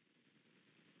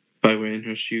 By wearing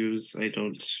her shoes, I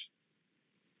don't...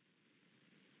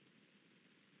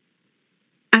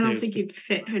 I don't There's- think you'd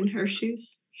fit in her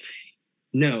shoes.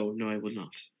 No, I would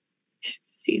not.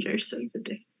 Feet are so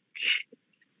different.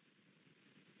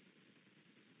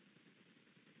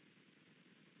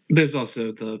 There's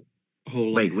also the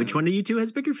whole... Wait, which one of you two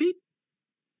has bigger feet?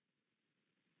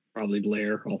 Probably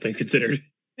Blair, all things considered.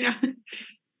 Yeah.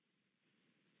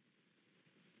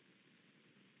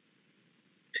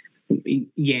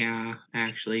 Yeah,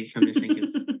 actually, come to think of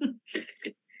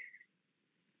it.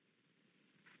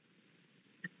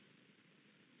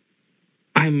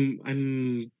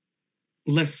 I'm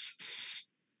less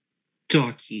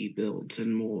stocky built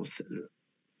and more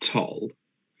tall.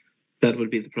 That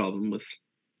would be the problem with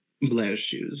Blair's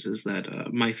shoes, is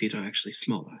that my feet are actually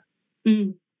smaller.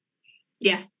 Mm.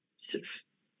 Yeah. Sort of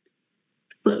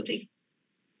floating.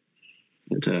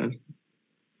 And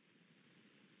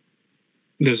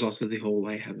there's also the whole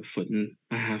I have a foot and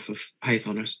a half of height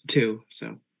on us too,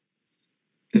 so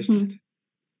there's Mhm. that.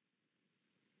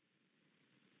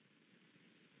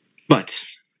 But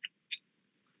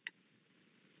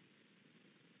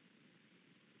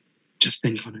just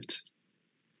think on it.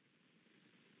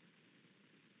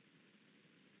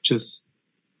 Just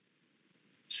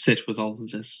sit with all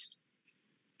of this.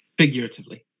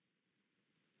 Figuratively.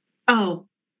 Oh,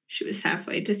 she was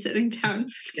halfway to sitting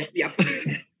down. Yep.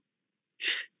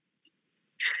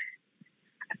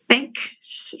 Think,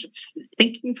 sort of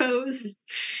thinking pose.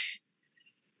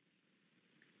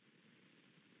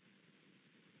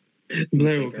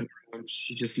 Blair will come around.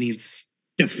 She just needs...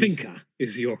 The Thinker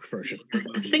is the York version.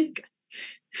 I think.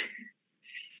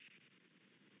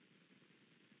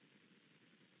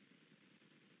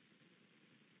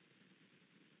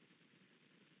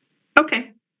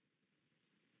 Okay.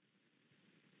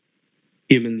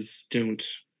 Humans don't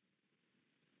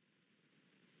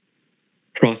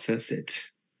process it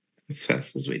as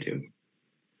fast as we do.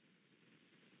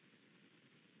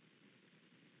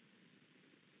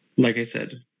 Like I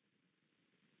said,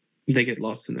 they get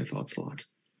lost in their thoughts a lot.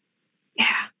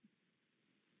 Yeah.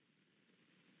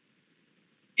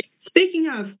 Speaking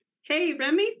of, hey,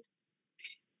 Remy.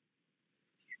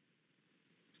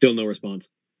 Still no response.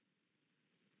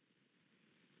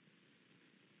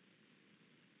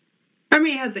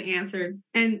 Remy hasn't answered.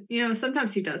 And,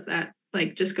 sometimes he does that.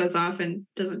 Like, just goes off and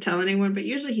doesn't tell anyone, but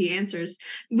usually he answers.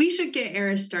 We should get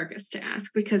Aristarchus to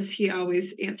ask because he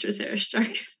always answers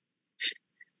Aristarchus.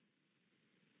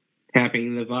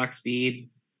 Tapping the Vox feed.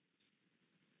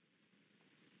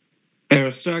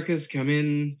 Aristarchus, come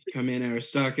in. Come in,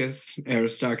 Aristarchus.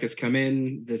 Aristarchus, come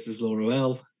in. This is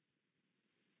Laurel.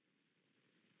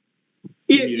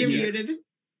 You're Yeah. muted.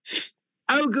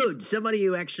 Oh, good. Somebody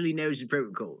who actually knows the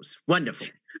protocols. Wonderful.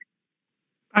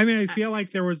 I mean, I feel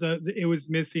like it was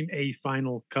missing a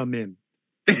final come in.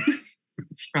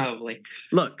 Probably.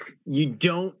 Look, you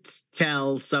don't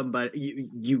tell somebody,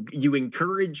 you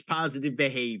encourage positive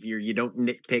behavior. You don't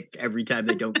nitpick every time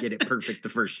they don't get it perfect the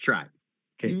first try.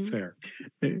 Okay, fair.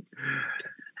 This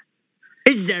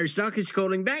is Aristarchus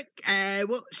calling back.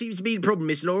 What seems to be the problem,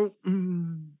 Miss Laurel?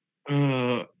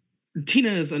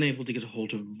 Tina is unable to get a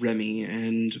hold of Remy,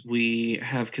 and we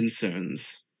have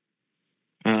concerns.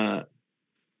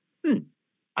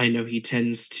 I know he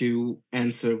tends to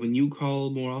answer when you call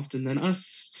more often than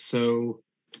us, so...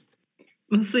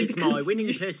 Mostly It's because my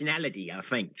winning personality, I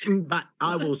think. But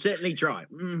I will certainly try.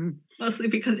 Mostly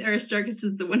because Aristarchus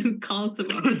is the one who calls him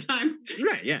all the time.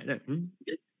 Right, yeah. No.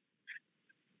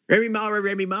 Remy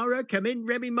Mara, come in.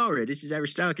 Remy Mara, this is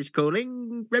Aristarchus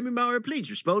calling. Remy Mara,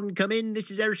 please respond. Come in, this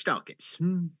is Aristarchus.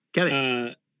 Come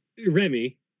in.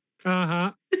 Remy.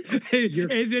 Uh-huh.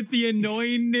 Is it the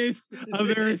annoyingness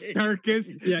of Aristarchus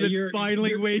that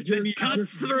finally wakes and he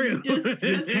cuts through.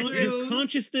 Your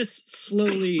consciousness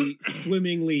slowly,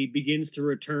 swimmingly begins to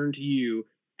return to you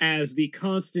as the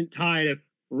constant tide of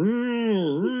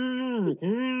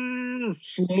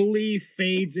slowly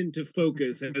fades into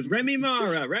focus as Remy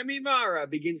Mara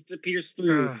begins to pierce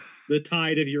through the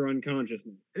tide of your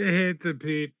unconsciousness. Hit the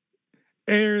beat.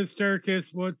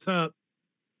 Aristarchus, what's up?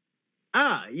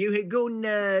 You had gone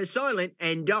silent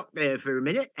and dark there for a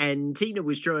minute, and Tina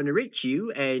was trying to reach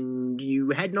you, and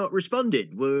you had not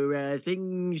responded. Were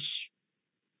things...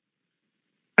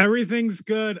 Everything's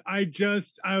good. I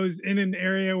was in an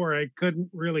area where I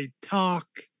couldn't really talk.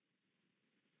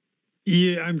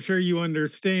 Yeah, I'm sure you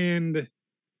understand.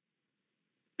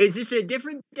 Is this a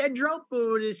different dead drop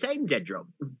or the same dead drop?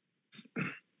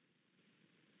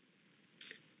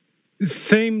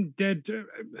 Same dead.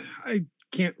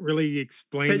 can't really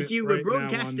explain it Because you were right now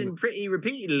broadcasting pretty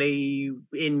repeatedly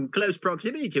in close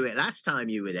proximity to it last time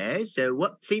you were there. So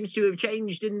what seems to have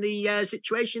changed in the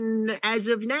situation as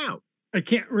of now? I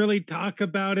can't really talk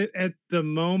about it at the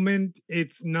moment.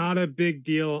 It's not a big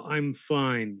deal. I'm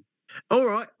fine. All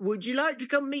right. Would you like to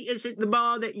come meet us at the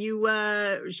bar that you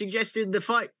suggested the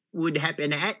fight would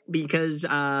happen at? Because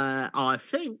I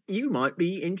think you might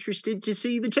be interested to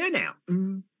see the turnout.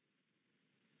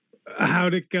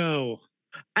 How'd it go?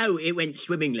 Oh, it went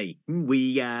swimmingly.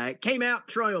 We came out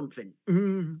triumphant.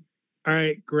 All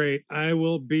right, great. I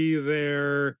will be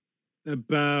there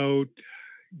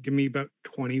give me about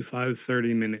 25,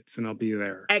 30 minutes and I'll be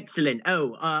there. Excellent.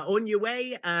 Oh, on your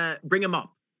way, bring them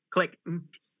up. Click.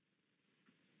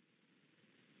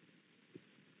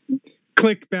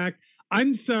 Click back.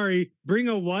 I'm sorry. Bring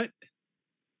a what?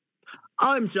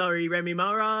 I'm sorry, Remy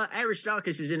Mara.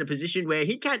 Aristarchus is in a position where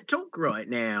he can't talk right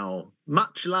now,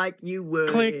 much like you were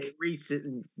Click.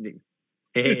 recently.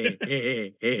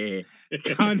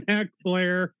 Contact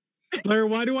Blair. Blair,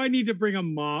 why do I need to bring a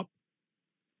mop?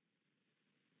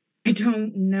 I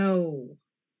don't know.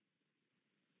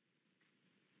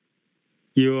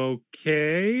 You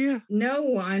okay?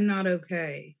 No, I'm not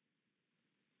okay.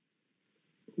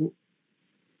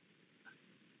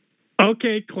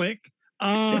 Okay, click.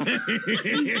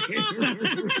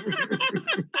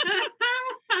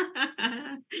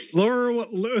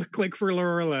 Laura, click for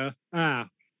Laura.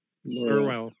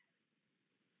 Well.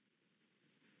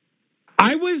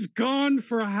 I was gone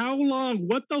for how long?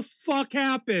 What the fuck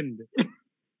happened?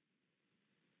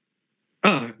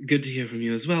 Good to hear from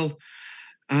you as well.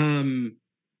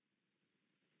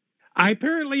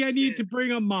 Apparently I need to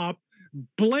bring a mop.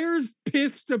 Blair's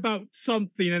pissed about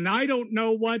something, and I don't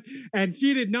know what. And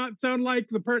she did not sound like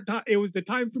it was the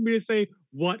time for me to say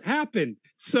what happened.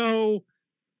 So,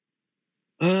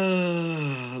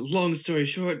 long story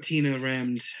short, Tina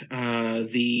rammed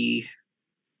the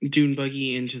dune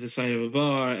buggy into the side of a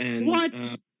bar, and what?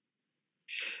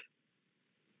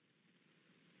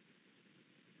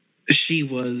 She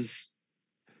was,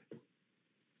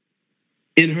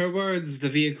 in her words, the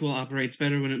vehicle operates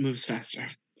better when it moves faster.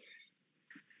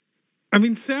 I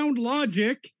mean, sound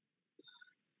logic.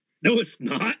 No, it's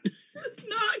not. It's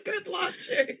not good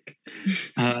logic.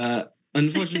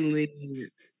 Unfortunately,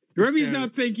 Remy's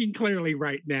not thinking clearly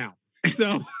right now.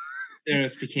 So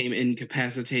Sarah's became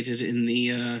incapacitated in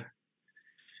the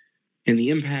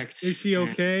impact. Is she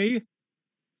okay?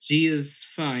 She is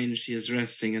fine. She is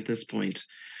resting at this point.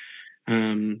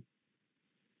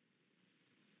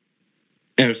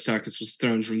 Aristarchus was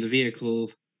thrown from the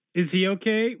vehicle. Is he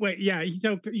okay? Wait, yeah, he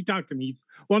talked to me.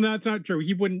 Well, no, that's not true.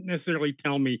 He wouldn't necessarily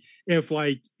tell me if,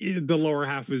 like, the lower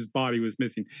half of his body was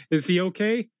missing. Is he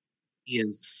okay? He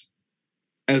is,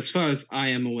 as far as I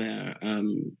am aware,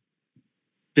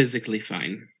 physically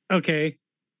fine. Okay.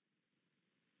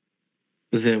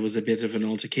 There was a bit of an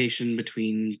altercation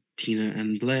between Tina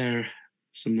and Blair.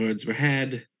 Some words were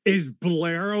had. Is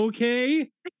Blair okay?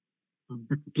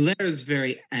 Blair is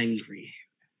very angry.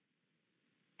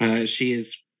 She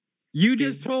is. You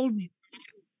just told me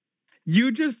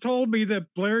that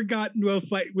Blair got into a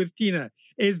fight with Tina.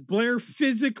 Is Blair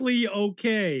physically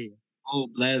okay? Oh,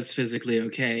 Blair's physically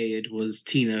okay. It was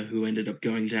Tina who ended up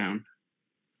going down.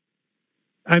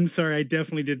 I'm sorry, I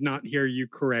definitely did not hear you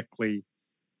correctly.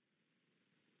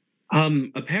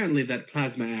 Apparently that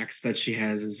plasma axe that she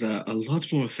has is a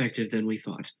lot more effective than we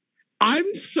thought.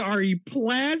 I'm sorry,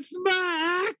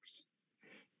 plasma axe?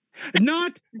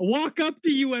 Not walk up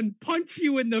to you and punch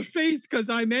you in the face because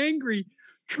I'm angry.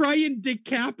 Try and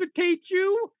decapitate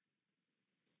you?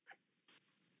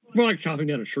 More like chopping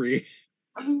down a tree.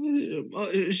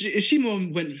 She more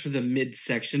went for the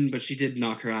midsection, but she did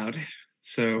knock her out.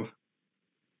 So.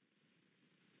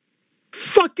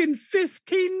 Fucking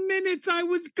 15 minutes I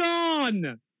was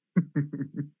gone.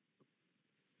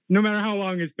 No matter how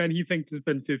long it's been, he thinks it's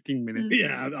been 15 minutes.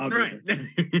 Yeah, Right.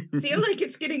 I feel like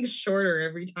it's getting shorter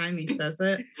every time he says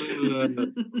it.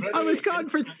 I was gone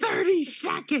for 30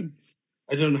 seconds.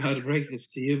 I don't know how to break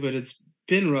this to you, but it's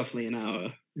been roughly an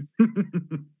hour.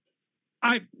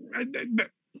 I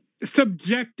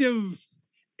subjective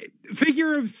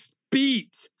figure of speech.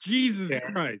 Jesus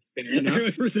Christ. Fair enough. I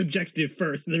went for subjective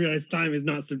first, and then realized time is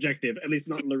not subjective, at least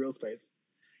not in the real space.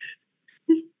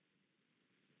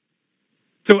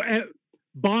 So,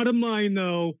 bottom line,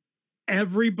 though,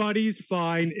 everybody's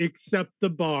fine except the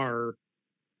bar.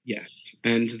 Yes,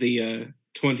 and the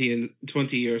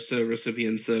 20 or so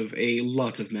recipients of a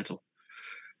lot of metal.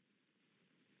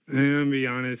 And be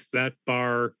honest, that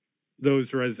bar,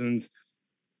 those resins,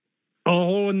 a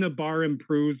hole in the bar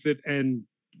improves it, and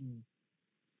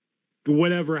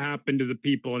whatever happened to the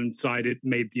people inside it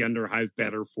made the Underhive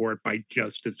better for it by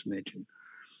just a smidgen.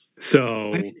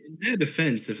 So, I mean, in their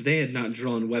defense, if they had not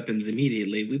drawn weapons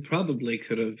immediately, we probably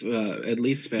could have at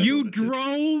least spent. you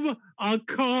drove a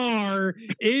car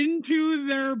into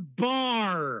their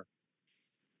bar.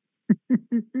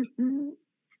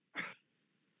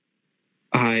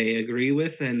 I agree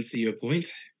with and see your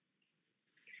point.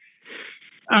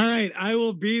 All right, I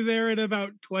will be there in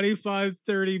about 25,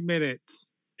 30 minutes.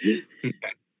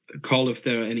 Call if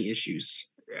there are any issues.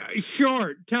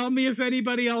 Sure. Tell me if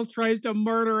anybody else tries to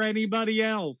murder anybody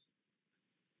else.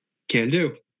 Can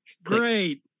do.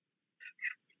 Great.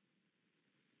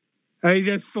 He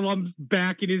just slumps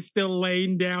back and is still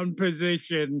laying down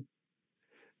position.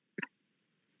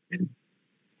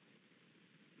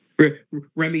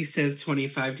 Remy says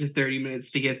 25 to 30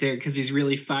 minutes to get there because he's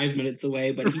really 5 minutes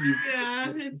away, but he needs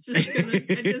Yeah, it's just gonna. I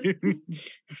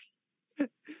just.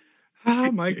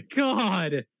 Oh my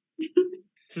god.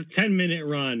 It's a 10-minute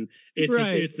run. It's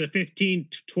Right. it's a 15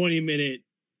 to 20-minute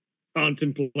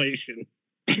contemplation.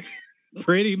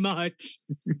 Pretty much.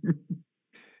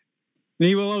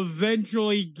 He will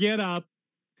eventually get up,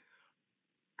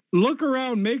 look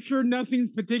around, make sure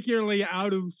nothing's particularly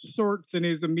out of sorts in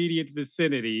his immediate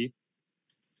vicinity.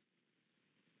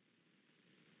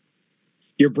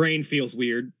 Your brain feels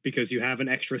weird because you have an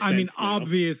extra sense. I mean, now.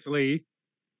 obviously.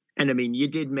 And I mean, you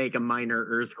did make a minor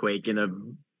earthquake in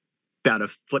about a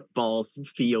football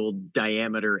field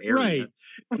diameter area.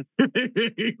 Right.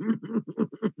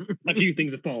 A few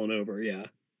things have fallen over, yeah.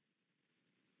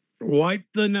 Wipe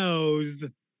the nose.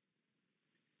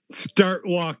 Start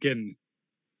walking.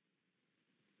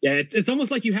 Yeah, it's almost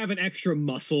like you have an extra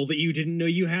muscle that you didn't know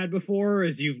you had before,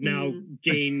 as you've now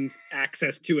gained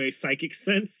access to a psychic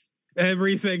sense.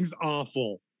 Everything's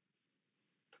awful.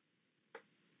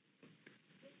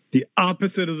 The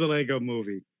opposite of the Lego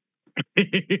movie.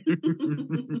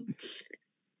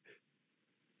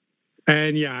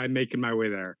 And yeah, I'm making my way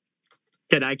there.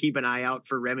 Can I keep an eye out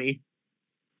for Remy?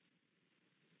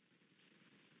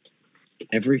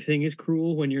 Everything is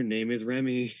cruel when your name is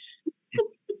Remy.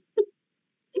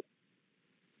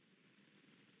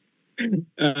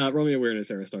 Roll me awareness,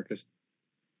 Aristarchus.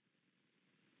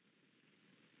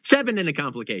 7 in a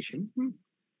complication.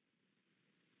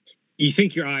 You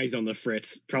think your eye's on the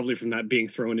fritz, probably from that being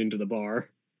thrown into the bar.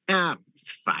 Ah,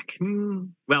 fuck.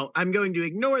 Well, I'm going to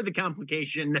ignore the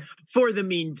complication for the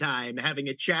meantime, having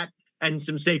a chat and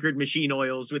some sacred machine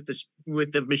oils with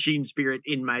the machine spirit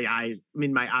in my eyes,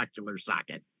 in my ocular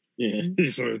socket. Yeah,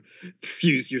 you sort of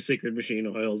use your sacred machine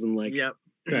oils and Yep.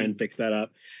 try and fix that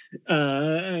up.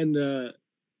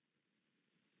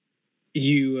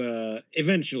 You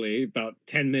eventually, about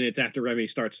 10 minutes after Remy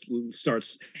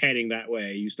starts heading that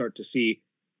way, you start to see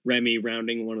Remy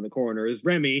rounding one of the corners.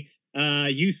 Remy,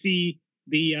 you see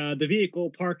the vehicle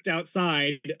parked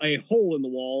outside a hole in the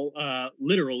wall,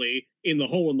 literally in the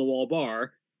hole in the wall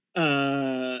bar,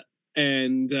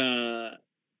 and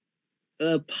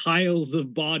piles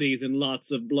of bodies and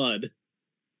lots of blood.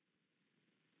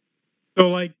 So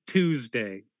like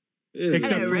Tuesday.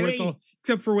 Except Hello,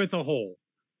 for with a hole.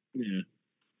 Yeah.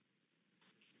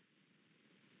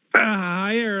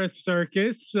 Hi,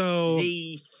 Aristarchus. So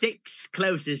The 6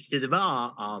 closest to the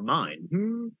bar are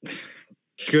mine.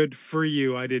 good for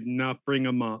you. I did not bring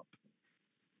them up.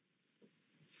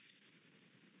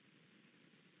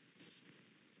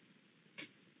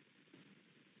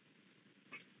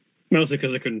 Mostly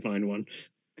because I couldn't find one.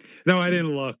 No, I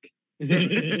didn't look.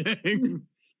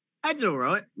 That's all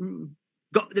right.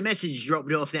 Got the message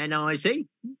dropped off then, I see.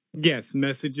 Yes,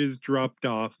 messages dropped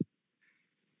off.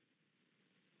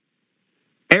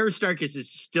 Aristarchus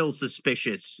is still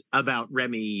suspicious about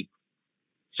Remy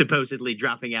supposedly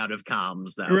dropping out of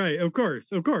comms, though. Right, of course.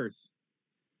 Would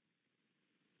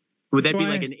that So be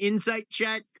like an insight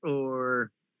check,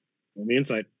 or On the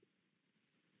inside.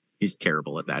 he's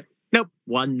terrible at that? Nope,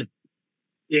 1.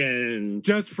 Yeah. And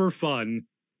Just for fun.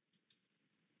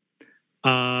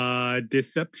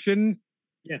 Deception.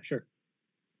 yeah, sure.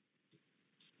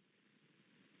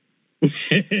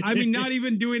 I mean, not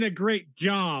even doing a great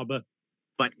job,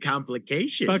 But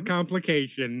complication. but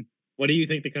complication. What do you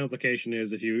think the complication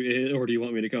is, if you, or do you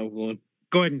want me to come up with one?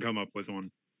 Go ahead and come up with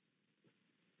one.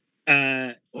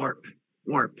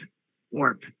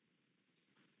 Warp.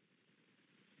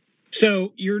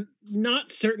 So you're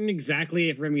not certain exactly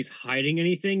if Remy's hiding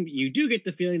anything, but you do get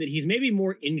the feeling that he's maybe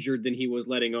more injured than he was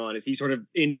letting on, as he sort of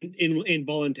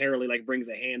involuntarily brings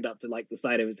a hand up to the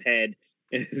side of his head,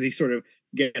 as he sort of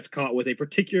gets caught with a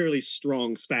particularly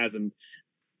strong spasm.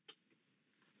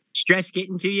 Stress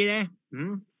getting to you there?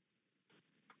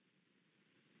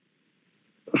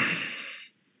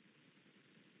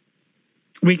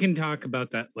 We can talk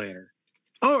about that later.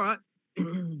 All right.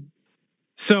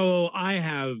 So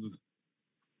I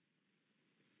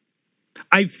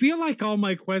feel like all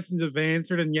my questions have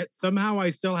answered, and yet somehow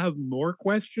I still have more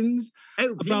questions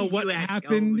Oh, about please what do ask. I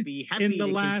happened would be happy in the to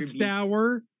last contribute.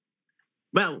 hour.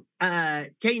 Well,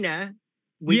 Tina,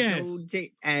 we Yes. told,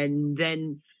 and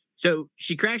then so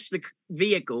she crashed the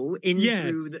vehicle into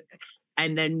Yes.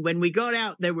 and then when we got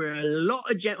out, there were a lot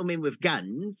of gentlemen with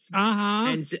guns,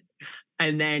 Uh-huh.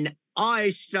 and then I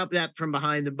stopped up from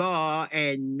behind the bar,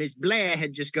 and Miss Blair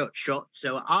had just got shot,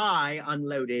 so I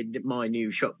unloaded my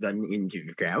new shotgun into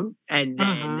the ground, and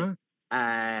then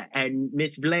and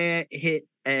Miss Blair hit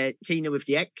Tina with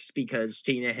the X because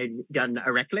Tina had done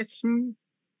a reckless.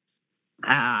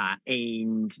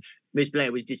 And Miss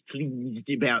Blair was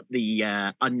displeased about the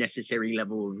unnecessary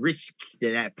level of risk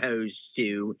that posed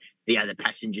to the other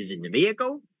passengers in the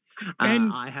vehicle.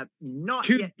 And I have not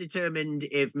yet determined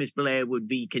if Miss Blair would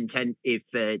be content if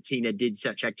Tina did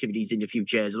such activities in the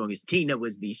future, as long as Tina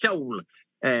was the sole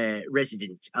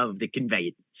resident of the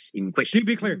conveyance in question. To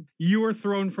be clear, you were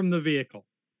thrown from the vehicle.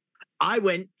 I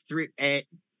went through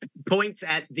points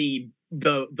at the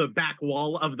back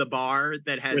wall of the bar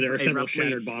that has Where there are a several roughly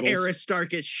shattered bottles.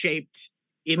 Aristarchus shaped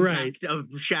impact of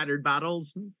shattered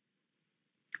bottles.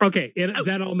 Okay,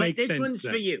 that all makes sense. But sense. this one's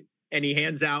then. for you. And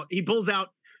he pulls out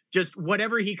just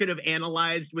whatever he could have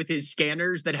analyzed with his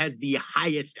scanners that has the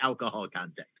highest alcohol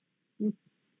content.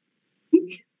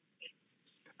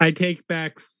 I take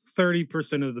back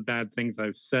 30% of the bad things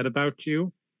I've said about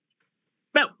you.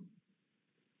 Well,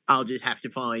 I'll just have to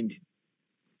find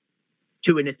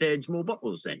 2 1/3 more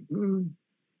bottles then.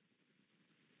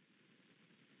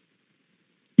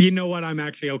 You know what? I'm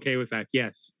actually okay with that.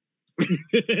 Yes.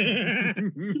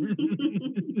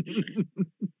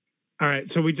 All right.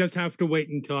 So we just have to wait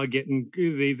until they get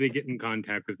in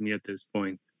contact with me at this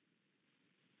point.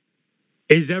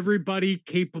 Is everybody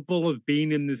capable of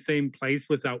being in the same place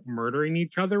without murdering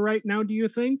each other right now, do you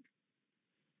think?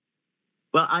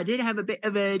 Well, I did have a bit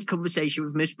of a conversation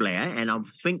with Miss Blair, and I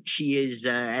think she is,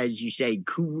 as you say,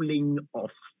 cooling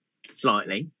off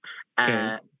slightly.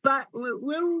 Okay. But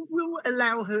we'll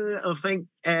allow her, I think,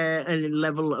 a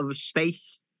level of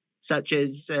space such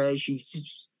as she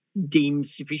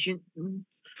deems sufficient.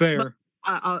 Fair. But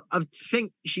I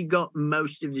think she got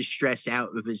most of the stress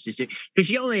out of her system because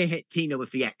she only hit Tina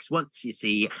with the X once, you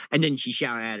see, and then she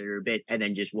shouted at her a bit and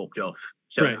then just walked off.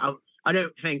 So Right. I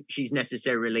don't think she's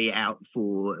necessarily out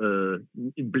for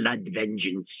blood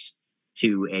vengeance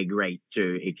to a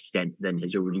greater extent than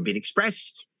has already been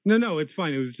expressed. No, it's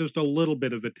fine. It was just a little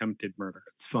bit of attempted murder.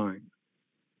 It's fine.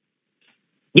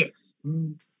 Yes.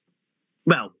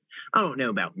 Well, I don't know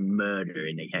about murder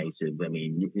in the case of, I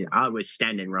mean, I was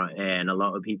standing right there, and a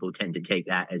lot of people tend to take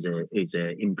that as a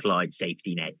implied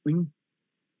safety net.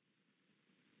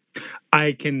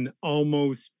 I can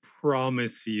almost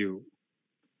promise you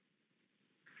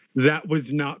that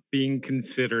was not being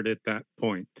considered at that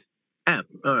point. Oh,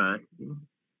 all right.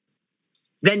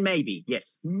 Then maybe,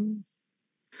 yes.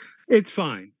 It's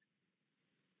fine.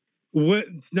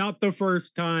 It's not the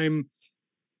first time.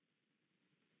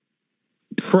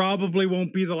 Probably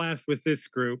won't be the last with this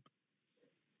group.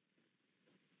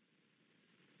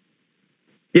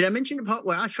 Did I mention the part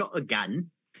where I shot a gun?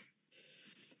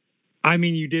 I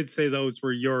mean, you did say those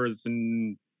were yours,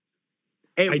 and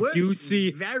It I works do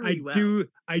see very well.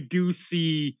 I do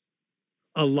see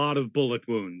a lot of bullet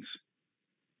wounds.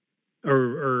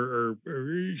 Or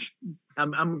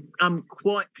I'm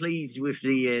quite pleased with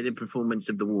the performance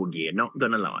of the war gear. Not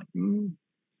gonna lie.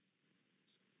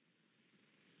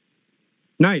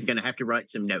 Nice. I'm gonna have to write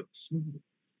some notes.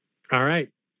 All right.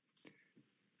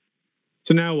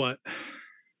 So now what?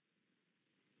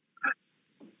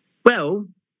 Well,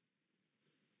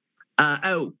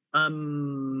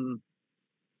 Ma'am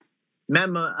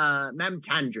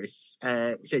Tandris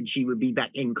said she would be back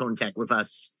in contact with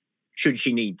us should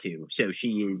she need to. So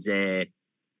she is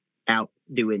out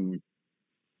doing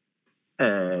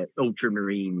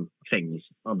ultramarine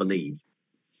things, I believe.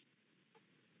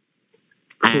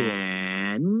 Cool.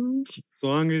 And As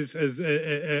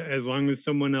long as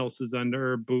someone else is under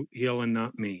her boot heel and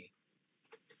not me.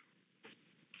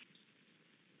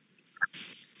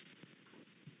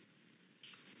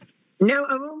 no,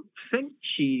 I don't think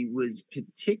she was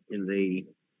particularly.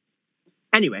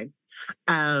 Anyway,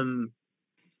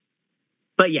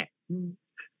 but yeah.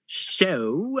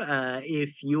 So,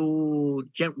 if your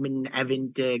gentlemen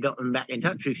haven't gotten back in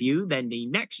touch with you, then the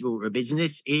next order of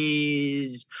business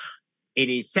is. It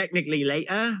is technically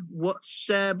later. What's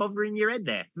bothering your head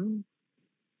there?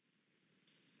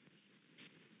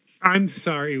 I'm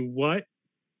sorry, what?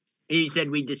 You said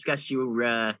we discuss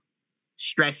your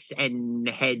stress and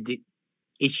head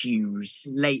issues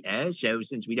later. So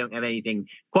since we don't have anything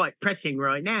quite pressing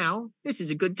right now, this is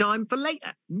a good time for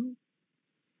later.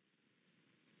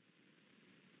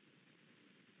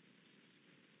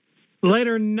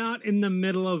 Later, not in the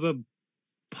middle of a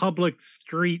public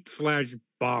street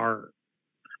 / bar.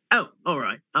 Oh, all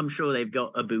right. I'm sure they've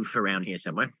got a booth around here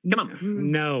somewhere. Come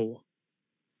on. No.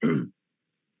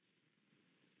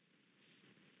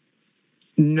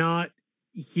 Not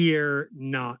here,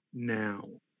 not now.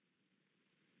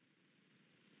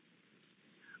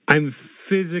 I'm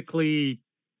physically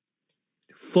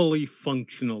fully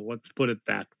functional, let's put it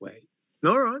that way.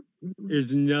 All right.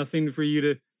 There's nothing for you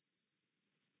to...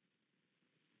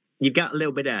 You've got a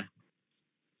little bit of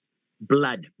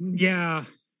blood. Yeah.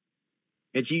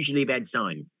 It's usually a bad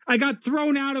sign. I got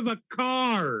thrown out of a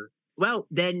car. Well,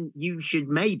 then you should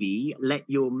maybe let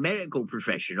your medical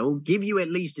professional give you at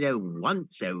least a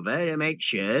once over to make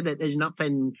sure that there's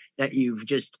nothing that you've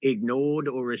just ignored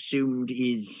or assumed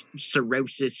is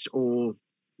cirrhosis or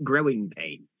growing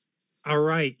pains. All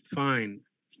right, fine.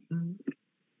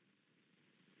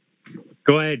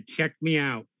 Go ahead, check me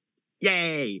out.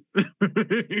 Yay!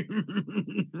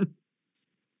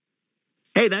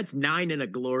 Hey, that's 9 and a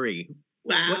glory.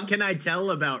 Wow. What can I tell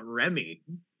about Remy?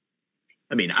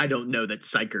 I mean, I don't know that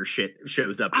psyker shit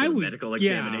shows up in a medical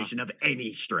examination of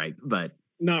any stripe, but...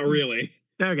 Not really.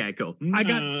 Okay, cool. I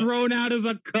got thrown out of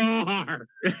a car.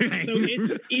 So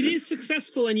it is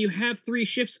successful, and you have 3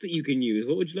 shifts that you can use.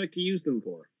 What would you like to use them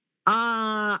for?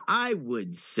 I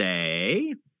would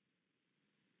say...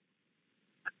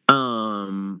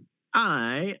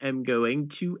 I am going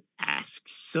to ask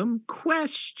some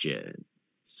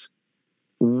questions.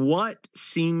 What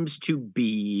seems to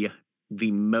be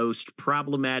the most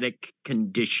problematic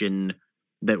condition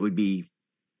that would be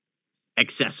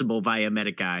accessible via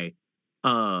Medicae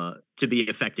to be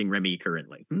affecting Remy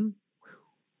currently?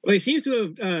 Well, he seems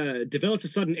to have developed a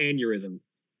sudden aneurysm,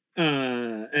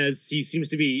 as he seems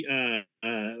to be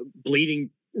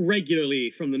bleeding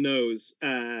regularly from the nose,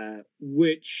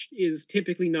 which is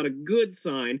typically not a good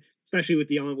sign, especially with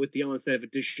the onset of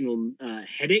additional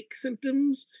headache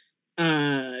symptoms.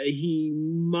 He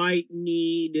might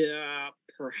need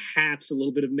perhaps a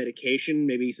little bit of medication,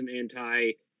 maybe some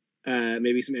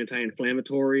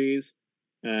anti-inflammatories.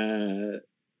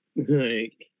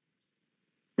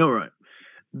 All right.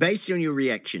 Based on your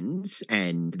reactions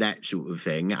and that sort of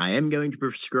thing, I am going to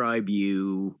prescribe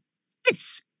you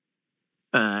this.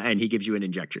 And he gives you an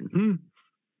injection.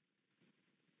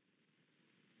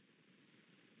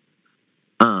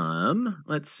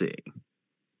 Let's see.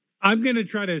 I'm going to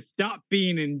try to stop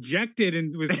being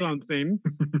injected with something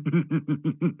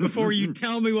before you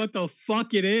tell me what the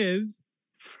fuck it is.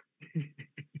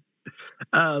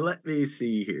 Let me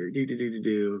see here.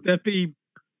 That'd be...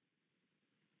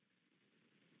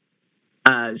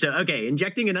 Okay,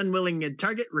 injecting an unwilling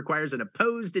target requires an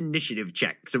opposed initiative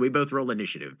check. So we both roll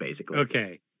initiative, basically.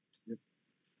 Okay.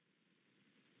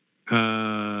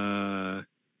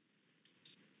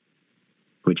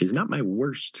 Which is not my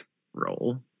worst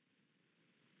roll.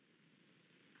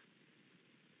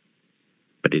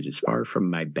 But it is far from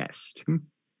my best.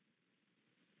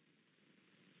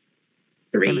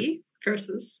 3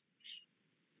 versus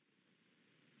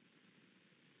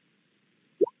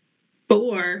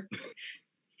 4.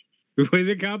 With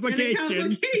a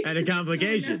complication. And a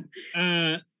complication.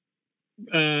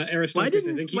 Aristarchus,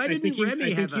 I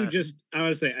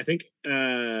think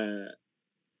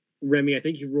Remy, I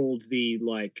think you rolled the,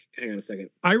 hang on a second.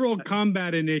 I rolled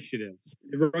combat initiative.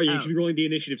 You should be rolling the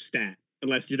initiative stat.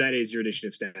 Unless that is your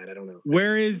initiative stat, I don't know.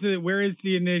 Where is the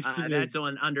initiative? That's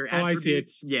under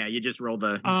attributes. Yeah, you just roll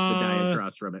the die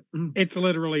across from it. It's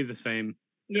literally the same.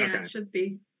 Yeah, Okay. it should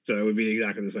be. So it would be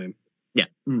exactly the same. Yeah.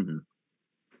 Mm-hmm.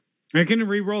 I can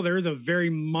re-roll. There is a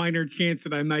very minor chance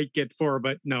that I might get 4,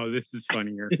 but no, this is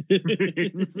funnier.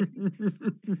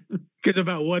 Because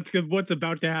about what's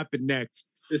about to happen next.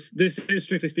 This is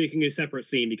strictly speaking a separate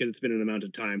scene because it's been an amount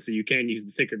of time, so you can use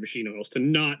the sacred machine oils to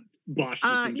not botch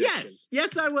this injection.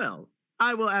 Yes, I will.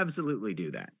 I will absolutely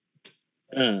do that.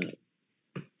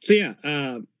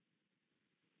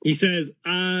 He says,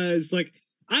 it's like,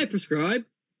 I prescribe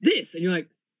this, and you're like,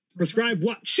 prescribe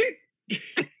what? Shit.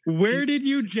 Where did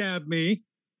you jab me?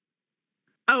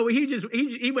 Oh,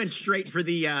 he went straight for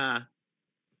the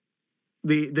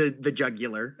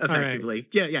jugular, effectively.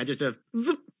 Right. Yeah, just a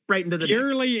zip right into the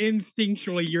purely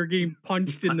instinctually, you're getting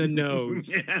punched in the nose.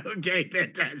 Yeah, okay,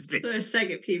 fantastic. The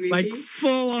second PvP. Like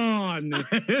full on.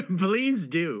 Please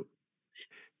do.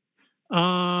 Make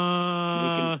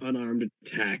an unarmed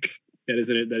attack. That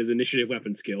is initiative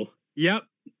weapon skill. Yep.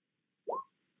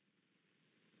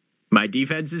 My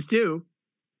defense is 2.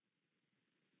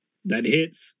 That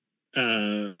hits.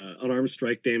 Unarmed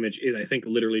strike damage is, I think,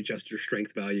 literally just your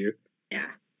strength value. Yeah.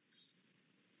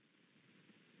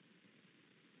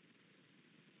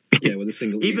 Yeah, with a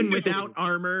single. Even without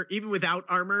armor,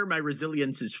 my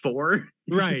resilience is 4.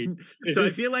 Right. So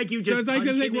I feel like you So just it's like punch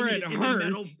the him thing where in it the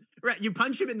metal. hurts. Right, you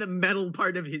punch him in the metal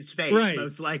part of his face, Right.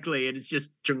 most likely, and it's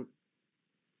just.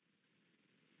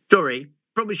 Sorry,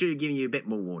 probably should have given you a bit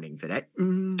more warning for that.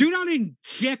 Do not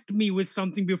inject me with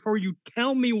something before you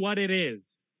tell me what it is.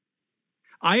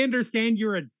 I understand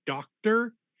you're a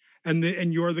doctor and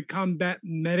you're the combat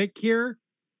medic here.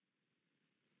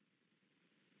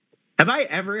 Have I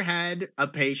ever had a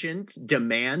patient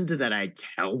demand that I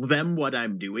tell them what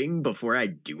I'm doing before I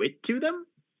do it to them?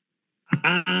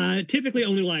 Typically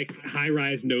only like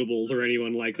high-rise nobles or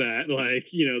anyone like that.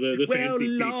 Like, you know, the Well, fancy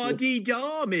people.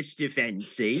 la-di-da, Mr.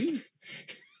 Fancy.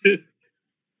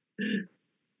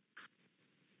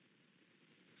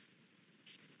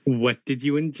 What did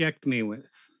you inject me with?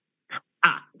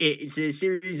 It's a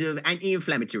series of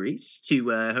anti-inflammatories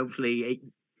to hopefully.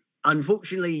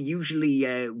 Unfortunately,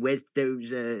 usually with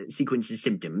those sequence of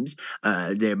symptoms,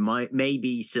 there may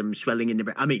be some swelling in the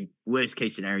brain. I mean, worst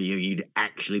case scenario, you'd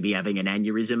actually be having an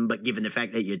aneurysm. But given the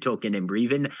fact that you're talking and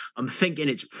breathing, I'm thinking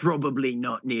it's probably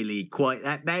not nearly quite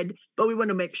that bad. But we want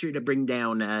to make sure to bring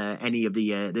down any of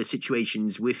the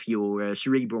situations with your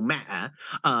cerebral matter,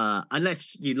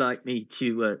 unless you'd like me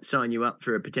to sign you up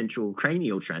for a potential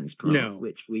cranial transplant, No.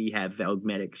 which we have valve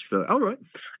medics for. All right,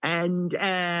 and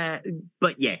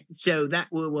but yeah. So that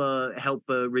will help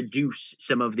reduce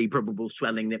some of the probable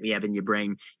swelling that we have in your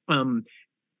brain.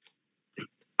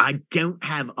 I don't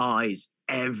have eyes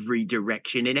every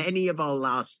direction. In any of our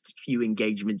last few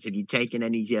engagements, have you taken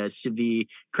any severe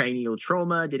cranial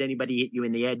trauma? Did anybody hit you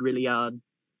in the head really hard?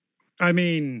 I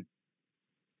mean,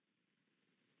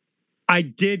 I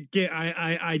did get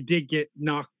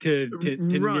knocked to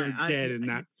near dead in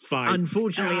that fight.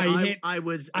 Unfortunately,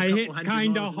 I hit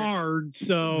kind of hard.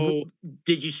 So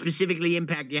did you specifically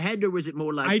impact your head, or was it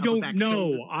more like I don't know?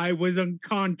 Shoulder? I was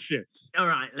unconscious. All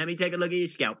right, let me take a look at your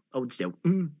scalp. Hold still.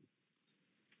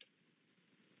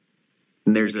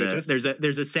 There's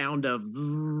a sound of.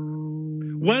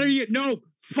 What are you? No,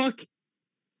 fuck.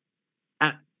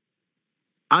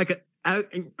 I could. All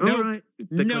nope. right.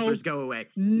 The clippers go away.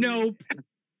 Nope.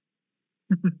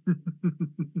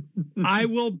 I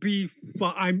will be.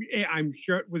 I'm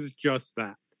sure it was just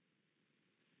that.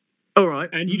 All right.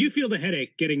 And you do feel the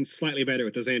headache getting slightly better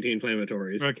with those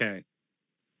anti-inflammatories. Okay.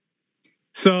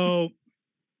 So.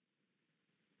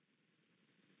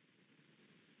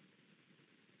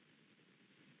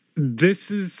 This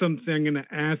is something I'm going to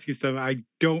ask you something. I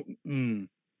don't.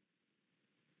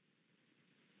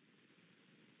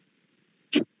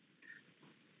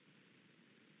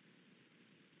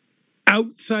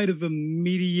 Outside of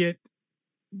immediate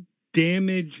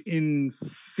damage in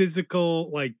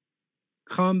physical, like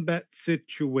combat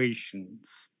situations.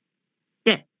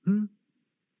 Yeah.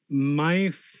 My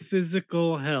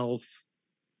physical health,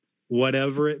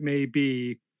 whatever it may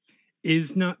be,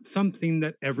 is not something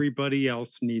that everybody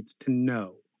else needs to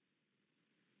know.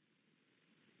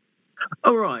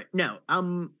 All right. Now,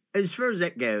 as far as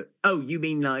that go, you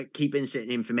mean like keeping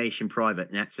certain information private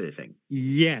and that sort of thing?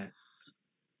 Yes.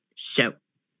 So,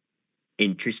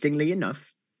 interestingly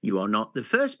enough, you are not the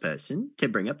first person to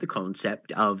bring up the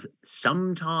concept of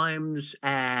sometimes,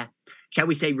 shall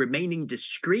we say, remaining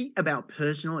discreet about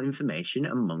personal information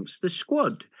amongst the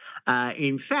squad.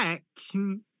 In fact,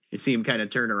 you see him kind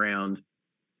of turn around.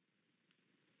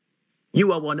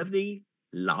 You are one of the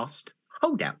last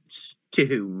holdouts to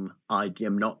whom I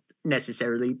am not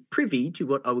necessarily privy to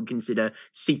what I would consider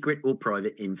secret or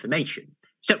private information.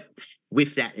 So,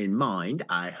 with that in mind,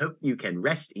 I hope you can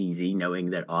rest easy knowing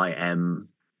that I am,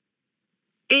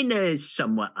 in a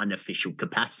somewhat unofficial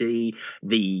capacity,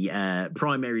 the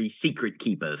primary secret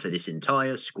keeper for this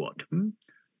entire squad.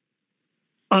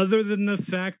 Other than the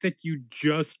fact that you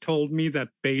just told me that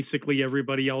basically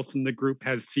everybody else in the group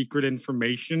has secret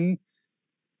information,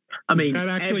 I mean, that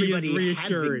actually is everybody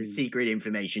reassuring. having secret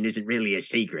information isn't really a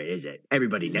secret, is it?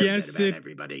 Everybody knows that about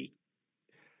everybody.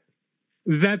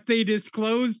 That they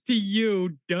disclose to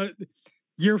you,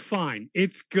 you're fine.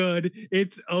 It's good.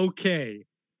 It's okay.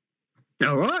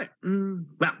 All right.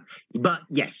 Well, but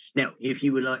yes. Now, if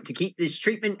you would like to keep this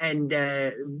treatment and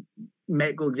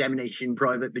medical examination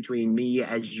private between me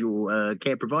as your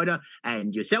care provider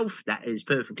and yourself, that is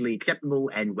perfectly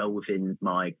acceptable and well within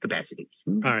my capacities.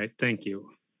 All right. Thank you.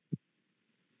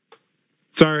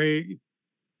 Sorry.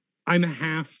 I'm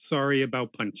half sorry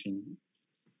about punching.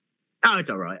 Oh,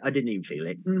 it's all right. I didn't even feel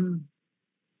it.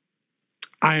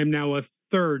 I am now a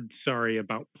third sorry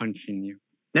about punching you.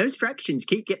 Those fractions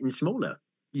keep getting smaller.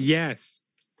 Yes.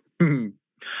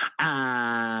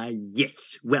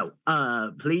 Yes. Well,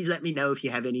 please let me know if you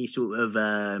have any sort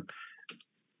of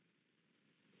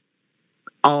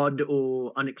odd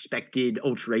or unexpected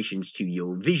alterations to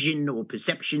your vision or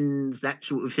perceptions, that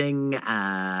sort of thing.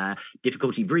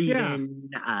 Difficulty breathing,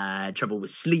 trouble with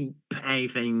sleep,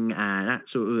 anything, that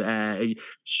sort of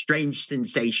strange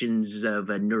sensations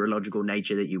of a neurological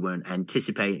nature that you weren't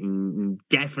anticipating.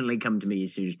 Definitely come to me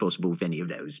as soon as possible with any of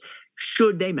those.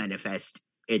 Should they manifest,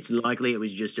 it's likely it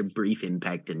was just a brief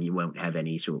impact and you won't have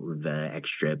any sort of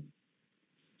extra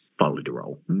follow to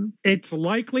roll. It's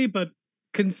likely, but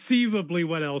conceivably,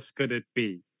 what else could it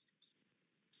be?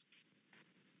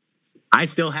 I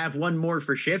still have one more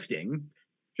for shifting.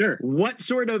 Sure. What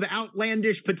sort of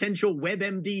outlandish potential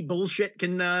WebMD bullshit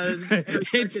can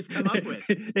Aristarchus come up with?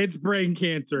 It's brain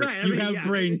cancer. Right, you have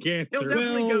brain cancer. He'll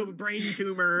definitely Well, go brain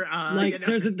tumor.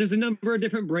 there's a number of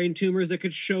different brain tumors that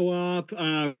could show up.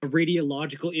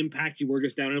 Radiological impact. You were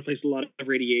just down in a place with a lot of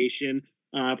radiation.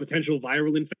 Potential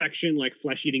viral infection like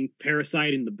flesh-eating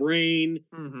parasite in the brain.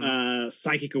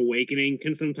 Psychic awakening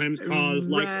can sometimes cause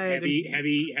like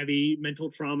heavy mental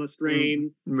trauma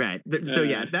strain. Right. So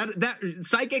yeah, that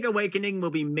psychic awakening will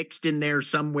be mixed in there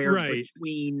somewhere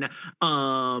between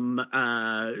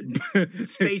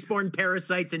spaceborne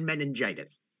parasites and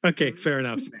meningitis. Okay, fair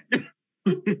enough.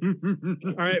 All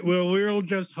right, well, we'll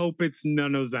just hope it's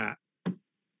none of that.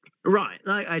 Right,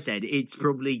 like I said, it's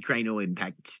probably cranial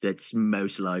impact. That's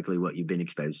most likely what you've been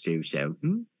exposed to. So,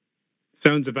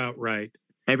 sounds about right.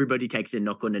 Everybody takes a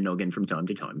knock on the noggin from time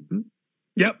to time.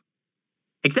 Yep.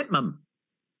 Except Mum.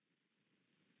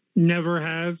 Never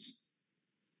has.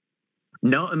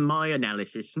 Not in my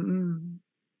analysis.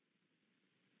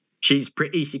 She's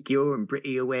pretty secure and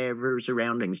pretty aware of her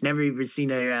surroundings. Never even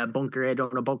seen a bonker head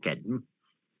on a bulkhead.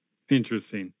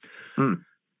 Interesting.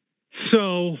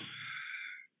 So.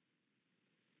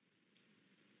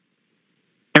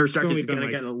 Aristarchus is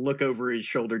going to look over his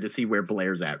shoulder to see where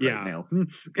Blair's at right now. Follow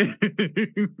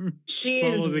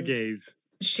the gaze.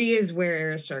 She is where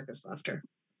Aristarchus left her.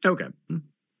 Okay.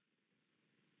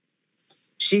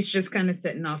 She's just kind of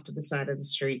sitting off to the side of the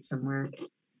street somewhere.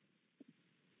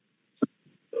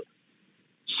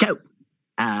 So,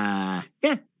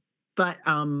 but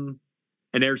and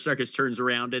Aristarchus turns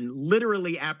around and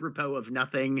literally apropos of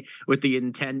nothing with the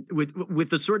intent, with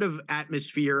the sort of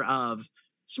atmosphere of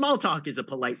small talk is a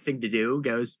polite thing to do,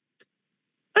 goes,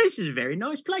 oh, this is a very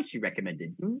nice place you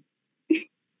recommended.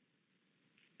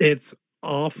 It's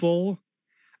awful.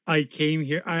 I came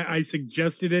here, I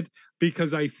suggested it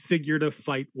because I figured a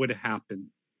fight would happen.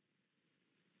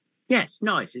 Yes,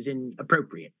 nice, as in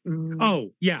appropriate.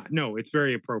 Oh, yeah, no, it's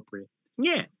very appropriate.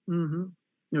 Yeah. All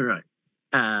right.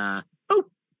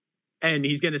 And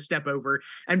he's going to step over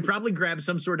and probably grab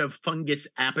some sort of fungus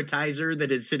appetizer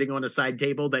that is sitting on a side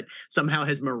table that somehow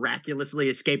has miraculously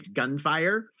escaped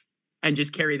gunfire, and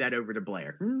just carry that over to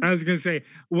Blair. I was going to say,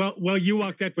 well, you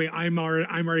walk that way. I'm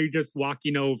already just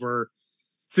walking over,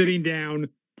 sitting down,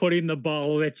 putting the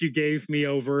ball that you gave me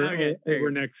over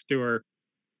next to her.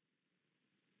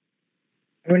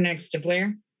 We're next to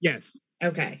Blair? Yes.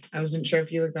 Okay. I wasn't sure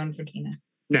if you were going for Tina.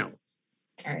 No.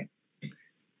 All right.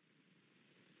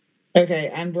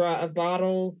 Okay, I brought a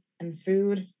bottle and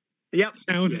food. Yep.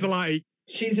 Sounds like.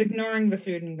 She's ignoring the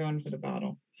food and going for the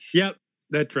bottle. Yep,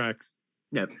 that tracks.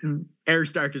 Yep.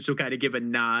 Aristarchus will kind of give a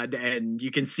nod, and you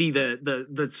can see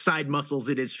the side muscles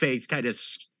in his face kind of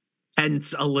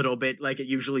tense a little bit, like it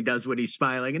usually does when he's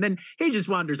smiling, and then he just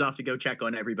wanders off to go check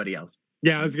on everybody else.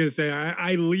 Yeah, I was going to say,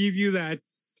 I leave you that.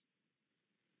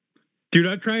 Do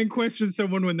not try and question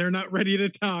someone when they're not ready to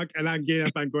talk, and I get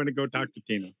up, I'm going to go talk to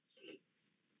Tina.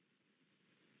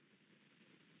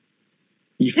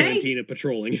 You find Tina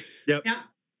patrolling. Yep. Yeah.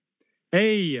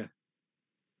 Hey,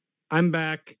 I'm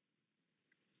back.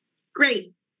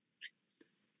 Great.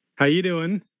 How you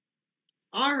doing?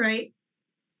 All right.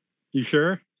 You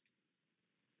sure?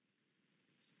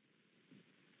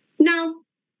 No,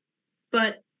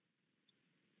 but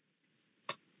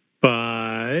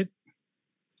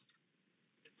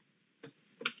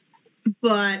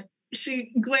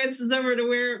she glances over to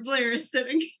where Blair is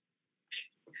sitting.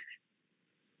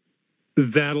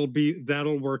 That'll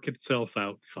work itself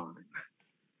out fine.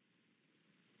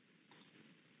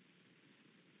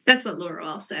 That's what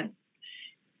Laurel said.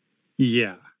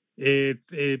 Yeah,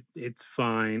 it's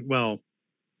fine. Well,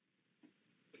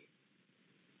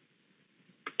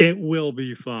 it will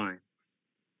be fine.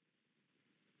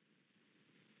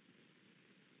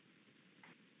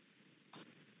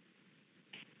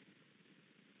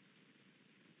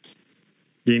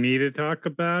 Do you need to talk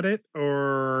about it,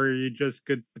 or are you just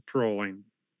good patrolling?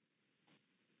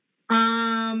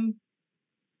 I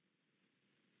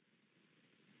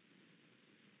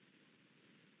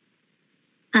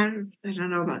don't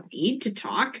know about need to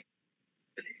talk.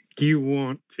 Do you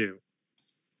want to?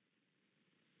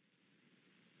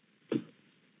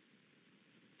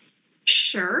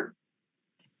 Sure.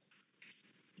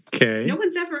 Okay. No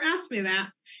one's ever asked me that.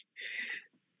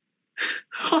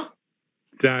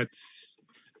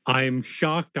 I'm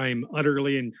shocked. I'm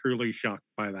utterly and truly shocked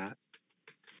by that.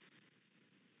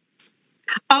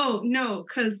 Oh, no,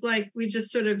 because like we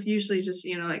just sort of usually just,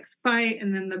 like fight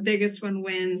and then the biggest one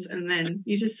wins and then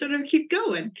you just sort of keep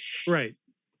going. Right.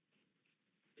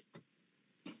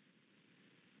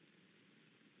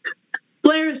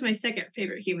 Blair is my second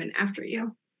favorite human after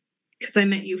you because I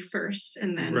met you first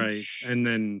and then. Right. And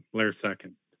then Blair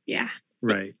second. Yeah.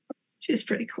 Right. She's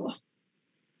pretty cool.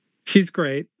 She's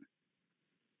great.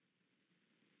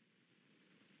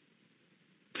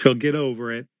 She'll get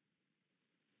over it.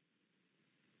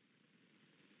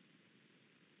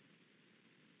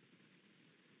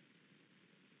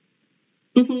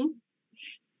 Mm-hmm.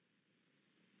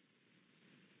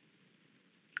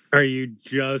 Are you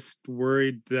just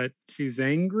worried that she's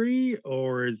angry,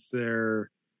 or is there...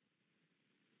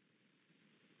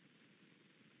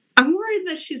 I'm worried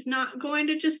that she's not going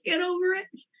to just get over it.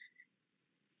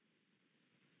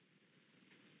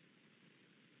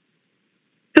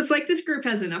 Because, like, this group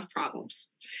has enough problems.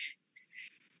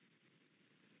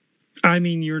 I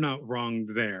mean, you're not wrong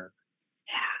there.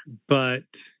 Yeah. But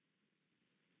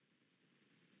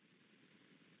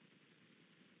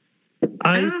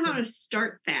I don't know how to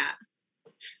start that.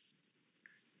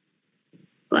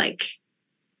 Like...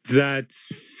 That's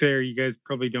fair. You guys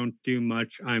probably don't do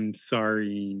much. I'm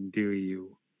sorry, do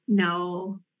you?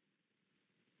 No.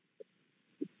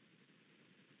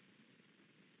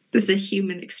 It's a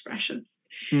human expression.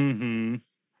 Mm-hmm.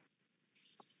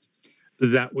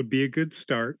 That would be a good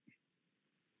start.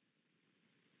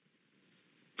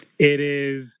 It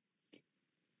is.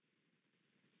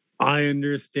 I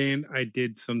understand I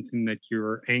did something that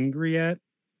you're angry at,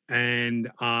 and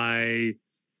I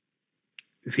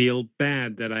feel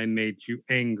bad that I made you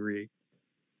angry.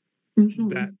 Mm-hmm.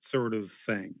 That sort of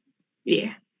thing.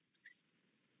 Yeah.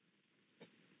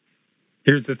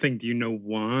 Here's the thing. Do you know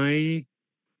why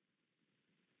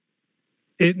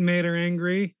it made her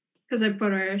angry? Because I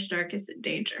put Aristarchus in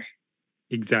danger.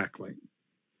 Exactly.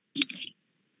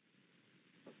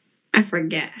 I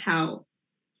forget how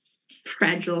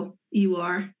fragile you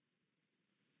are.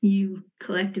 You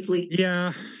collectively.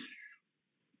 Yeah.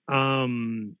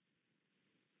 And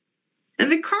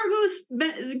the car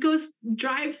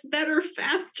drives better,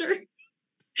 faster.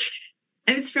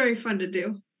 And it's very fun to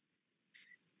do.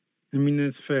 I mean,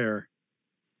 it's fair.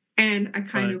 And I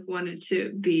kind of wanted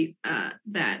to beat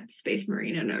that Space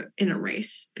Marine in a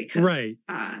race because right.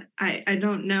 I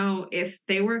don't know if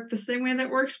they work the same way that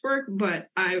work, but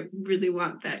I really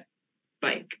want that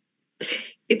bike.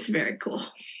 It's very cool.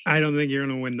 I don't think you're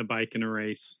going to win the bike in a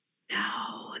race.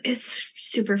 No, it's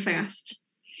super fast.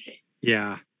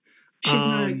 Yeah. She's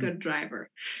not a good driver.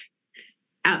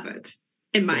 Abbott,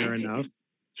 in my opinion.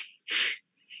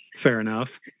 Fair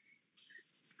enough.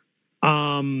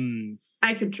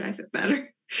 I could drive it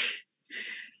better.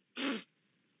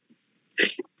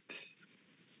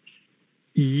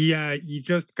 Yeah, you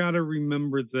just got to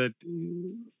remember that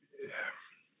you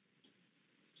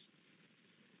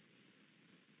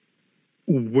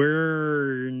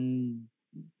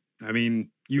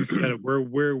said it,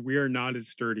 we are not as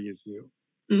sturdy as you.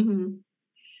 Mm-hmm.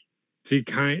 So you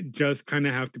kind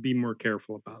of have to be more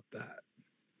careful about that.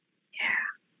 Yeah.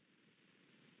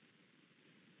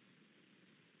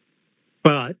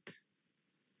 But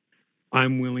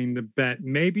I'm willing to bet,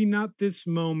 maybe not this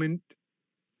moment.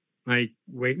 Like,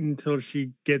 wait until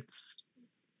she gets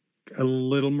a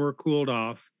little more cooled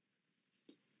off.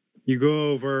 You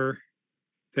go over,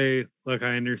 say, look,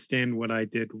 I understand what I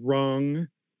did wrong.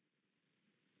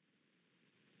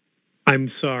 I'm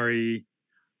sorry.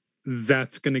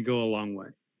 That's going to go a long way.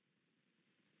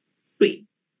 Sweet.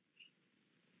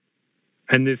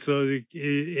 And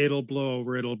it'll blow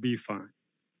over. It'll be fine.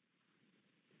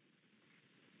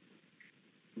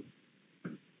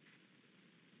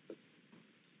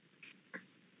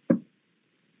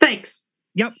 Thanks.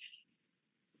 Yep.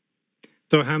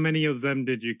 So how many of them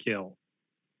did you kill?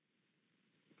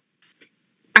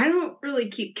 I don't really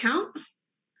keep count.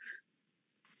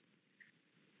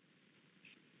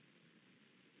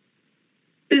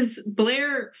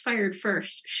 Blair fired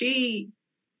first. She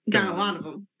got a lot of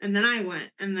them. And then I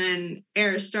went. And then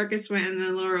Aristarchus went. And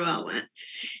then Laurel went.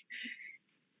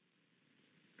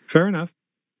 Fair enough.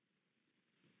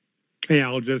 Yeah,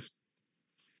 I'll just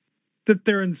sit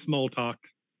there and small talk.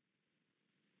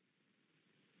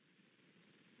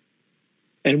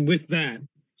 And with that,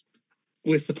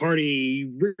 with the party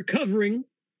recovering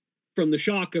from the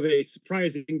shock of a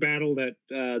surprising battle that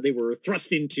they were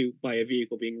thrust into by a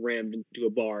vehicle being rammed into a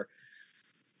bar,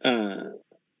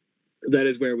 that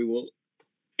is where we will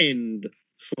end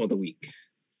for the week.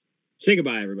 Say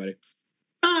goodbye, everybody.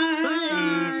 Bye.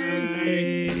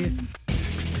 Bye. Bye.